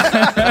bipar.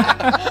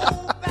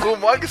 O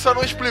Mogli só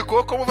não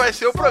explicou como vai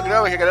ser o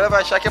programa, que a galera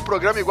vai achar que é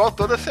programa igual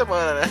toda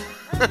semana, né?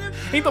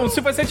 Então,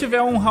 se você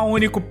tiver um RAU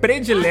único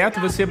predileto,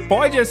 você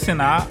pode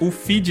assinar o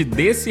feed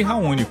desse RAU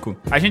único.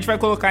 A gente vai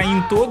colocar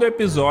em todo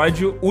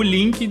episódio o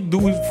link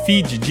do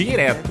feed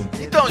direto.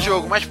 Então,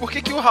 Diogo, mas por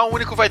que o RAU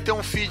único vai ter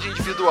um feed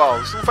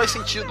individual? Isso não faz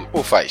sentido.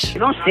 Ou faz?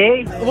 Não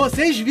sei.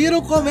 Vocês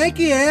viram como é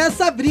que é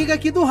essa briga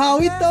aqui do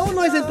RAU, então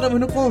nós entramos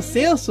no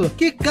consenso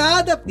que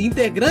cada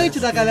integrante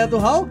da Galera do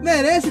RAU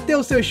merece ter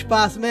o seu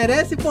espaço,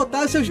 merece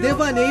botar seus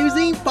devaneios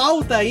em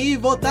pauta e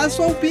botar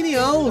sua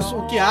opinião,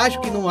 o que acha,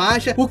 o que não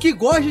acha, o que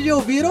gosta de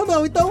ouvir ou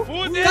não. Então,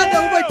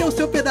 cada um vai ter o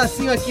seu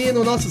pedacinho aqui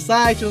no nosso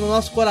site, no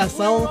nosso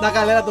coração, da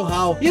Galera do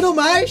RAU. E no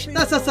mais,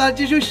 nessa sala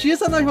de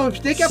justiça, nós vamos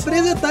ter que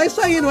apresentar isso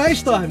aí, não é,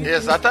 Storm?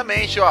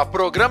 Exatamente, ó.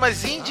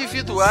 Programas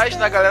individuais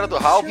da Galera do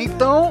RAU.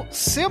 Então,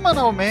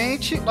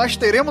 semanalmente, nós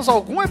teremos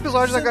algum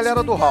episódio da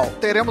Galera do RAU.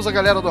 Teremos a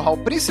Galera do RAU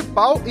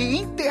principal e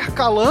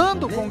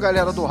intercalando com a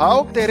Galera do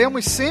RAU,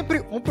 teremos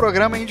sempre um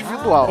programa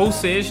individual. Ou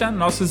seja,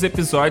 nossos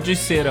episódios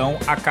serão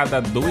a cada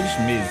 2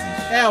 meses.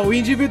 É, o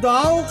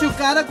individual, se o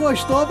cara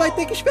gostou, vai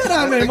ter que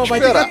esperar, meu irmão. Vai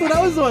ter que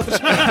aturar os outros.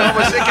 Então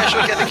você que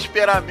achou que ia ter que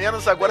esperar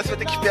menos, agora você vai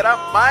ter que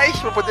esperar mais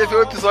pra poder ver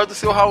o episódio do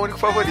seu RAU único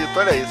favorito.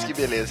 Olha isso, que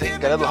beleza, hein?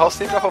 Galera do RAU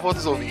sempre a favor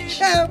dos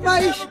ouvintes. É,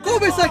 mas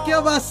como isso aqui é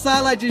uma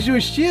sala de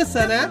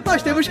justiça, né?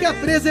 Nós temos que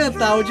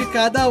apresentar o de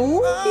cada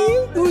um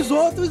e os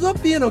outros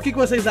opinam. O que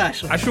vocês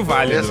acham? Acho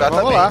válido.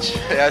 Exatamente.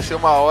 Essa é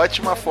uma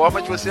ótima forma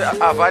de você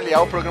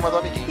avaliar o programa do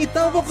amiguinho.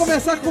 Então eu vou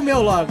começar com o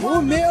meu logo.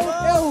 O meu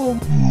é o...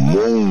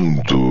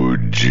 Mundo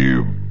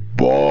de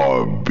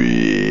Bob.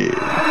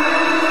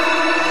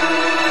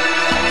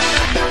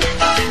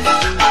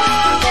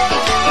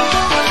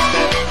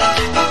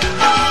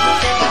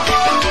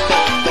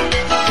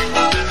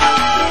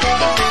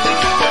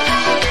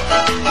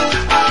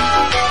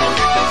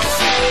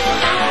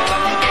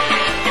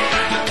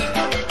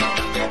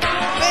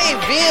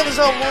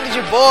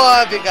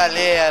 Bob,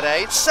 galera.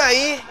 Isso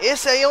aí,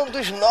 esse aí é um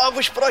dos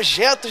novos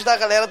projetos da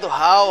galera do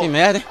RAU. Que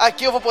merda.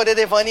 Aqui eu vou poder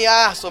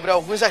devanear sobre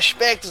alguns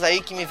aspectos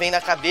aí que me vem na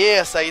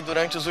cabeça aí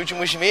durante os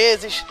últimos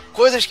meses.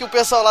 Coisas que o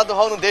pessoal lá do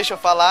RAU não deixa eu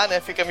falar, né?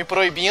 Fica me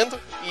proibindo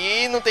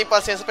e não tem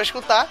paciência pra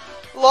escutar.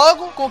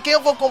 Logo, com quem eu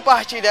vou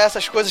compartilhar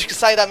essas coisas que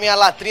saem da minha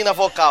latrina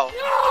vocal?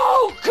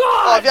 No,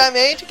 God!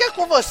 Obviamente que é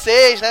com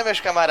vocês, né, meus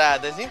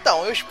camaradas?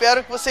 Então, eu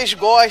espero que vocês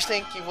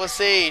gostem, que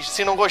vocês,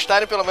 se não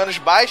gostarem, pelo menos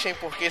baixem,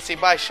 porque se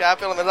baixar,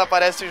 pelo menos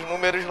aparecem os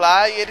números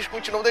lá e eles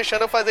continuam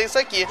deixando eu fazer isso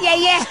aqui.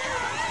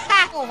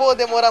 Não vou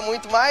demorar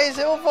muito mais,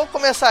 eu vou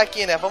começar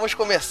aqui, né? Vamos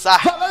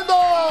começar. Valendo!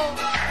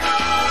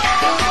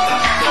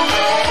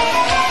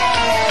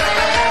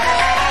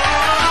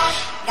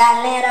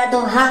 Galera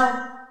do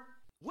RAU.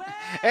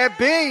 É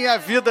bem a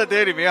vida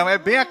dele mesmo, é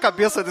bem a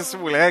cabeça desse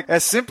moleque. É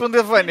sempre um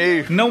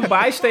devaneio. Não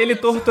basta ele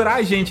torturar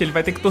a gente, ele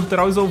vai ter que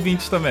torturar os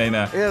ouvintes também,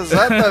 né?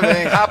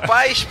 Exatamente.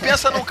 Rapaz,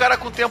 pensa num cara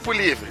com tempo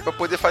livre pra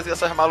poder fazer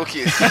essas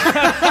maluquices.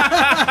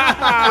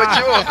 Ô,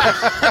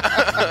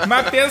 Diogo.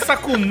 Mas pensa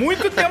com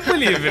muito tempo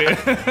livre.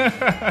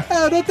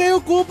 Eu não tenho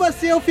culpa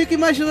se eu fico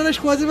imaginando as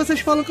coisas e vocês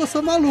falam que eu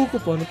sou maluco,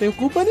 pô. Não tenho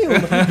culpa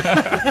nenhuma.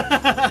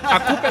 A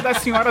culpa é da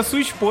senhora,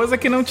 sua esposa,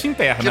 que não te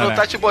interna, que não né?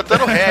 tá te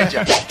botando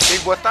rédea. Tem que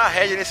botar a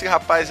rédea nesse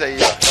rapaz aí,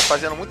 ó. Tá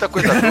fazendo muita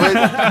coisa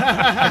doida.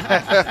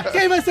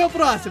 Quem vai ser o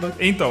próximo?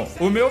 Então,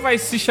 o meu vai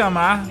se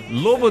chamar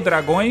Lobo,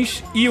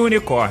 Dragões e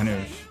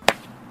Unicórnios.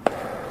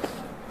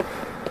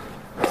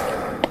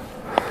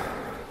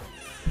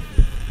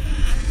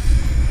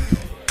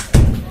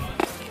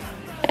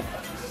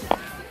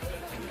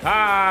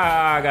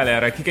 Ah,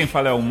 galera, aqui quem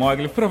fala é o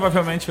Mogli.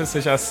 Provavelmente você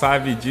já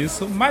sabe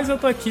disso, mas eu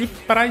tô aqui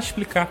pra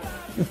explicar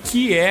o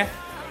que é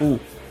o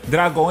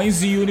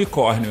Dragões e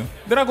Unicórnio.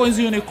 Dragões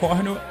e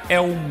Unicórnio é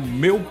o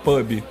meu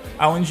pub,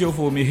 onde eu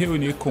vou me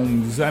reunir com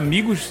os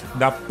amigos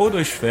da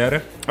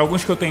podosfera,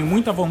 alguns que eu tenho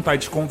muita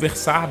vontade de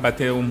conversar,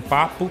 bater um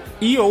papo,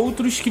 e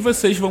outros que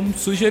vocês vão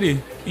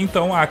sugerir.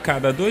 Então, a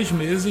cada 2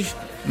 meses,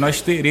 nós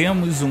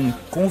teremos um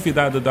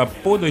convidado da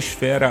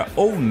podosfera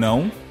ou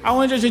não,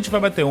 aonde a gente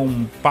vai bater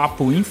um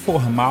papo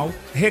informal,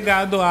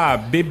 regado a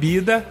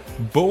bebida,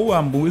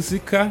 boa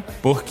música,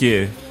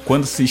 porque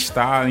quando se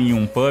está em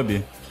um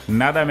pub,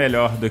 nada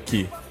melhor do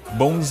que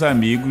bons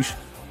amigos,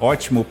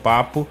 ótimo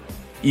papo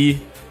e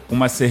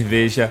uma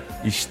cerveja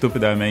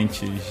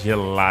estupidamente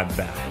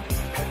gelada.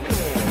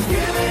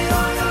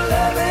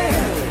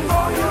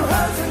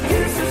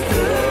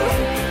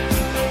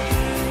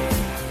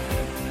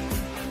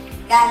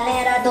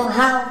 Galera do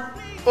RAU.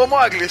 Ô,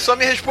 Mogli, só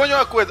me responde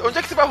uma coisa. Onde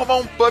é que você vai arrumar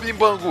um pub em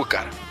Bangu,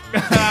 cara?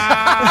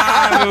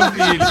 Ah, meu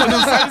filho, tu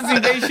não sabe os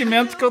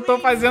investimentos que eu tô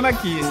fazendo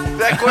aqui.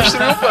 É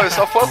construir um pub,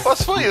 só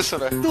foi isso,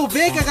 né? Tu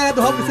vê que a galera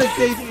do RAU precisa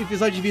ter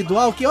episódio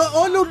individual, que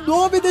olha o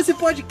nome desse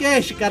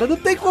podcast, cara. Não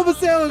tem como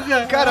ser...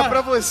 Cara,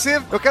 pra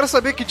você, eu quero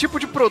saber que tipo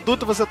de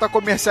produto você tá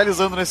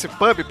comercializando nesse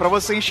pub pra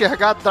você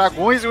enxergar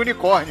dragões e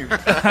unicórnios.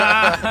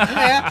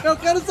 Eu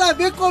quero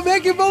saber como é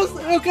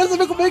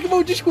que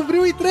vão descobrir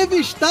um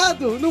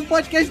entrevistado num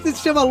podcast que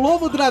se chama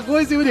Lobo,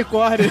 Dragões e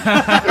Unicórnio.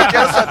 Eu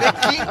quero saber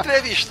que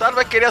entrevistado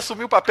vai querer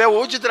assumir o papel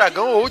ou de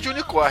dragão ou de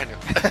unicórnio.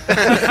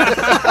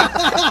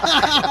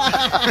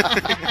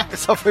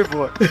 Essa foi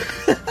boa.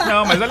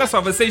 Não, mas olha só,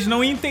 vocês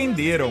não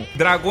entenderam.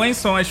 Dragões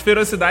são as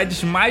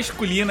ferocidades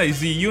masculinas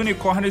e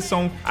unicórnios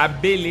são a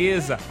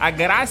beleza, a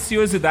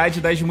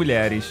graciosidade das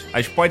mulheres.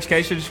 As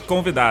podcasters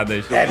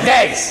convidadas. É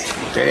 10!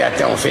 Queria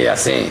ter um filho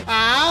assim.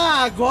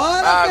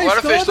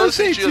 Agora fez todo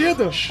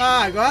sentido.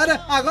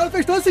 Agora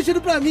fez todo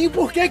sentido pra mim.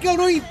 Por que eu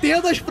não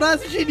entendo as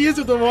frases de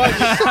início do mod?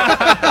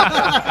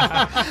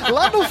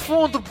 Lá no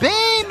fundo,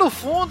 bem no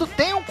fundo,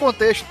 tem um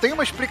contexto, tem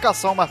uma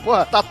explicação, mas,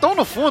 porra, tá tão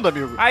no fundo,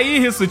 amigo. Aí,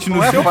 Rissut, no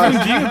seu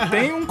fundinho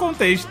tem um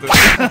contexto.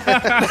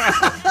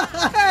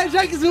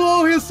 Já que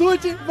zoou o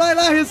Rissut, vai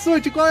lá,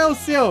 Rissut, qual é o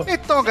seu?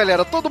 Então,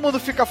 galera, todo mundo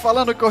fica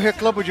falando que eu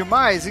reclamo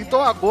demais,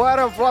 então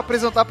agora vou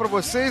apresentar pra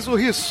vocês o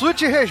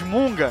Rissut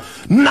Resmunga.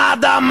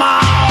 Nada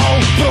mal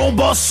pro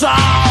boçal,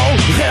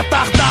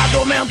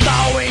 retardado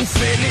mental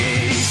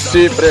infeliz.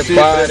 Se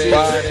prepare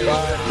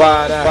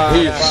para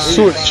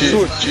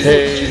Rissut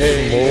Resmunga.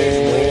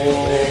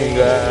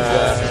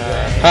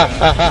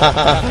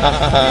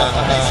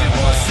 Se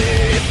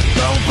você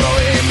tão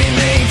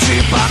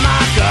proeminente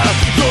panaca,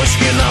 dos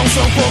que não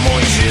são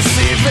comuns de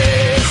se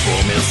ver,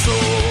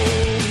 começou.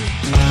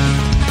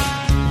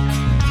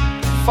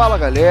 Fala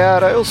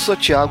galera, eu sou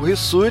Thiago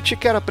Rissut e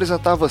quero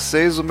apresentar a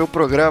vocês o meu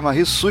programa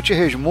Rissut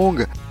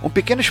Resmunga, um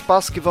pequeno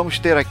espaço que vamos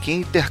ter aqui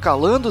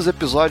intercalando os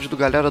episódios do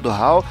Galera do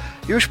RAU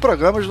e os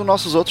programas dos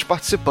nossos outros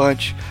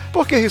participantes.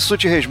 Por que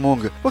Rissut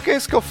Resmunga? Porque é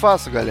isso que eu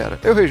faço, galera.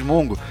 Eu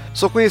resmungo.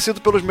 Sou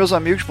conhecido pelos meus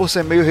amigos por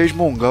ser meio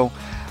resmungão.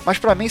 Mas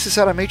pra mim,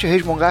 sinceramente,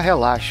 resmungar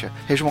relaxa.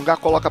 Resmungar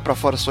coloca pra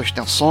fora suas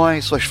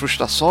tensões, suas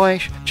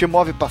frustrações, te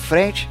move pra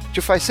frente, te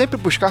faz sempre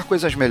buscar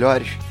coisas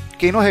melhores.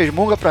 Quem não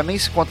resmunga, pra mim,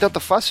 se contenta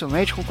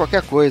facilmente com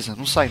qualquer coisa,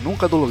 não sai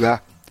nunca do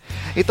lugar.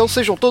 Então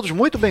sejam todos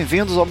muito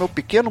bem-vindos ao meu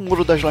pequeno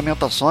Muro das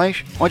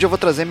Lamentações, onde eu vou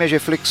trazer minhas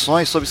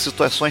reflexões sobre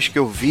situações que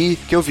eu vi,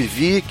 que eu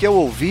vivi, que eu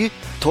ouvi,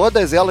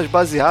 todas elas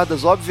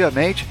baseadas,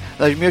 obviamente,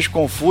 nas minhas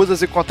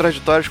confusas e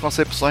contraditórias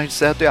concepções de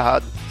certo e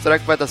errado. Será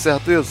que vai dar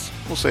certo isso?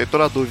 Não sei, tô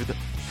na dúvida.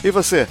 E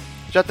você,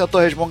 já tentou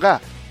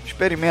resmungar?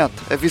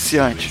 Experimenta, é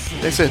viciante.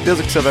 Tenho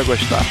certeza que você vai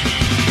gostar.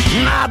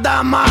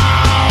 Nada mal.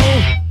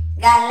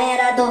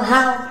 Galera do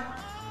RAU.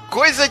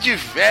 Coisa de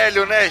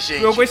velho, né,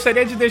 gente? Eu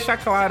gostaria de deixar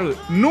claro,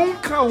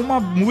 nunca uma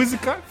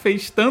música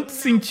fez tanto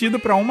sentido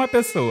pra uma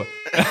pessoa.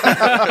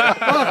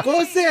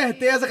 Com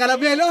certeza, cara. A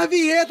melhor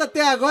vinheta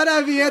até agora é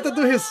a vinheta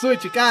do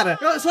Rissut, cara.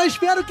 Eu só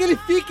espero que ele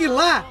fique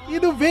lá e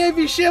não venha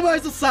me encher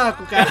mais o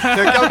saco, cara.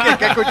 Você quer o quê?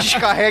 Quer que eu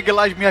descarregue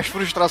lá as minhas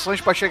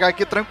frustrações pra chegar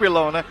aqui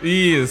tranquilão, né?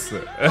 Isso.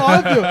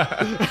 Óbvio.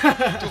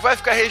 Tu vai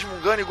ficar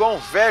resmungando igual um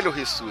velho,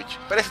 Rissut.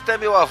 Parece até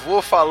meu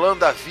avô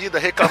falando da vida,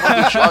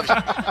 reclamando dos jovens.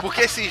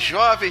 Porque esses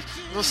jovens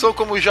não são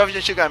como os jovens de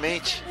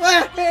antigamente.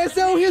 Ué, esse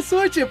é o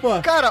Rissut,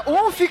 pô. Cara,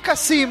 um fica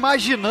assim,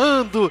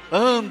 imaginando,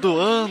 ando.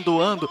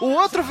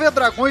 O outro vê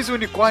dragões e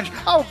unicórnios.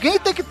 Alguém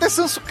tem que ter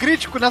senso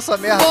crítico nessa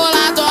merda.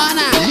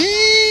 Boladona.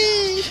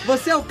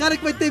 Você é o cara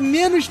que vai ter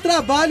menos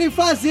trabalho em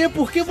fazer,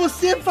 porque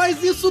você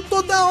faz isso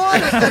toda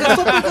hora, cara. É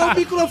só pegar o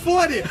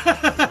microfone.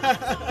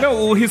 Não,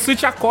 o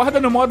Rissut acorda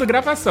no modo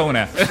gravação,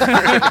 né?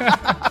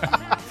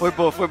 Foi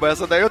boa.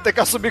 Essa daí eu tenho que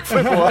assumir que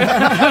foi boa.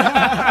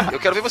 Eu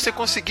quero ver você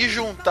conseguir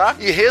juntar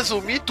e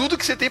resumir tudo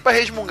que você tem pra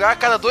resmungar a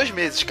cada 2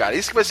 meses, cara.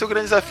 Isso que vai ser o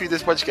grande desafio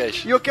desse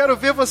podcast. E eu quero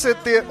ver você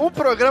ter um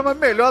programa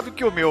melhor do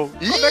que o meu.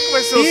 Como é que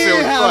vai ser o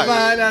seu,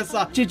 rapaz, olha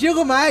só. Te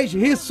digo mais,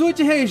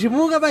 Rissut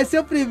Resmunga vai ser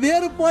o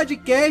primeiro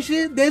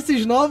podcast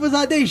desses novos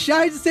a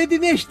deixar de ser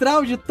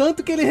bimestral, de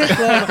tanto que ele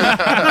reclama.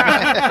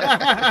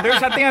 Eu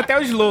já tenho até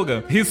o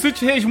slogan.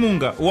 Rissut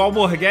Resmunga, o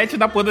alborguete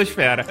da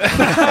podosfera.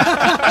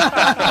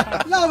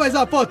 Não, mas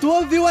ó, pô, tu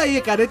ouviu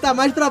aí, cara. Ele tá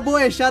mais pra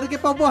boechar do que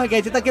pra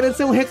borguete. Ele tá querendo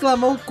ser um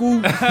reclamão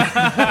cool.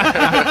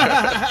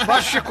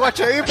 Baixa o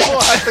chicote aí,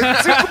 porra.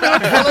 Tem 5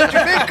 minutos falando de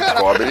mim, cara.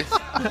 Cobre.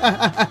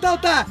 Então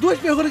tá, 2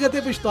 perguntas que eu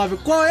tenho pro Storm.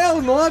 Qual é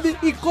o nome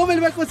e como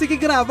ele vai conseguir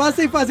gravar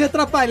sem fazer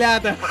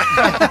atrapalhada?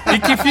 E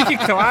que fique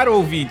claro,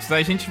 ouvintes,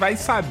 a gente vai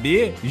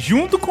saber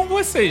junto com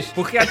vocês.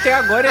 Porque até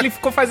agora ele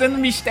ficou fazendo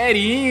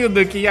misterinho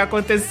do que ia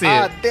acontecer.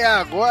 Até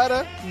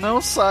agora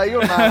não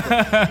saiu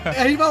nada.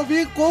 A gente vai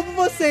ouvir como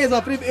vocês,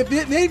 ó.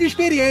 Mesma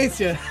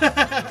experiência.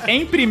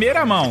 Em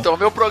primeira mão. Então,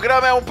 meu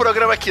programa é um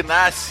programa que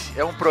nasce.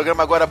 É um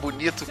programa agora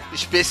bonito,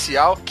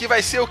 especial. Que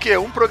vai ser o quê?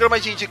 Um programa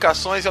de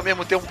indicações e ao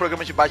mesmo tempo um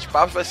programa de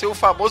bate-papo. Vai ser o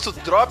famoso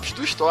Drops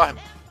do Storm.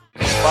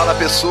 Fala,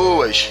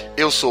 pessoas.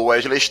 Eu sou o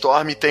Wesley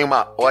Storm e tenho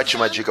uma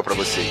ótima dica pra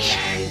vocês.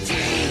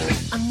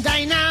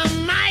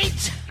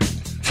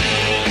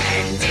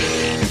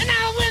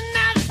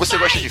 Você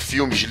gosta de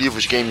filmes,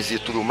 livros, games e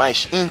tudo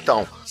mais?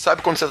 Então,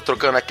 sabe quando você tá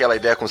trocando aquela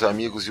ideia com os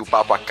amigos e o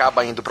papo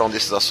acaba indo pra um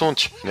desses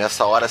assuntos?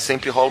 Nessa hora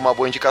sempre rola uma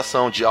boa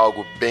indicação de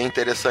algo bem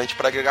interessante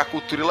pra agregar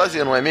cultura e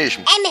lazer, não é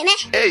mesmo?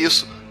 É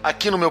isso.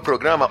 Aqui no meu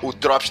programa, o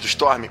Drops do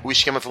Storm, o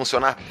esquema vai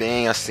funcionar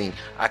bem assim.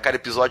 A cada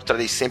episódio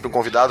trarei sempre um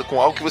convidado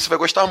com algo que você vai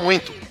gostar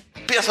muito.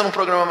 Pensa num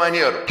programa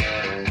maneiro.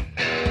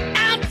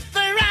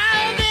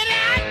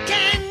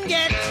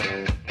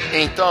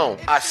 Então,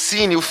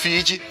 assine o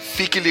feed,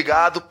 fique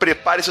ligado,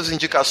 prepare suas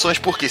indicações,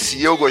 porque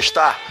se eu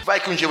gostar, vai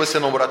que um dia você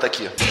não brota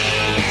aqui.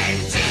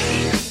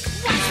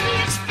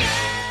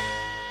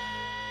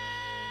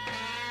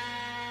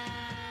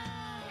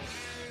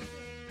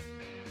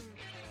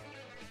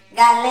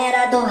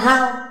 Galera do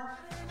RAU.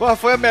 Porra,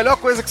 foi a melhor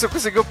coisa que você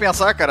conseguiu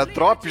pensar, cara.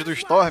 Drops do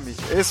Storm,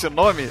 esse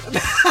nome.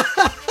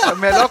 A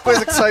melhor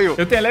coisa que saiu.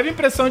 Eu tenho a leve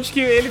impressão de que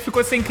ele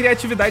ficou sem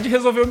criatividade e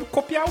resolveu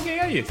copiar alguém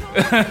aí.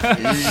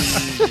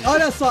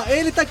 Olha só,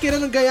 ele tá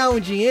querendo ganhar um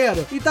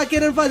dinheiro e tá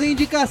querendo fazer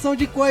indicação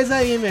de coisa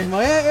aí, meu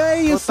irmão.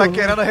 É isso. Você tá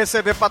querendo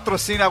receber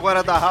patrocínio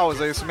agora da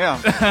House, é isso mesmo?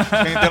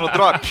 Vendendo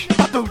drops?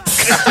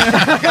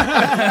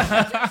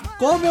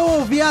 Como eu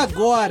ouvi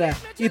agora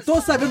e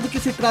tô sabendo do que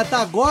se trata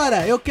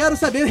agora, eu quero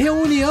saber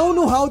reunião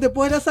no RAU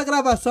depois dessa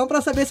gravação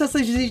pra saber se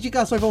essas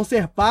indicações vão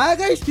ser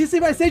pagas e se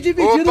vai ser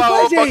dividido com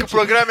a gente. Que o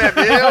programa é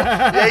meu.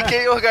 E aí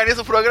quem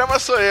organiza o programa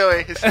sou eu,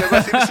 hein? Esse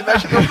negocinho não se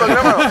mexe no meu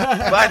programa,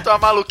 não. Vai tua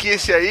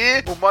maluquice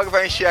aí, o Mog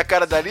vai encher a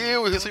cara dali,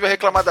 o Rissut vai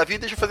reclamar da vida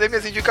e deixa eu fazer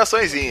minhas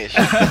indicaçõezinhas.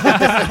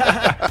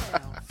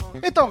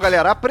 Então,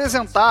 galera,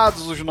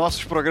 apresentados os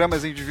nossos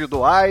programas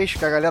individuais,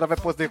 que a galera vai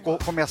poder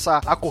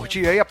começar a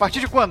curtir aí. A partir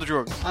de quando,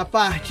 Diogo? A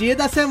partir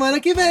da semana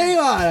que vem,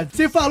 ó.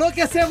 Se falou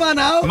que é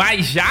semanal...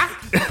 Mas já?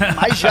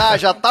 Mas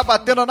já tá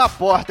batendo na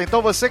porta.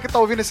 Então você que tá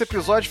ouvindo esse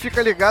episódio,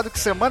 fica ligado que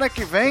semana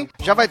que vem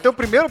já vai ter o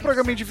primeiro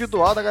programa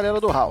individual da galera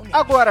do RAU.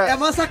 Agora... É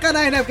uma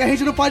sacanagem, né? Porque a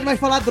gente não pode mais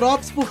falar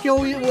Drops porque o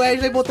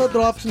Wesley botou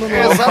Drops no nome.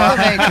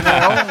 Exatamente, né?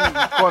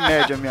 É um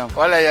comédia mesmo.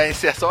 Olha aí a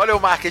inserção, olha o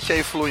marketing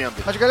aí fluindo.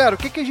 Mas, galera, o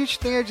que a gente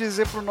tem a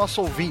dizer pro nosso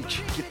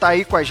ouvinte que tá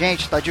aí com a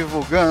gente, tá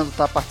divulgando,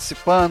 tá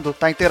participando,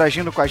 tá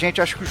interagindo com a gente?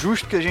 Acho que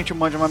justo que a gente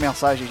mande uma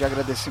mensagem de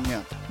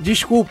agradecimento.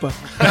 Desculpa.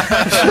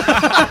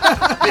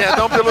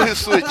 Perdão pelo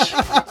Rissut.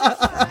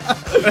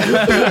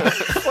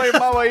 Foi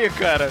mal aí,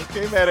 cara.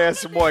 Quem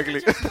merece,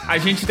 Mogli? A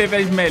gente teve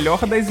as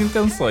melhores das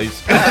intenções.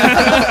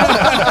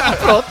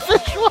 Pronto,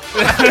 fechou.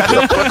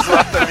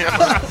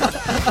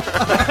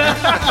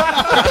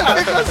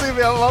 Fica assim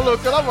mesmo,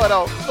 maluco, na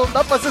moral. Não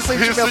dá pra ser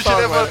sentimental. Isso te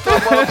levantou a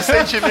bola pro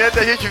sentimento e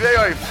a gente veio,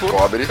 ó, e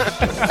pobre.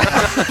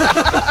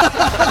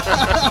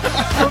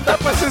 Não dá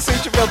pra ser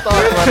sentimental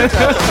agora,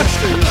 cara.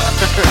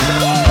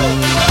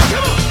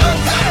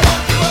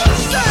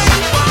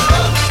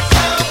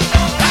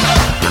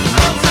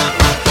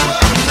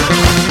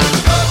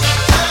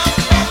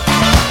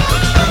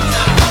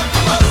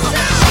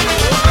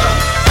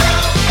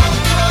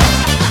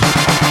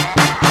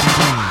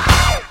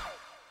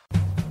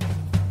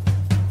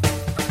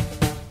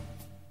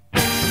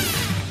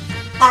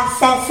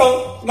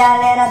 Acessem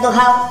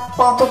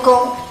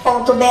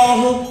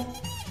galeradoRAU.com.br.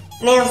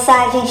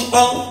 Mensagens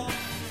em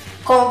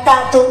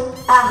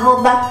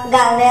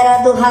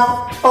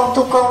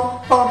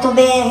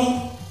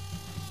contato@galeradoRAU.com.br.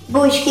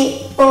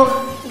 Busque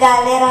por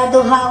Galera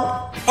do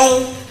RAU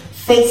em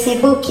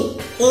Facebook,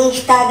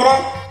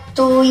 Instagram,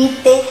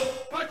 Twitter